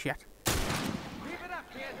 holy shit. Leave it up,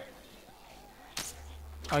 kid.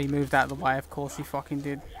 Oh, you moved out of the way, of course he fucking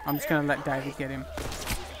did. I'm just gonna let David get him.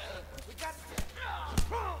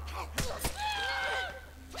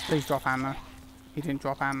 Please drop ammo. He didn't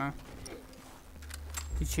drop ammo.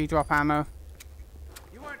 Did she drop ammo?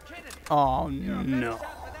 You weren't kidding. Oh You're a better no.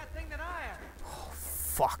 shot for that thing than I am.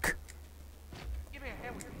 Fuck. Give me a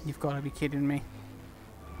hand with this. You've got to be kidding me.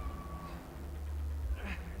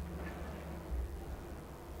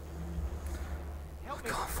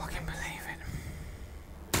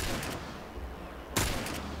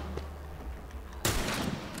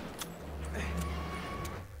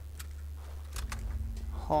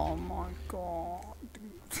 Oh my god.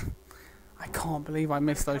 Dude. I can't believe I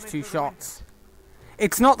missed those 2 shots.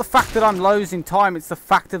 It's not the fact that I'm losing time, it's the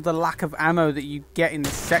fact of the lack of ammo that you get in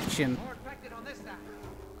this section.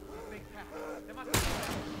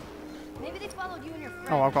 Maybe they followed you and your friend.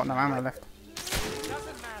 Oh, I've got no ammo left.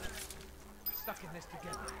 Doesn't matter. Stuck in this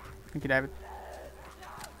together. Thank you, David.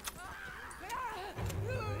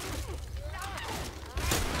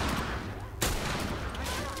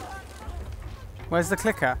 Where's the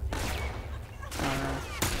clicker?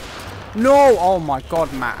 No! Oh my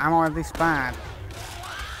god, Matt, am I this bad?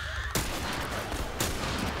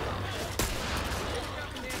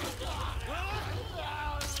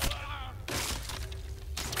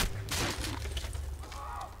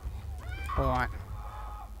 Alright.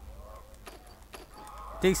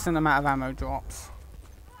 Decent amount of ammo drops.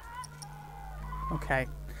 Okay.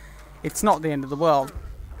 It's not the end of the world.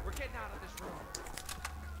 We're getting out of this room.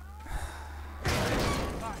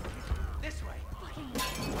 This way. Come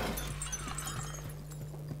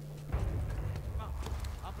on.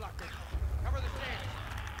 I'll block this. Cover the stairs.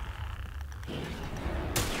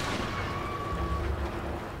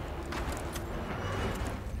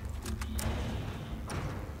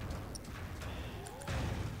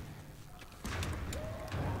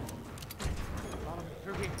 Follow me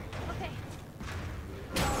through here. Okay.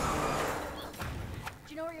 Do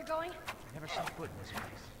you know where you're going? Never set foot in this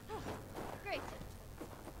place. Great.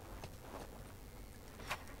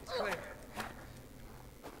 It's clear.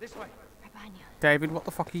 This way. Right behind you. David, what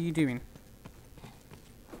the fuck are you doing?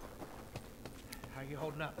 How you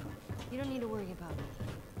holding up? You don't need to worry about me.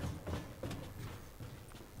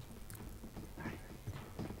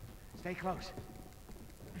 Stay close.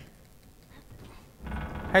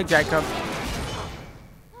 Hey, Jacob.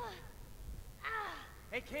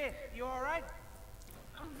 Hey, kid. You all right?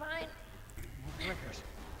 I'm fine. No flickers.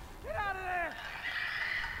 Get out of there!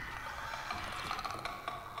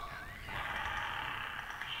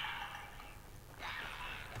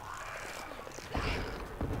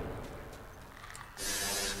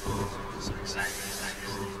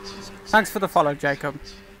 Thanks for the follow, Jacob.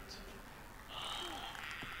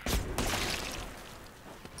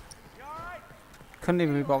 Couldn't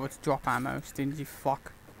even be bothered to drop ammo, stingy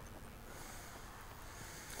fuck.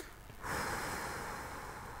 So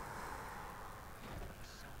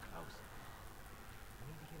close.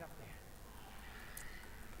 We need to get up there.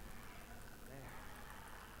 There.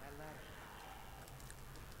 That ladder.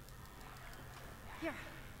 Here.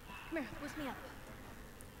 Come here. Boost me up.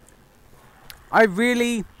 I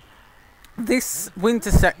really... This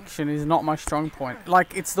winter section is not my strong point.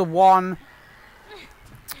 Like, it's the one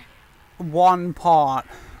part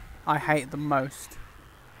I hate the most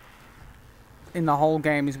in the whole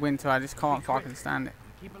game is winter. I just can't fucking stand it.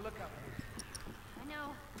 Keep a lookout. I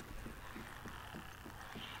know.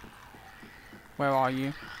 Where are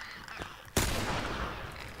you?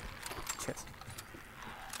 Cheers.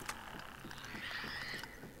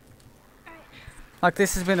 Like,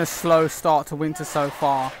 this has been a slow start to winter so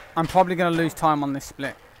far. I'm probably going to lose time on this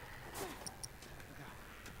split.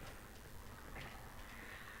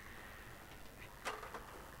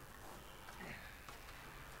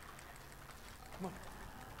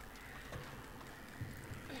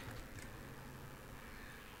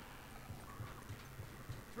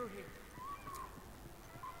 Through here.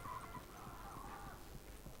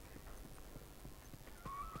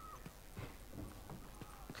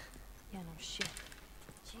 Yeah, no shit.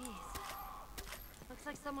 Jeez. Looks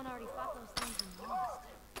like someone already fought those things and lost.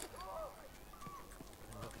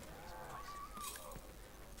 I'm looking for these boys.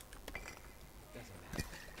 Doesn't matter.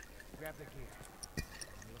 Grab the gear.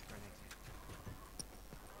 And look for an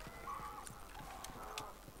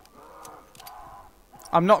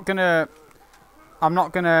exit. I'm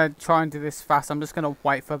not gonna try and do this fast. I'm just gonna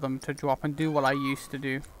wait for them to drop and do what I used to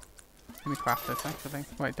do. Let me craft this actually.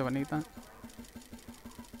 Wait, do I need that?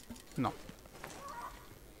 No.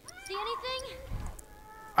 See anything?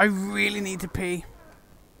 I really need to pee.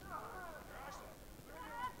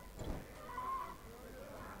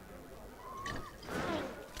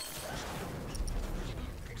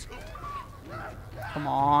 Come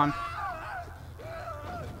on.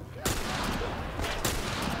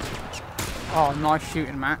 Oh, nice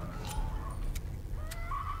shooting, Matt.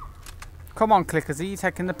 Come on, clickers. Are you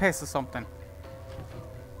taking the piss or something?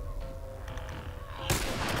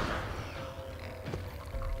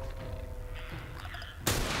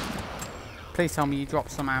 Please tell me you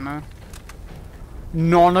dropped some ammo.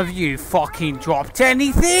 None of you fucking dropped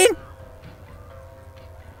anything?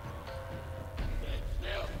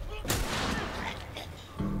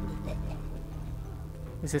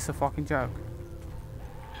 Is this a fucking joke?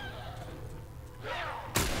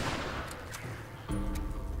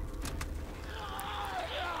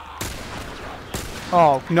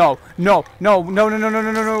 Oh, no, no, no, no, no, no, no,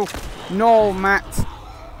 no, no, no. No, Matt.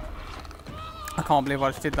 I can't believe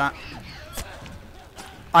I just did that.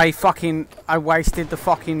 I wasted the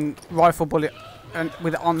fucking rifle bullet and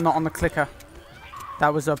with it on, not on the clicker.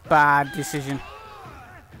 That was a bad decision.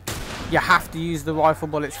 You have to use the rifle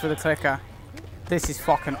bullets for the clicker. This is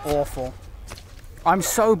fucking awful. I'm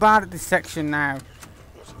so bad at this section now.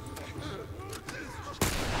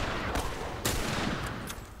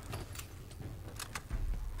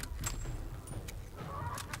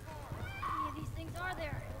 How many of these things are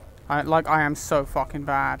there? I am so fucking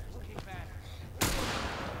bad.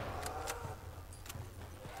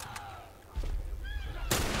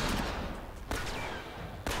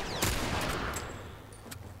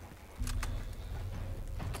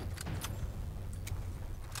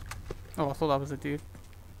 Oh, I thought that was a dude.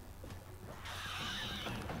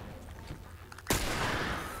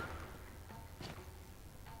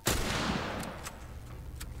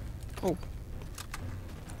 Oh.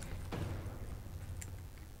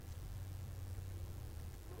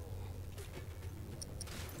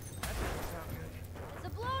 It's a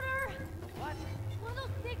bloater! What? One of those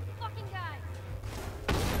big fucking guys.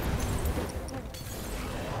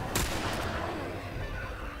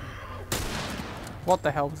 What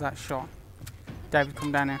the hell was that shot? David,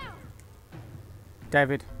 come down here.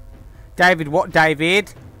 David. David, what?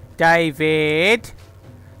 David? David?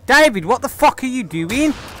 David, what the fuck are you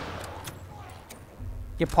doing?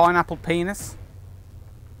 Your pineapple penis?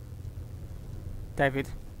 David.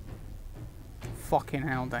 Fucking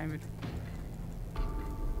hell, David.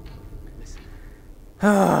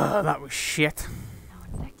 That was shit.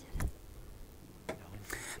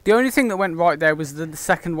 The only thing that went right there was the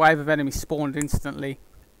second wave of enemies spawned instantly.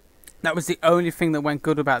 That was the only thing that went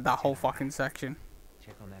good about that whole fucking section.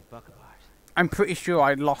 Check on that buck of ours. I'm pretty sure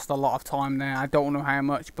I lost a lot of time there. I don't know how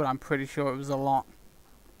much, but I'm pretty sure it was a lot.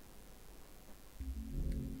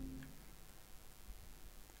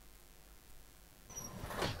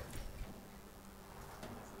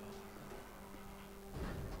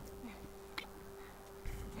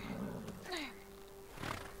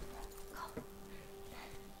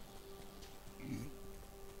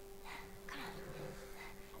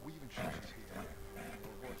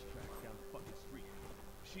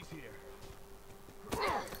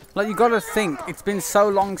 Like, you gotta think, it's been so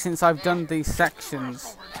long since I've done these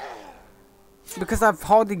sections. Because I've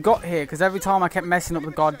hardly got here, because every time I kept messing up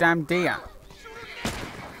the goddamn deer.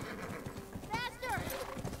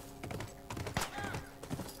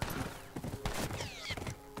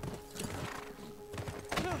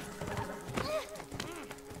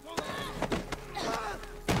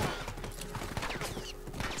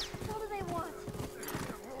 What do they want?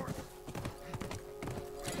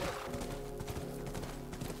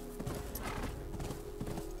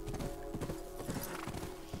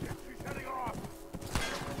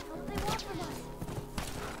 What do they want from us?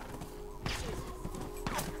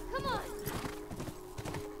 Come on!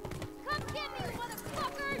 Come get me, you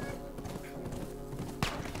motherfuckers!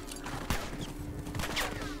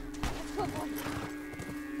 Let's go, boys.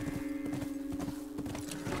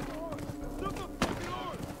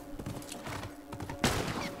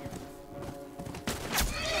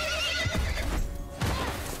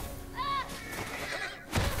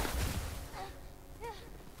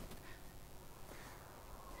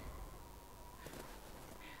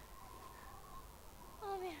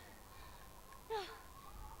 Oh man. No.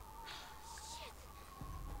 Shit.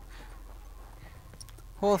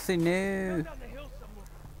 Horsey, no.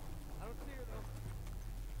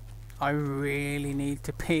 I really need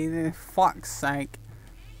to pee this. Fuck's sake.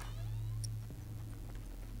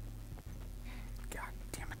 God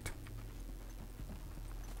damn it.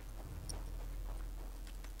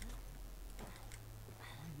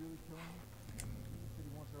 Really killing me? He said he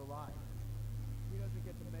wants her alive. He doesn't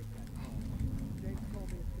get to make that call. James told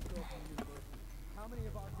me it's the girl from the university. How many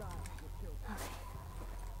of our guys were killed?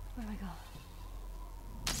 Where do I go?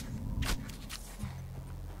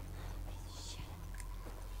 Piece of shit.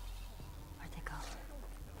 Where'd they go?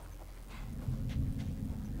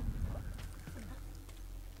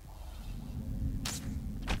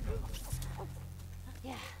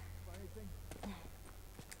 Yeah.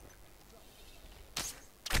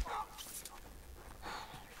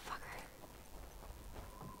 Motherfucker.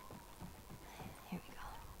 Here we go.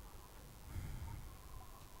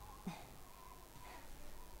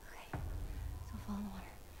 Okay. So fall in the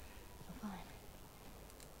water. So fine.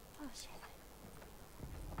 Oh shit.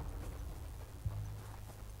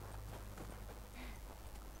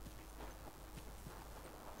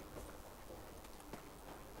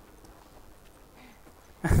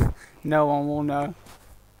 No one will know.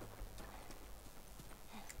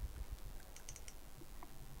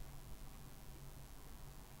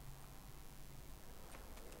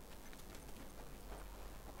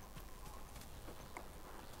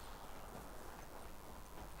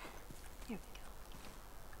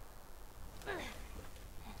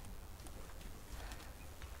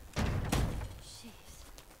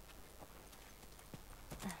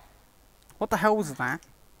 What the hell was that?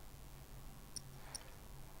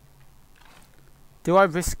 Do I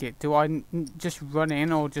risk it? Do I just run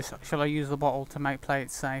in, or shall I use the bottle to play it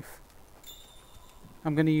safe?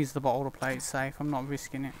 I'm going to use the bottle to play it safe. I'm not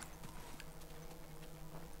risking it.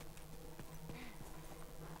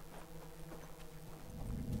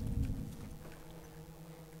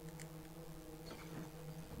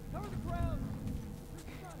 Cover the ground!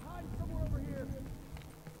 There's not hiding somewhere over here.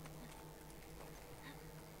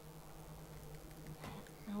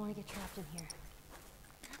 I don't want to get trapped in here.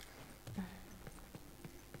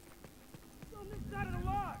 On this side of the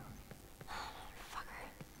log!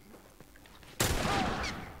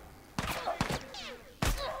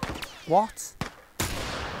 What?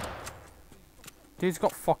 Dude's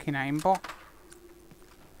got fucking aimbot.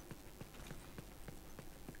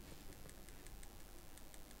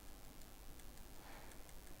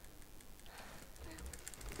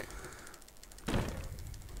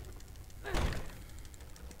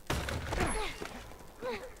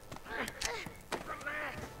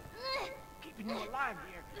 Keeping you alive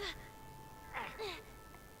here.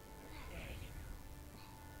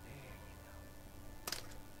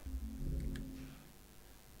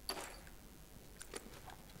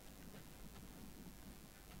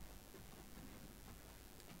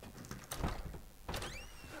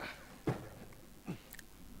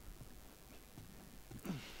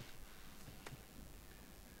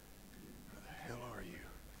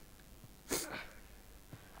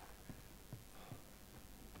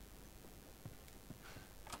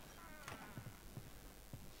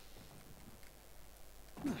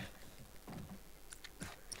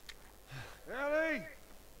 Ellie!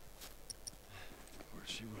 Where'd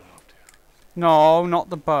she run off to? No, not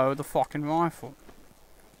the bow, the fucking rifle.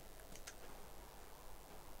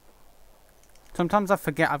 Sometimes I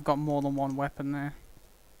forget I've got more than one weapon there.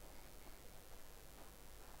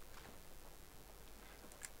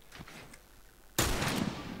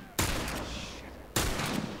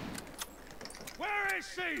 Where is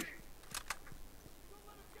she?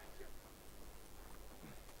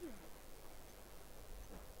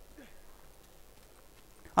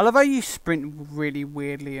 I love how you sprint really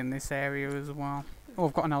weirdly in this area as well. Oh,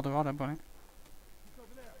 I've got an Eldorado bunny.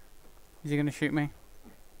 Is he going to shoot me?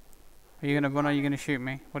 Are you going to run or are you going to shoot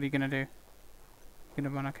me? What are you going to do? You're going to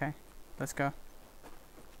run, okay. Let's go.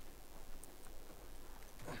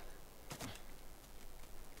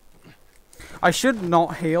 I should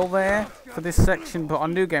not heal there for this section, but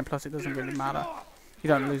on New Game Plus it doesn't really matter. You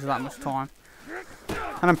don't lose that much time.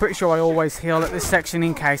 And I'm pretty sure I always heal at this section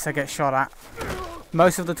in case I get shot at.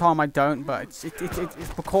 Most of the time I don't, but it's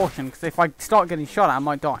precaution, because if I start getting shot at I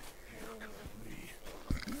might die.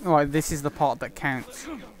 Alright, this is the part that counts.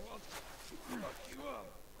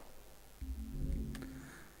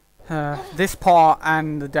 This part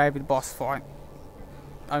and the David boss fight.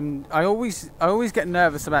 I always get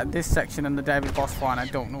nervous about this section and the David boss fight, and I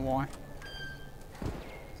don't know why.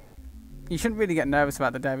 You shouldn't really get nervous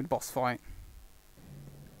about the David boss fight.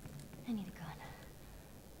 I need a gun.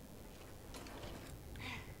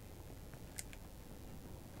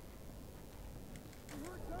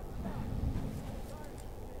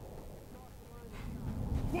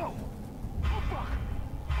 Whoa!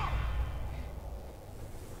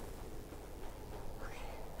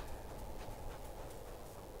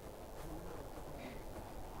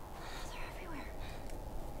 They're everywhere.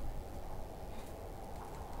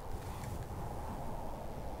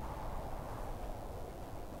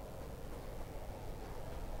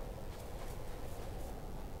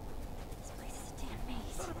 This place is a damn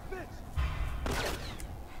maze.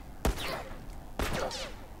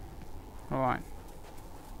 Alright.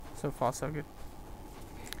 So far, so good.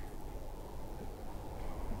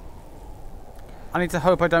 I need to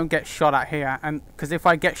hope I don't get shot at here, and because if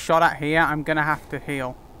I get shot at here, I'm gonna have to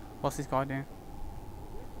heal. What's this guy doing?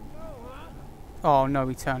 Oh no,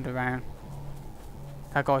 he turned around.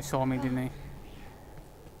 That guy saw me, didn't he?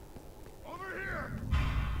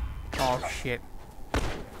 Oh shit.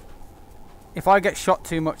 If I get shot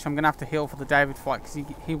too much, I'm gonna have to heal for the David fight, because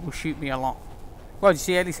he will shoot me a lot. Well, did you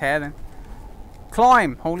see Ellie's hair then?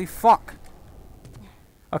 Climb! Holy fuck!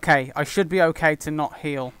 Okay, I should be okay to not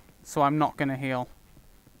heal, so I'm not gonna heal.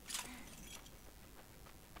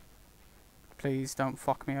 Please don't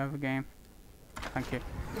fuck me over, game. Thank you.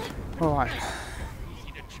 Alright.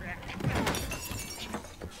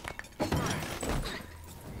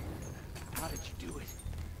 How did you do it?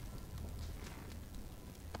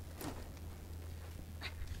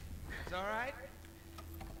 It's all right.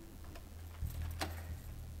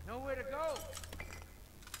 Nowhere to go.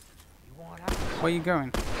 You want out? Where are you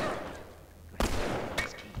going?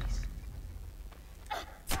 These keys.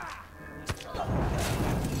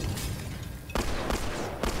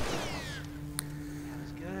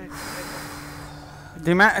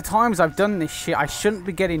 The amount of times I've done this shit, I shouldn't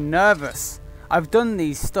be getting nervous. I've done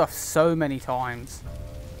these stuff so many times.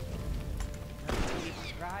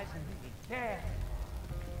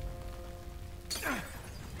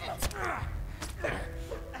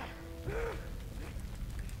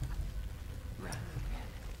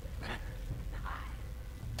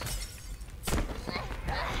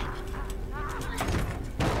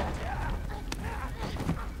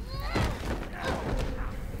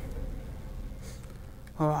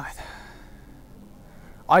 Alright.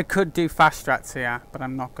 I could do fast strats here, but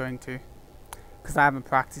I'm not going to. Because I haven't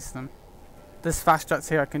practiced them. There's fast strats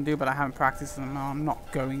here I can do, but I haven't practiced them. No, I'm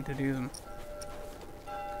not going to do them.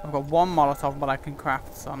 I've got one Molotov, but I can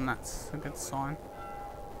craft some. That's a good sign.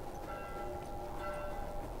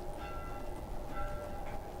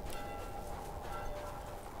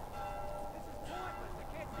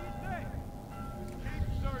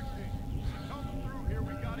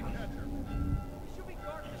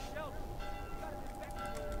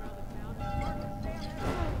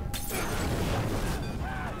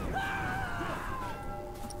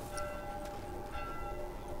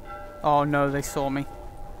 Oh no, they saw me.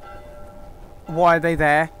 Why are they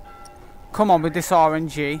there? Come on with this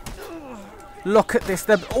RNG. Look at this.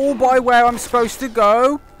 They're all by where I'm supposed to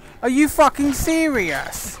go. Are you fucking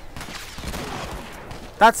serious?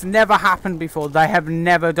 That's never happened before. They have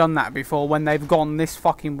never done that before when they've gone this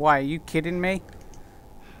fucking way. Are you kidding me?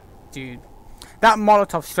 Dude. That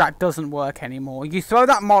Molotov strat doesn't work anymore. You throw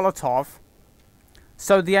that Molotov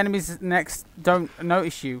so the enemies next don't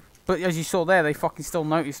notice you. But as you saw there, they fucking still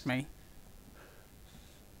noticed me.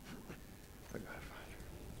 I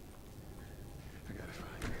gotta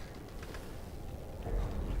find her.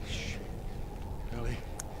 Holy shit. Ellie.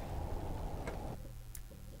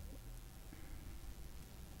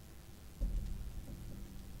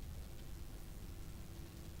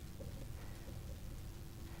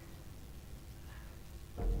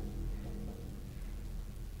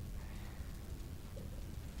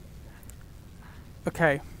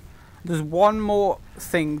 Okay. There's one more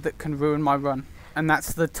thing that can ruin my run, and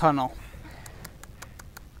that's the tunnel.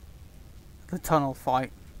 The tunnel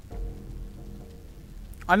fight.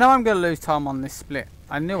 I know I'm going to lose time on this split.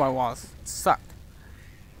 I knew I was. It sucked.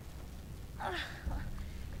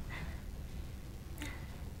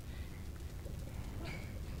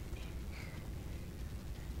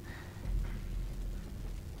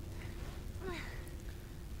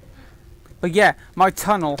 But yeah, my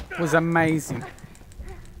tunnel was amazing.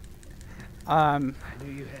 I knew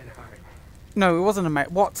you had heart. No, it wasn't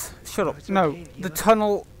amazing. What? Shut up. No, the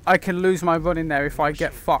tunnel, I can lose my run in there if I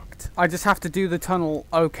get fucked. I just have to do the tunnel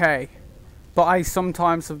okay. But I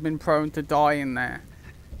sometimes have been prone to die in there.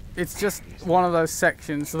 It's just one of those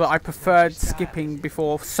sections that I preferred skipping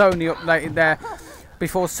before Sony updated their...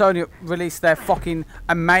 Before Sony released their fucking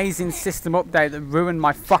amazing system update that ruined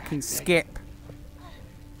my fucking skip.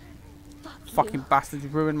 Fucking bastards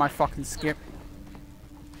ruined my fucking skip.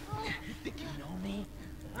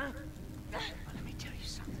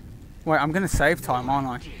 Wait, I'm gonna save time, aren't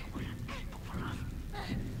I?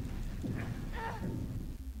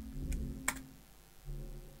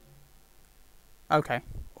 Okay.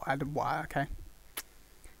 Okay.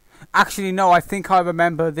 Actually, no, I think I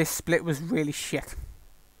remember this split was really shit.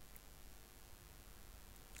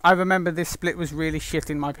 I remember this split was really shit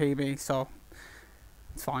in my PB, so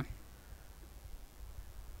it's fine.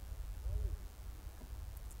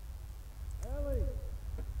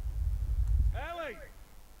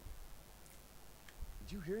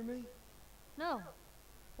 Did you hear me? No.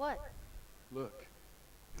 What? Look.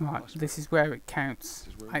 Right, this is where it counts.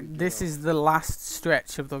 This is the last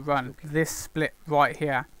stretch of the run. This split right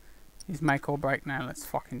here is make or break now. Let's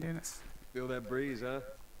fucking do this. Feel that breeze, huh?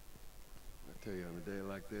 I tell you, on a day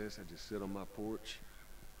like this, I just sit on my porch,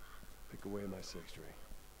 pick away my six string.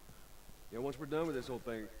 Yeah, once we're done with this whole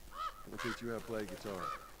thing, I'll teach you how to play guitar.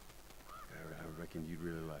 I reckon you'd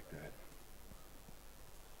really like that.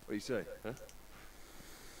 What do you say, huh?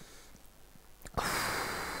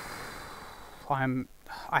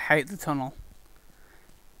 I hate the tunnel.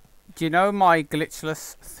 Do you know my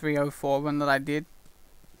glitchless 304 run that I did?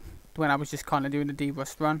 When I was just kind of doing a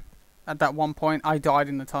D-Rust run? At that one point, I died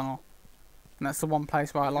in the tunnel. And that's the one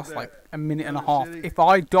place where I lost like a minute and a half. If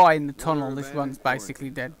I die in the tunnel, this run's basically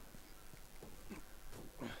dead.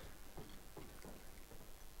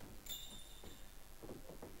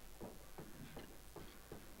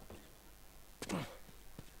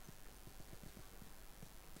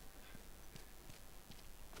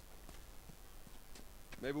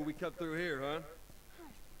 Maybe we cut through here, huh?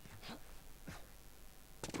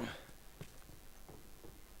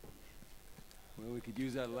 Well, we could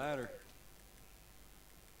use that ladder.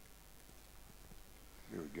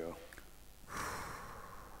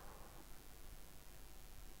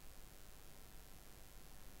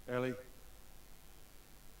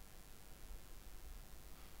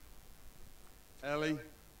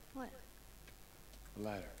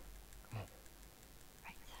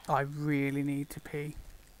 I really need to pee.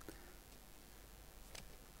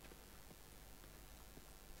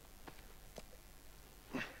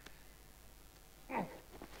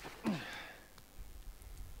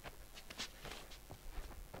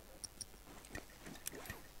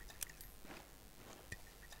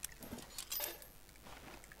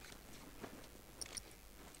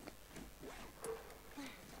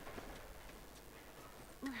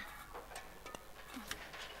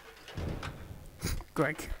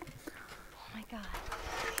 Greg. Oh my god.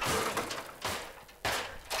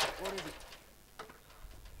 What is it?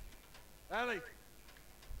 Allie!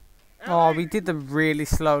 Oh, we did the really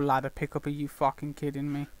slow ladder pickup. Are you fucking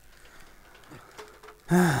kidding me?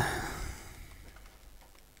 You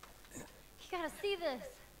gotta see this.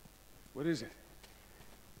 What is it?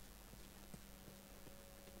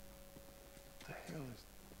 What the hell is...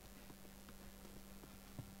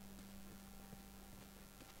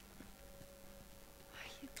 Are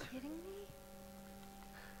you kidding me?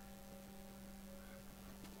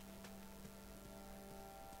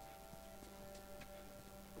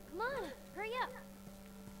 Come on, hurry up.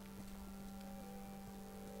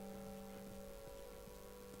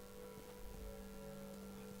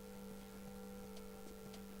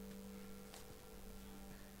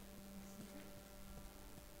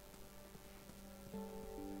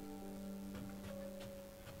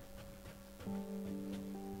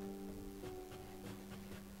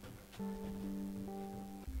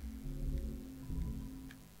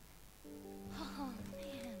 Oh,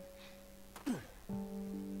 man.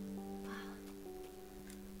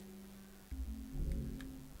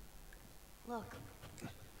 Look,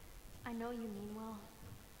 I know you mean well,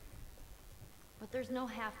 but there's no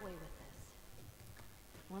halfway with this.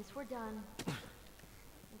 Once we're done, we'll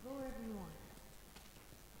go wherever you want.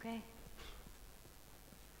 Okay?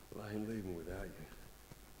 Well, I ain't leaving without you.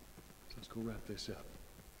 So let's go wrap this up.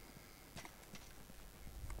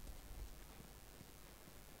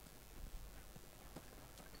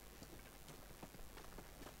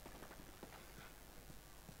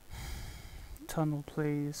 Tunnel,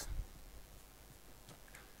 please.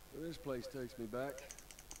 Well, this place takes me back.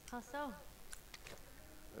 How so?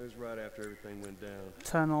 That was right after everything went down.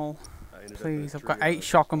 Tunnel, I ended up please. in a I've got tree 8 house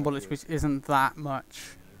shotgun like bullets, this. which isn't that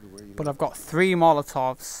much. Everywhere you But look, I've got 3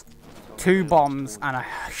 Molotovs, 2 bombs, and a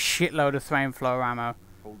shitload of flamethrower ammo.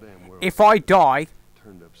 whole damn world If I die,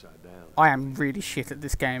 turned upside down. I am really shit at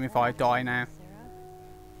this game if I die now.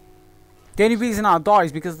 The only reason I'll die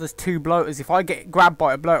is because there's 2 bloaters. If I get grabbed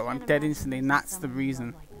by a bloater, I'm dead instantly, and that's the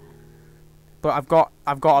reason. But I've got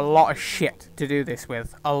a lot of shit to do this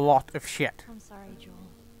with. A lot of shit. I'm sorry, Joel.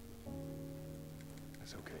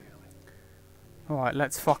 That's okay, Ellie. Alright,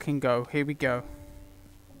 let's fucking go. Here we go.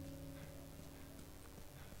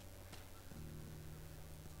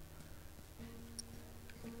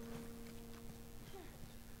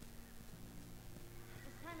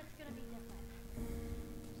 This time it's gonna be different.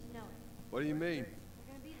 Just know it. What do you mean?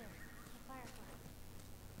 We're gonna be there. The fireflies.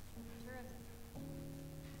 Tourism.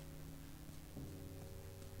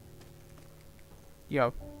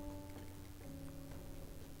 Yo.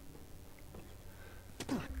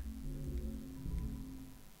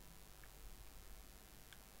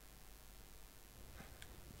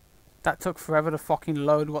 That took forever to fucking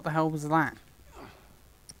load. What the hell was that?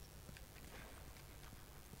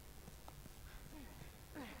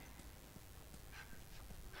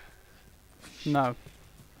 No.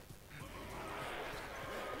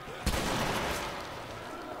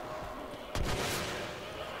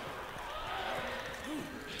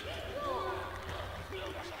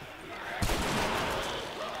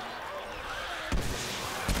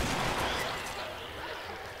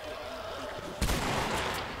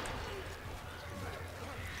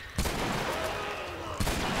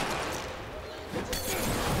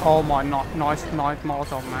 Oh my, nice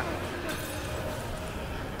Molotov, man.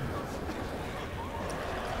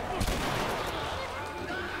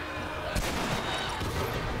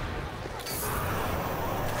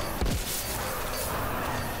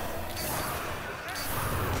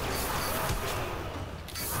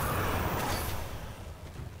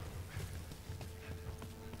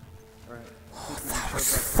 That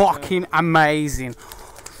was fucking amazing.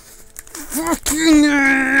 Fucking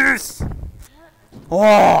yes!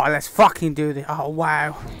 Oh, let's fucking do this. Oh,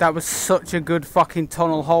 wow. That was such a good fucking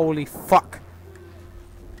tunnel. Holy fuck.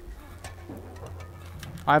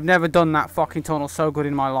 I've never done that fucking tunnel so good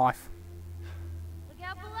in my life. Look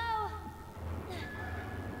out below.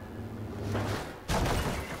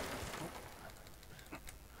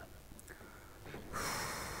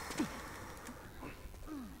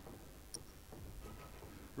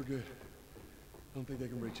 We're good. I don't think they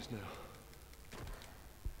can reach us now.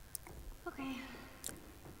 Okay.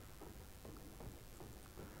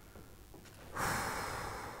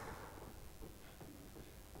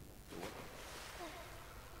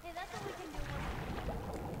 Hey, that's what we can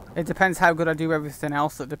do. It depends how good I do everything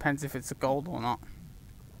else. It depends if it's a gold or not.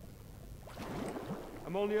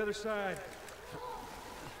 I'm on the other side.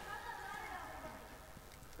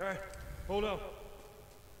 All right, hold on.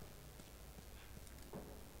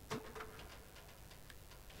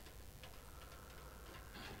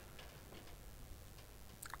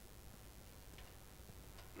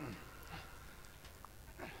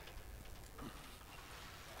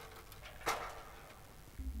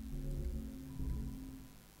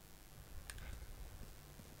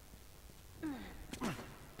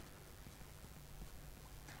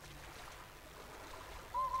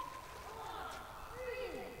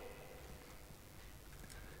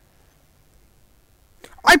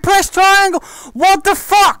 I pressed triangle! What the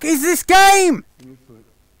fuck is this game?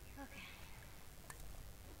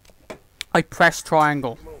 I pressed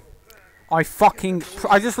triangle. I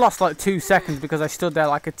just lost like 2 seconds because I stood there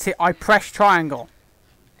like a I pressed triangle.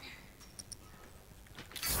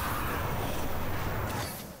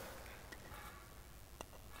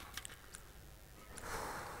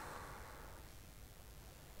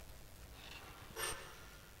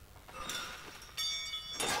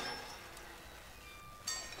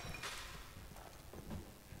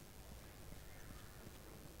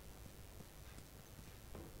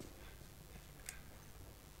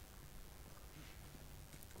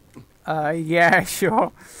 Yeah,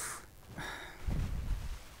 sure.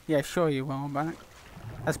 Yeah, sure you will, but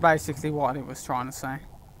that's basically what it was trying to say.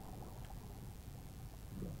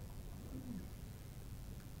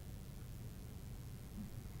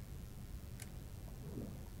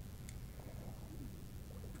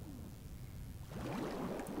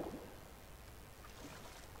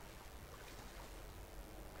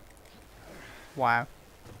 Wow.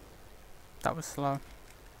 That was slow.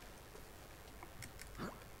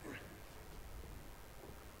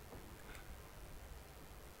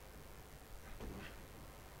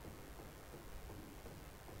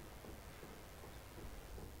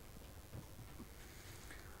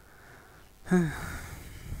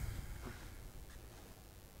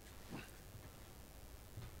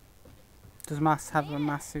 Does Mass have a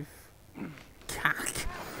massive cack?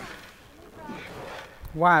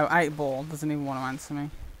 Wow, 8-ball doesn't even want to answer me.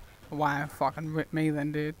 Wow, fucking rip me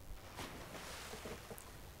then, dude.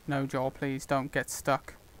 No, Joel, please don't get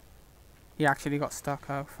stuck. He actually got stuck.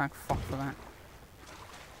 Oh, thank fuck for that.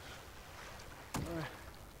 All right.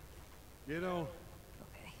 Get on.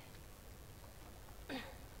 Okay.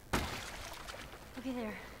 Okay,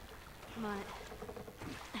 there. Come on.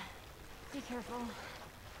 Be careful.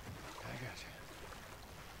 I got you.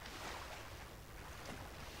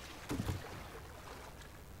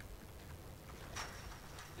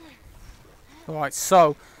 Alright,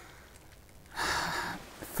 so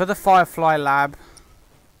for the Firefly lab,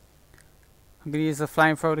 I'm going to use the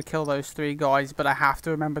flamethrower to kill those 3 guys, but I have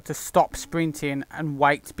to remember to stop sprinting and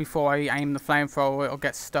wait before I aim the flamethrower or it'll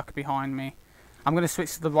get stuck behind me. I'm going to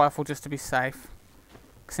switch to the rifle just to be safe,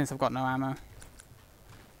 since I've got no ammo.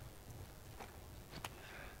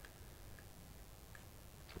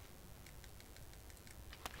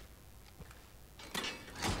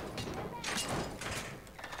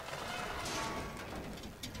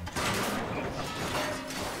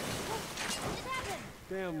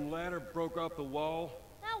 Damn ladder broke off the wall.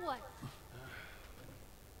 Now what?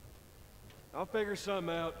 I'll figure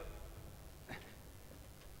something out.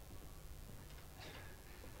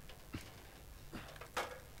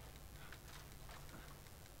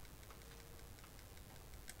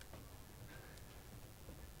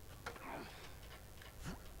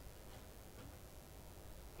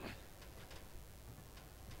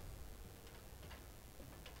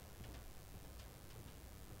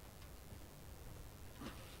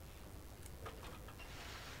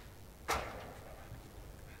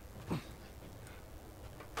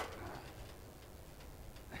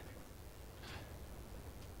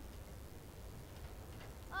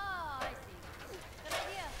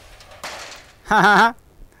 Haha.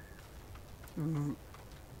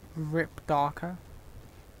 Rip Darker.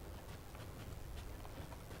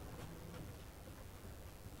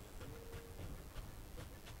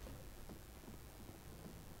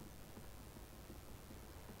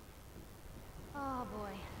 Oh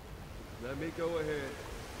boy. Let me go ahead,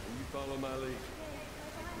 and you follow my lead.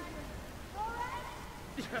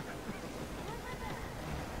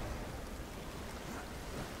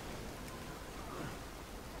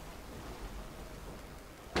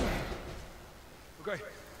 Okay,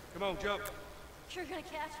 come on, jump. You're gonna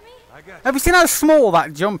catch me? I got Have you seen how small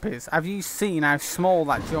that jump is? Have you seen how small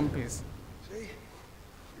that jump is? See? You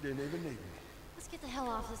didn't even need me. Let's get the hell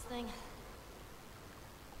off this thing.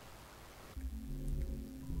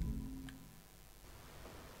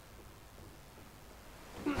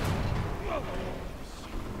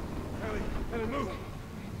 Ellie, move!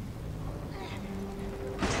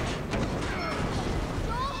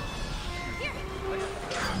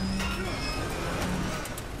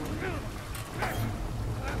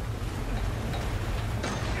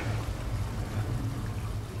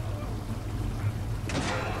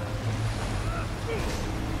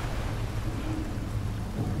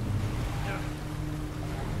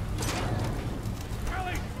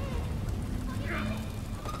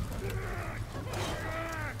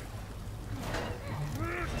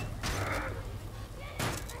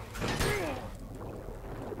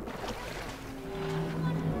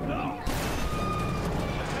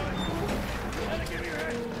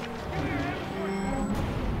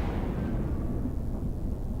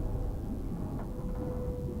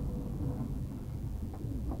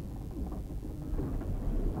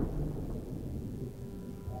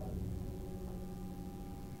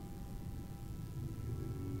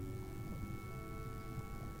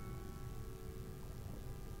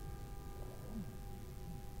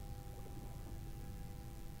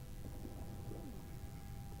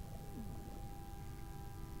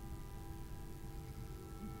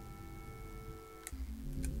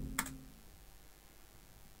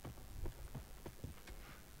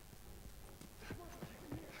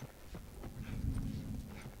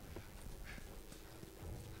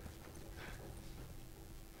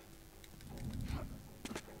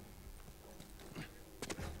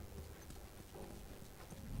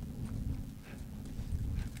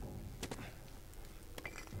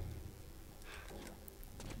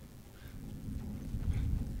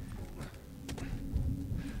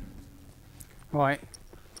 Right.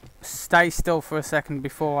 Stay still for a second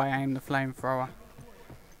before I aim the flamethrower.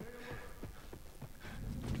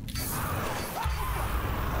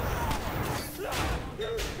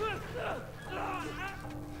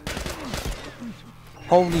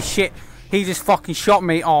 Holy shit. He just fucking shot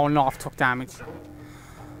me. Oh no, I've took damage.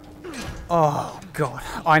 Oh god.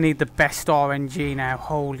 I need the best RNG now.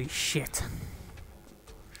 Holy shit.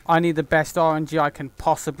 I need the best RNG I can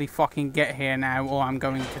possibly fucking get here now, or I'm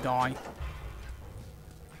going to die.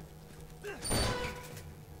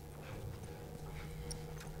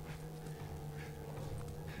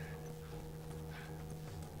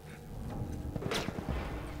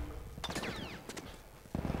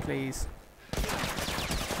 Please.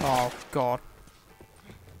 Oh god.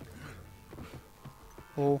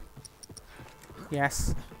 Oh.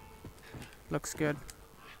 Yes. Looks good.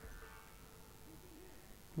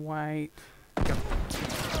 Wait. Go.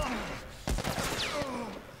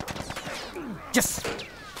 Yes!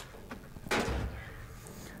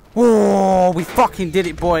 Oh, we fucking did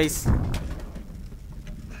it, boys.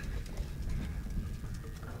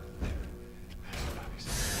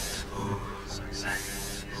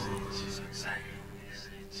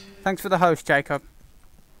 Thanks for the host, Jacob.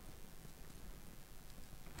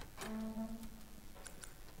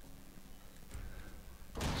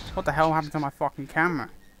 What the hell happened to my fucking camera?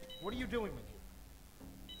 What are you doing with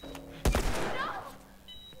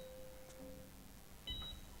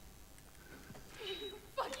You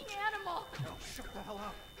fucking animal! No, shut the hell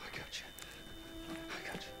up. I got you. I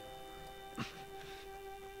got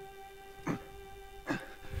you.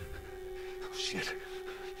 Oh, shit.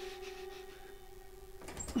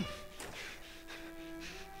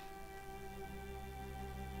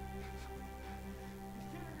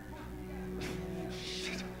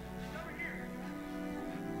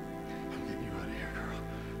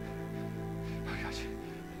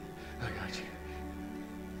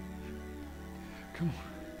 Come on.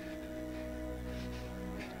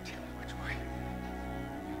 Tell me which way.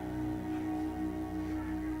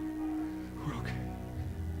 We're okay.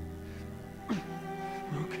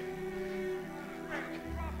 We're okay.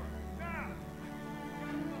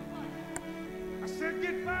 I said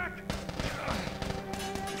get back!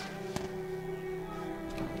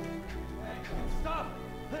 Stop!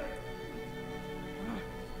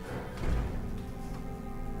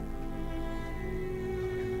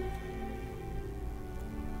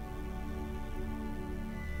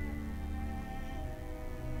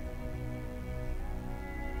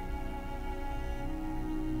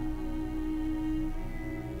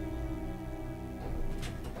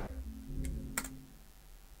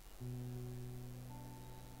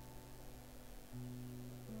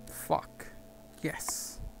 Fuck.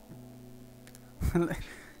 Yes. Can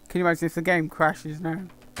you imagine if the game crashes now?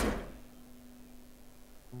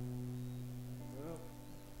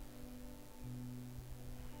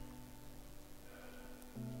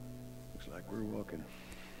 like we're walking.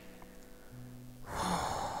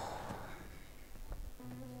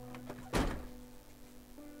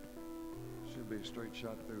 Should be a straight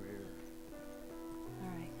shot through here. All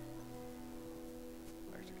right.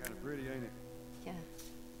 Actually kind of pretty, ain't it? Yeah.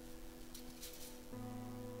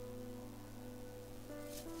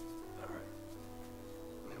 Alright.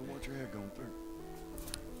 Now watch your head going through.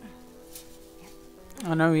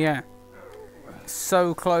 I know, yeah.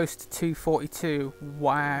 So close to 242.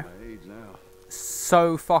 Wow. My age now.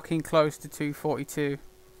 So fucking close to 242.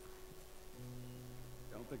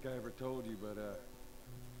 Don't think I ever told you, but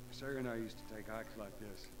Sarah and I used to take hikes like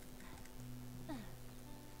this. I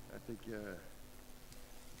think the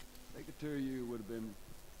two of you would have been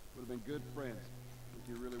good friends. I think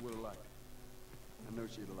you really would have liked it. I know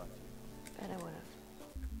she'd have liked you. Bet I would have.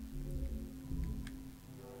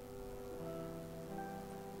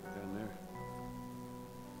 Down there.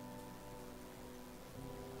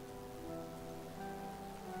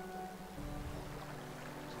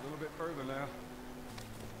 It's a little bit further now.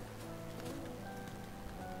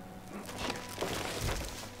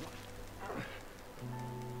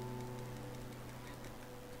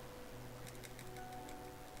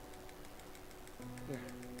 There,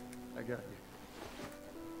 I got you.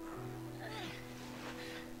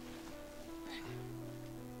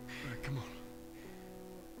 All right, come on.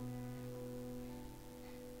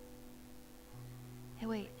 Hey,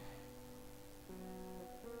 wait.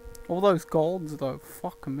 All those golds though,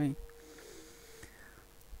 fuck me.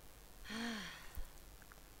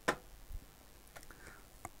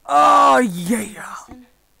 Oh yeah! Listen,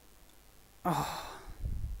 Oh,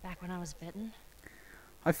 back when I was bitten,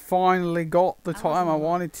 I finally got the I was time I in love.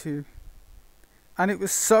 wanted to. And it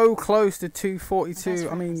was so close to my best 242. I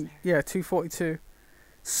friend was mean, there. yeah, 242.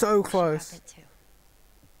 So She close. got bit too.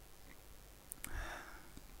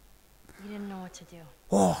 You didn't know what to do.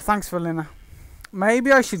 Oh, thanks, Valina.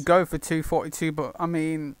 Maybe I should go for 242, but I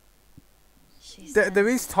mean, She there said,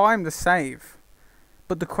 is time to save.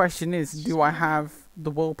 But the question is, do I have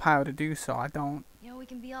the willpower to do so? I don't. you know, we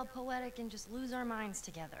can be all poetic and just lose our minds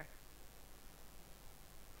together.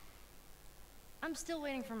 I'm still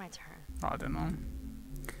waiting for my turn. I don't know.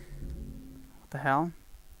 What the hell?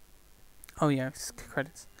 Oh yeah, it's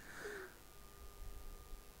credits.